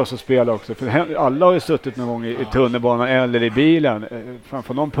fara för oss att spela också, för alla har ju suttit någon gång i tunnelbanan eller i bilen.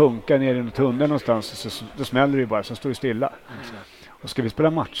 Får någon punka ner i en tunnel någonstans så då smäller det ju bara, så står det stilla. Och ska vi spela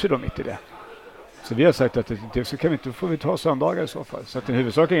matcher då mitt i det? Så vi har sagt att så kan vi inte, får vi ta söndagar i så fall. Så att den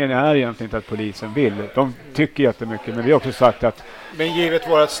huvudsakligen är egentligen inte att polisen vill. De tycker jättemycket, men vi har också sagt att... Men givet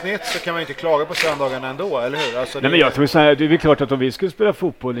vårat snitt så kan man inte klaga på söndagarna ändå, eller hur? Alltså nej, men jag tror så här, det är klart att om vi skulle spela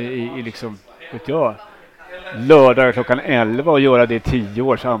fotboll i liksom, vet jag, lördag klockan 11 och göra det i 10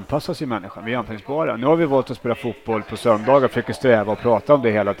 år så anpassas ju människan. Vi är anpassningsbara. Nu har vi valt att spela fotboll på söndagar och försöker sträva och prata om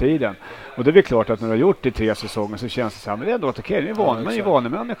det hela tiden. Och det är klart att när du har gjort det i 3 säsonger så känns det så här, men det är ändå okej, det är van, man är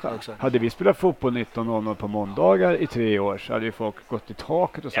vanlig människa. Hade vi spelat fotboll 19:00 på måndagar i 3 år så hade ju folk gått i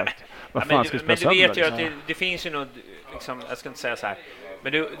taket och sagt, vad fan ska vi spela söndag? Men du vet ju att det finns ju något, liksom, jag ska inte säga så här,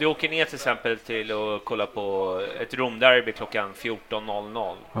 men du åker ner till exempel till att kolla på ett Romderby klockan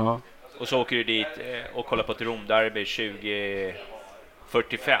 14:00. Ja. Och så åker du dit och kollar på ett Romderby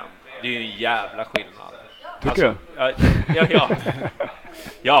 20:45. Det är ju en jävla skillnad. Tycker du? Ja.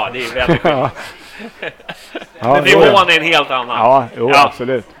 Ja, det är väldigt skillnad. Men nivån är en helt annan. Ja,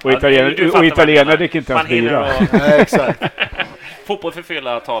 absolut. Och italienare dricker inte ens bira. Nej, exakt. Fotboll för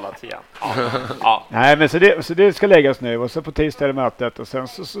fylla talat igen. Ja. Nej, men så det ska läggas nu. Och så på tisdag är mötet. Och sen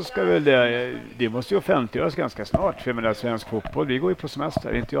så ska väl det måste ju offentliggöras ganska snart. För jag svensk fotboll, vi går ju på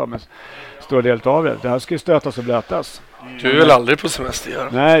semester. Inte jag, men står helt av det. Det här ska ju stötas och blötas. Du är väl aldrig på semester, Göran?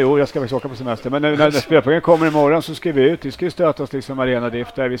 Nej, jag ska faktiskt åka på semester. Men när spelprogrammet kommer imorgon så ska vi ut. Vi ska ju stöta oss liksom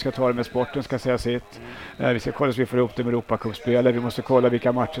arenadrift där. Vi ska ta det med sporten, ska säga sitt. Vi ska kolla så vi får ihop det med Europacupspelare. Vi måste kolla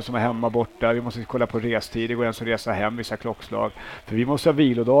vilka matcher som är hemma borta. Vi måste kolla på restid. Det går en som resa hem, vissa klockslag. För vi måste ha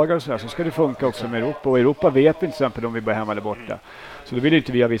vilodagar och sådär. Så ska det funka också med Europa. Och Europa vet vi till exempel om vi börjar hemma eller borta. Så då vill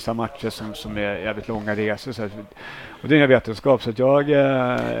inte vi ha vissa matcher som är jävligt långa resor. Så och det är en vetenskap. Så att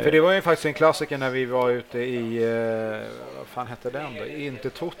För det var ju faktiskt en klassiker när vi var ute i... vad fan hette den då? Inte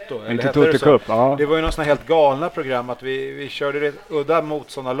Toto. Inte Toto Cup, ja. Det var ju någon sån här helt galna program att vi körde det udda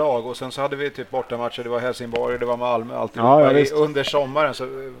mot sådana lag och sen så hade vi typ bortamatcher. Det var Helsingborg, det var Malmö, allt. Under sommaren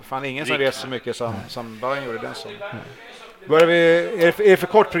så fan ingen som reste så mycket som Bayern gjorde den sommaren. Börjar är det för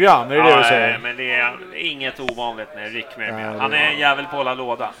kort program? Är det det du säger? Nej, men det är inget ovanligt när Rick med. Han är en jävel på alla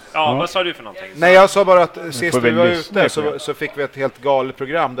låda. Ja, vad sa du för någonting? Nej, jag sa bara att sist vi var ute så fick vi ett helt galet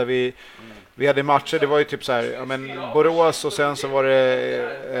program där vi hade matcher. Det var ju typ så här, Borås och sen så var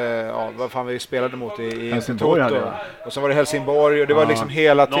det vad fan vi spelade mot i Helsingborg. Och så var det Helsingborg och det var liksom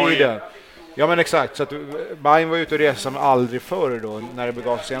hela tiden. Ja, men exakt. Så att Bayern var ute och reste som aldrig förr då när det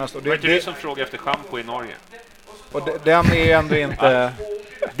begav sig senast. Och det var inte du som frågade efter shampoo i Norge? Och den är ändå inte...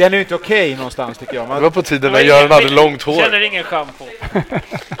 Den är ju inte okej någonstans, tycker jag. Det var på tiden när Göran hade långt hår. Känner ingen shampoo.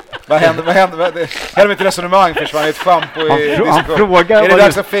 Vad hände? Här med ett resonemang försvann ett shampoo i diskussion. Är det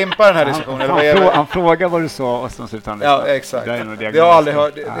dags att fimpa den här diskussionen? Han frågar vad du sa och sen slutade han. Ja, exakt. Det har aldrig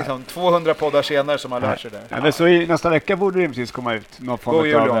hört. Liksom 200 poddar senare som har lärt sig det. Ja, men så i nästa vecka borde det precis komma ut någon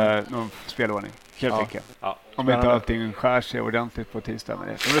form av någon spelordning. Helt enkelt. Ja. Om inte allting skär sig ordentligt på tisdag.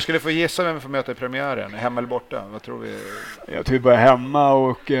 Om du skulle få gissa vem vi får möta i premiären, hemma eller borta, vad tror vi? Jag tror vi börjar hemma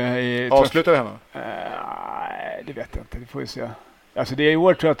och... Avslutar vi hemma? Nej, det vet jag inte. Det får vi se. Alltså det är i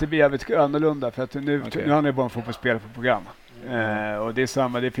år tror jag att det blir jävligt annorlunda. För att nu handlar det bara om fotbollsspelare på program. Och det är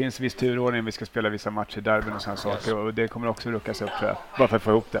samma, det finns viss turordning. Vi ska spela vissa matcher, derbyn och sådana saker. Och det kommer också ruckas upp tror jag. Bara för att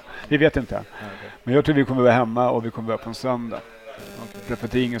få ihop det. Vi vet inte. Men jag tror vi kommer vara hemma och vi kommer vara på en söndag. För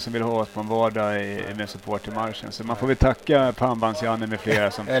att det är ingen som vill ha oss på en vardag med support i marschen. Så man får väl tacka Pannbands-Janne med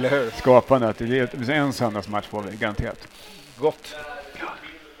flera som skapade att det är en söndagsmatch får vi garanterat. Gott.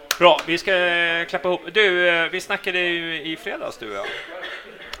 Bra, vi ska klappa ihop. Du, vi snackade ju i fredags du och jag.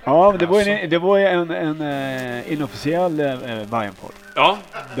 Ja, det var ju en inofficiell Bayern-podd. Ja.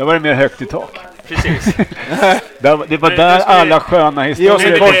 Det var det mer högt i tak. Precis. Det var där alla sköna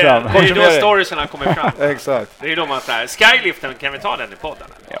historier kom fram. Det är ju då storiesarna kommer fram. Exakt. Det är då man säger, Skyliften, kan vi ta den i podden?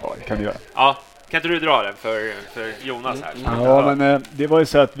 Ja, det kan vi göra. Ja, kan inte du dra den för Jonas här? Ja, men det var ju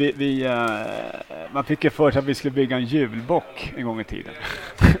så att man fick ju för sig att vi skulle bygga en julbock en gång i tiden.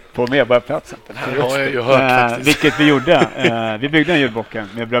 På Medborgarplatsen. Ja, jag har hört faktiskt. Vilket vi gjorde. Vi byggde en julbocken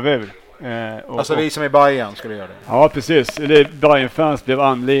med bravur. Alltså vi som är Bayern skulle göra det. Ja, precis. Bayern-fans blev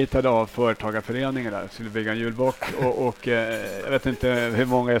anlitade av företagarföreningar där. Skulle bygga en julbock. Och jag vet inte hur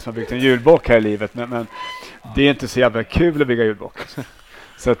många är som har byggt en julbock här i livet. Men det är inte så jävla kul att bygga julbock.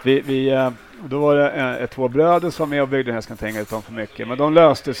 Så att då var det två bröder som var med och byggde den här, ska inte hänga ut dem för mycket. Men de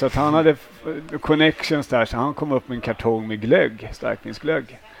löste så att han hade connections där, så han kom upp med en kartong med glögg,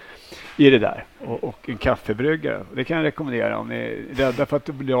 starkvinsglögg i det där. Och en kaffebryggare. Det kan jag rekommendera om ni är rädda för att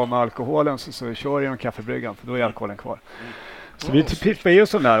bli av med alkoholen, så kör genom kaffebryggaren, för då är alkoholen kvar. Så vi pippade i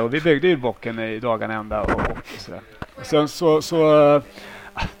oss den där och vi byggde julbocken i dagarna ända och sådär. Sen så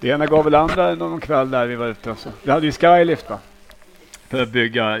det ena gav väl andra någon kväll där vi var ute. Så. Vi hade ju Skylift va? För att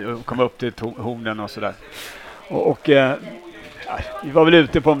bygga och komma upp till hornen och sådär. Och vi var väl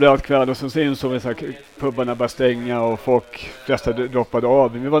ute på en blöt kväll och så insåg vi så här, pubbarna bara stänga och folk flesta droppade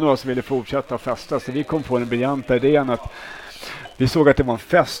av. Men vi var några som ville fortsätta att festa, så vi kom på den briljanta idén att vi såg att det var en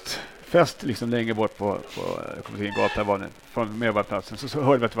fest liksom längre bort på gatan var det, från Medborgarplatsen. Så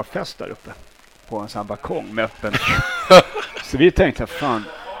hörde vi att det var fest där uppe på en sån balkong med öppen. Så vi tänkte, fan,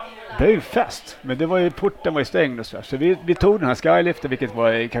 det är ju fest. Men det var ju, porten var ju stängd och så vi tog den här Skyliften, vilket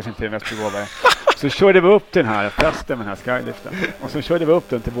var kanske inte det mest begåvade. Så körde vi upp den här festen med den här Skyliften. Och så körde vi upp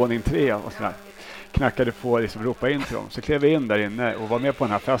den till våning 3 och sådär. Knackade på liksom, ropa in till dem. Så klev vi in där inne och var med på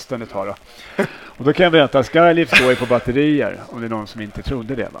den här festen ett tag då. Och då kan jag berätta att Skylift står på batterier, om det är någon som inte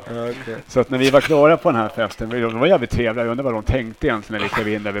trodde det va. Okay. Så att när vi var klara på den här festen, de var jävligt trevliga. Jag undrar vad de tänkte egentligen när vi klev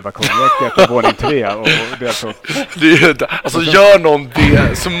in där vid balkongräcket på våning 3 och det så. Alltså gör någon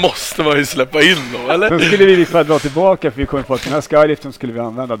det så måste man ju släppa in dem, eller? Sen skulle vi liksom dra tillbaka, för vi kom på att den här Skyliften skulle vi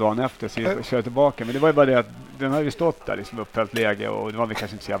använda dagen efter, så vi körde tillbaka. Men det var ju bara det att den hade ju stått där liksom uppfällt läge och det var väl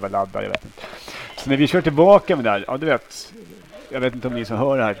kanske inte så jävla laddad, jag vet inte. Så när vi kör tillbaka med det här, ja du vet, jag vet inte om ni som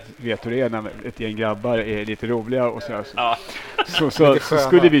hör det här vet hur det är när ett gäng grabbar är lite roliga och så. så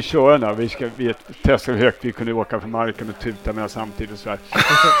skulle vi köra nu. Vi testade hur högt vi kunde åka på marken och tuta med samtidigt och så där.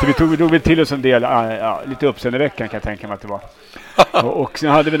 Så vi tog till oss en del, lite uppseendeväckande kan jag tänka mig att det var. Och sen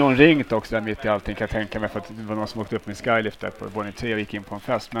hade vi någon ringt också där mitt i allting kan jag tänka mig, för att det var någon som åkte upp med en skylift där på våning 3 och gick in på en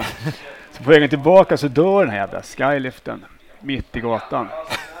fest. Men så på vägen tillbaka så dör den här jävla skyliften mitt i gatan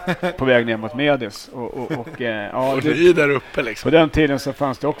på väg ner mot Medis. Och det är där uppe liksom. På den tiden så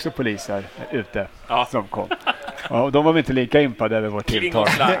fanns det också poliser ute som kom. Och de var inte lika impade över vårt tilltag.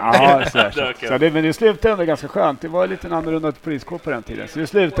 Men det slutade ändå ganska skönt. Det var lite en annorlunda poliskår på den tiden. Så det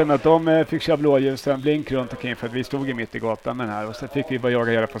slutade med att de fick köra blåljusen, blink runt omkring för att vi stod i mitt i gatan med den här. Och så fick vi bara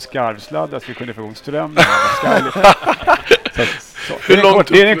jaga på skarvsladd att vi kunde få igång ström. Det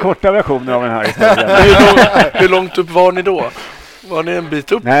är den korta versionen av den här historien. Hur långt upp var ni då? Var ni en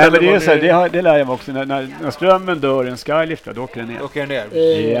bit upp? Nej, men det är så här, det lär jag mig också. När strömmen dör i en skylift, då åker den ner. Åker ner?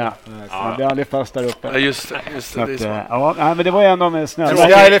 Ja. Man blir aldrig fast där uppe. Ja, just det. Men det var en av de snälla.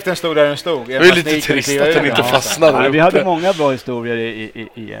 Skyliften stod där den stod. Det är lite trist att den inte fastnade. Vi hade många bra historier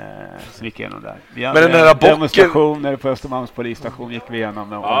som gick igenom där. Vi hade men den här demonstrationer på Östermalms polisstation gick vi igenom.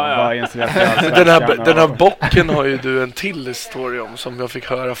 Den här bocken har ju du en till story om som jag fick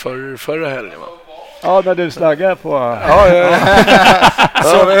höra förra helgen, va? Ja, när du slaggade på...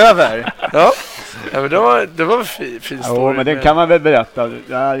 Sov över. Ja, men det var en fin story. Ja, men den kan man väl berätta.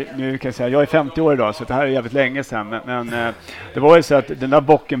 Nu kan jag säga, jag är 50 år idag så det här är jävligt länge sedan. Men det var ju så att den där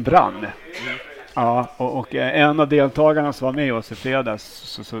bocken brann. Ja, och en av deltagarna som var med oss i fredags,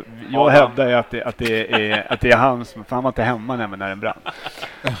 så jag hävdar ju att det är han som, för han var inte hemma när den brann.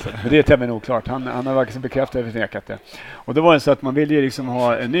 Men det är tämligen oklart. Han har verkligen bekräftat eller förnekat det. Och det var ju så att man ville ju liksom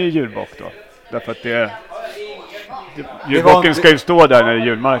ha en ny julbock då. Därför att julbocken ska ju stå där när det är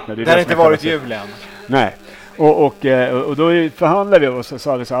julmarknad. Det har inte varit julen. Nej. Och då förhandlade vi och så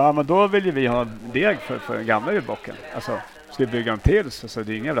sa vi så här, men då vill vi ha deg för den gamla julbocken. Alltså, ska vi bygga en till så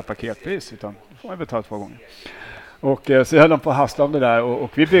det är ingen jävla paketpris utan får man betala 2 gånger. Och så höll de på att hasta om det där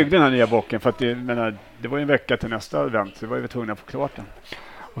och vi byggde den här nya bocken för att det var ju en vecka till nästa event så vi var ju tvungna på klart den.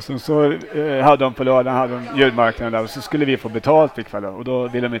 Och sen så hade de på lördagen julmarknaden där och så skulle vi få betalt för kvällen. Och då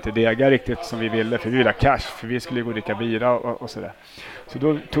ville de inte dega riktigt som vi ville för vi ville ha cash för vi skulle gå och dricka bira och sådär. Så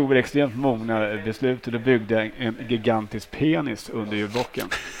då tog vi extremt många beslut och då byggde en gigantisk penis under julbocken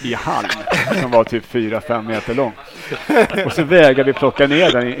i halm som var typ 4-5 meter lång. Och så vägade vi plocka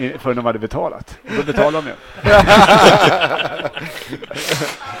ner den för de hade betalat. Och då betalade de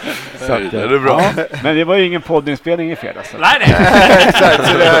så att, det är bra. Ja, men det var ju ingen poddinspelning i fredags. Nej. Exakt,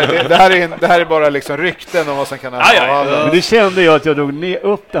 så det här är bara liksom rykten om vad som kan ha. Men det kände jag att jag drog ner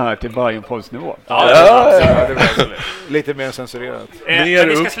upp det här till Bajen-poddsnivå. Lite mer censurerat. Men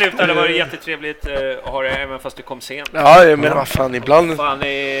vi ska sluta, det var jättetrevligt att ha det även fast du kom sent. Ja, men vad fan, ibland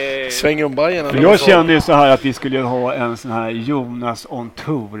svänger om Bajen. Jag kände ju så här att vi skulle ha en sån här Jonas on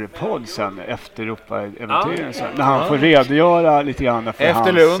Tour-podd sen efter Europa-äventyren. När han får redogöra lite grann för efter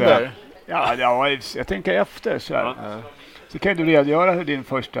eller under? Ja, jag tänker efter så här. Så kan du redogöra hur din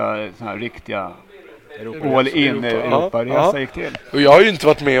första sån här riktiga all-in Europa-resa gick till. Och jag har ju inte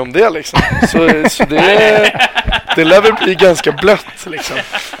varit med om det liksom. Så det lär väl bli ganska blött liksom.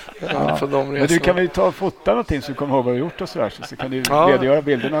 För de men du kan väl ta och fota någonting så du kommer ihåg vad du gjort och sådär så kan du redogöra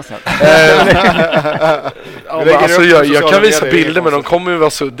bilderna sen. Alltså jag kan visa bilder men de kommer ju vara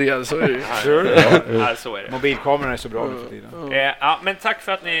suddiga så är det ju. Så är det. Mobilkameran är så bra nu för tiden. Men tack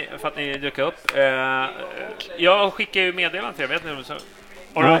för att ni dök upp. Jag skickar ju meddelande till er, vet ni så.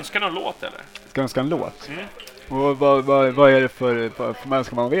 Har du önskat någon låt eller? Ska önska en låt? Och vad är det för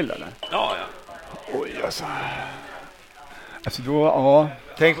människor man vill eller? Ja. Oj alltså då,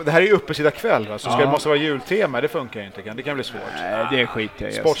 Tänk, det här är ju uppesida kväll va? Så det måste vara jultema, det funkar ju inte. Det kan bli svårt. Nej, det är skit.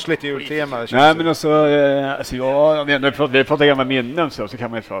 Sportsligt jultema. Nej, men alltså vi pratar gamla minnen så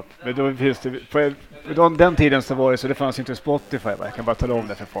kan man ju prata. Men då finns det, på den tiden så var det så det fanns inte Spotify va? Jag kan bara tala om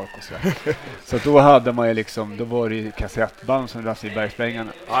det för folk och så då hade man ju liksom, då var det ju kassettband som Lasse i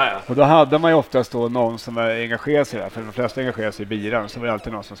Bergsprängarna. Och då hade man ju oftast då någon som var engagerad sig där, för de flesta engagerade sig i biran så var det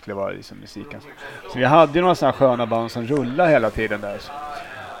alltid någon som skulle vara liksom musiken. Så vi hade ju några sådana sköna band som rullade hela tiden där.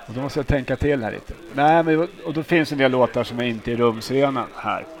 Och då måste jag tänka till här lite. Nej, men och då finns en del låtar som är inte i rumsrena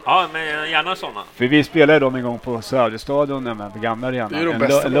här. Ja, men gärna sådana. För vi spelade dem en gång på Söderstadion med gamla arenan.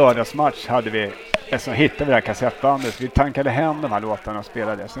 En lördagsmatch hade vi. Så hittade vi det här kassettbandet. Vi tankade hem de här låtarna och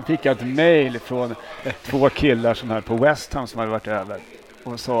spelade. Sen fick jag ett mejl från 2 killar som här på West Ham som hade varit över.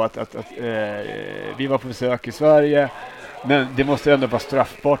 Och sa att vi var på besök i Sverige. Men det måste ändå vara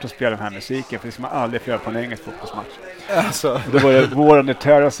straffbart att spela den här musiken. För det ska man aldrig få göra på en engelsk fotbollsmatch. Alltså. Då var det War on the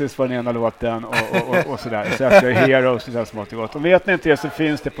Terraces var den ena låten och sådär. Så efter Heroes och sådär som har gått. Om vet ni inte det så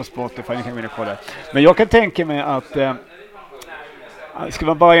finns det på Spotify, ni kan gå in och kolla. Men jag kan tänka mig att Ska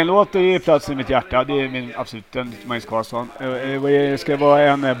man bara en låt och ge plats i mitt hjärta, det är min absolut, den Magnus Carlsson. Ska vara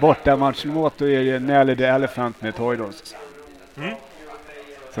en bortamatchlåt, då är det Nelly the Elephant med Toy Dolls.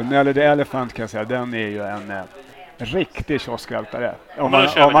 Så Nelly the Elephant kan jag säga, den är ju en riktig kioskvältare. Om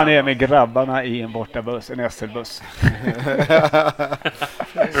man är med grabbarna i en bortabuss, en SL-buss.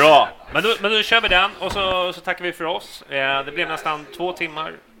 Bra, men då kör vi den och så tackar vi för oss. Det blev nästan 2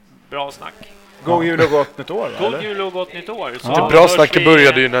 timmar bra snack. God jul och gott nytt år. God jul och gott nytt år. Så det bra snacket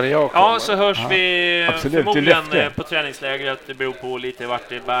började ju när jag kom. Ja, så hörs vi förmodligen på träningslägret. Det beror på lite vart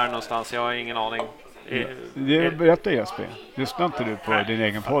det bär någonstans. Jag har ingen aning. Det berättar Jesper. Lyssnar inte du på din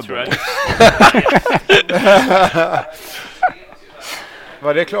egen podd?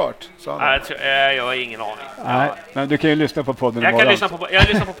 Var det klart? Jag har ingen aning. Nej, men du kan ju lyssna på podden jag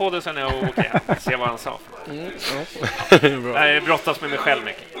lyssnar på podden sen när jag åker. Se vad han sa. Jag brottas med mig själv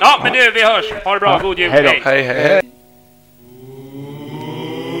mycket. Ja, men nu, vi hörs. Ha det bra. God jul. Hej. Hej.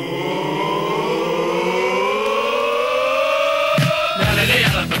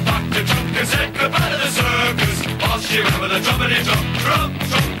 She went with a trumpety trump, trump,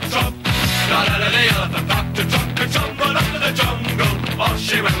 trump, trump. Got out of the elephant, back to trump and trump, but up to the jungle. Off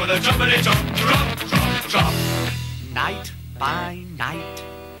she went with a trumpety trump, trump, trump, trump. Night by night,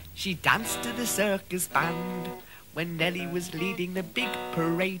 she danced to the circus band. When Nellie was leading the big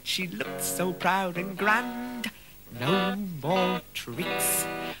parade, she looked so proud and grand. No more tricks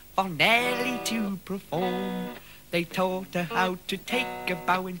for Nellie to perform. They taught her how to take a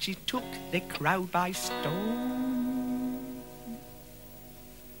bow, and she took the crowd by storm.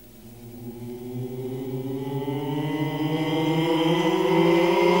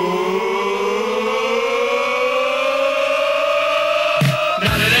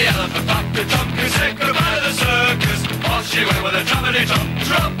 She went with a trumpety trump,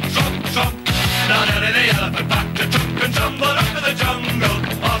 trump, trump, trump. Now Nelly the elephant packed a trunk and tumbled up to the jungle.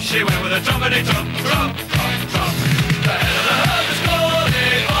 Off she went with a trumpety trump, trump, trump, trump. The head of the herd is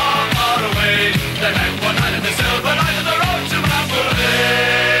calling far, far away. They met one night in the silver night on the road to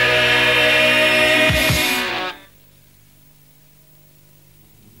Mandalay.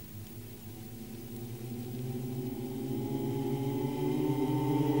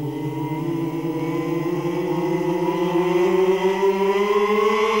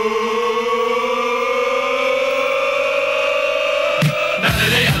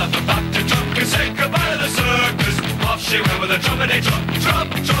 She went with a trumpety trump,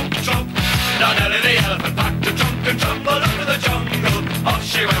 trump, trump, trump. Now Nelly the elephant packed a trunk and tumbled up to the jungle. Off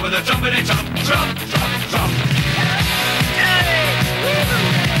she went with a trumpety trump, trump, trump, trump.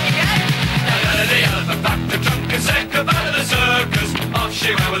 Now Nelly the elephant packed a trunk and said goodbye to the circus. Off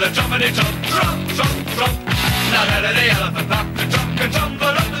she went with a trumpety trump, trump, trump, trump. Now Nelly the elephant packed a trunk and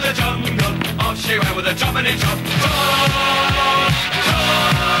tumbled up to the jungle. Off she went with a trumpety trump, trump, trump, trump.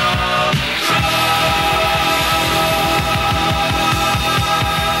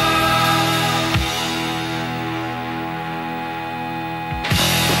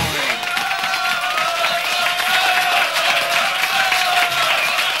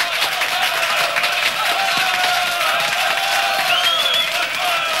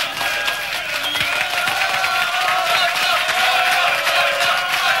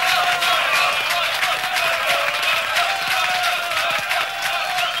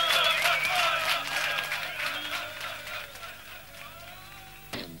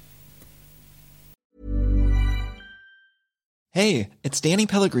 Hey, it's Danny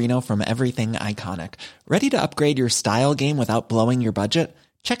Pellegrino from Everything Iconic. Ready to upgrade your style game without blowing your budget?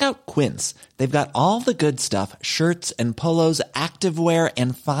 Check out Quince. They've got all the good stuff, shirts and polos, activewear,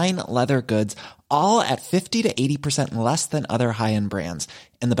 and fine leather goods, all at 50 to 80% less than other high-end brands.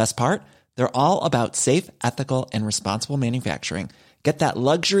 And the best part? They're all about safe, ethical, and responsible manufacturing. Get that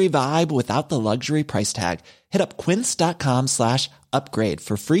luxury vibe without the luxury price tag. Hit up quince.com/upgrade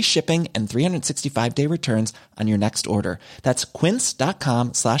for free shipping and 365-day returns on your next order. That's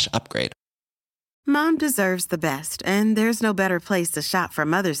quince.com/upgrade. Mom deserves the best, and there's no better place to shop for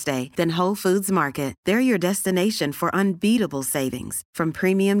Mother's Day than Whole Foods Market. They're your destination for unbeatable savings, from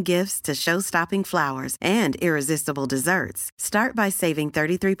premium gifts to show-stopping flowers and irresistible desserts. Start by saving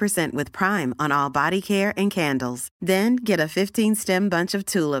 33% with Prime on all body care and candles. Then get a 15-stem bunch of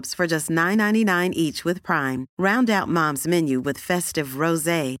tulips for just $9.99 each with Prime. Round out Mom's menu with festive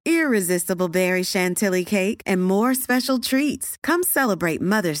rosé, irresistible berry chantilly cake, and more special treats. Come celebrate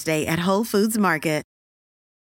Mother's Day at Whole Foods Market.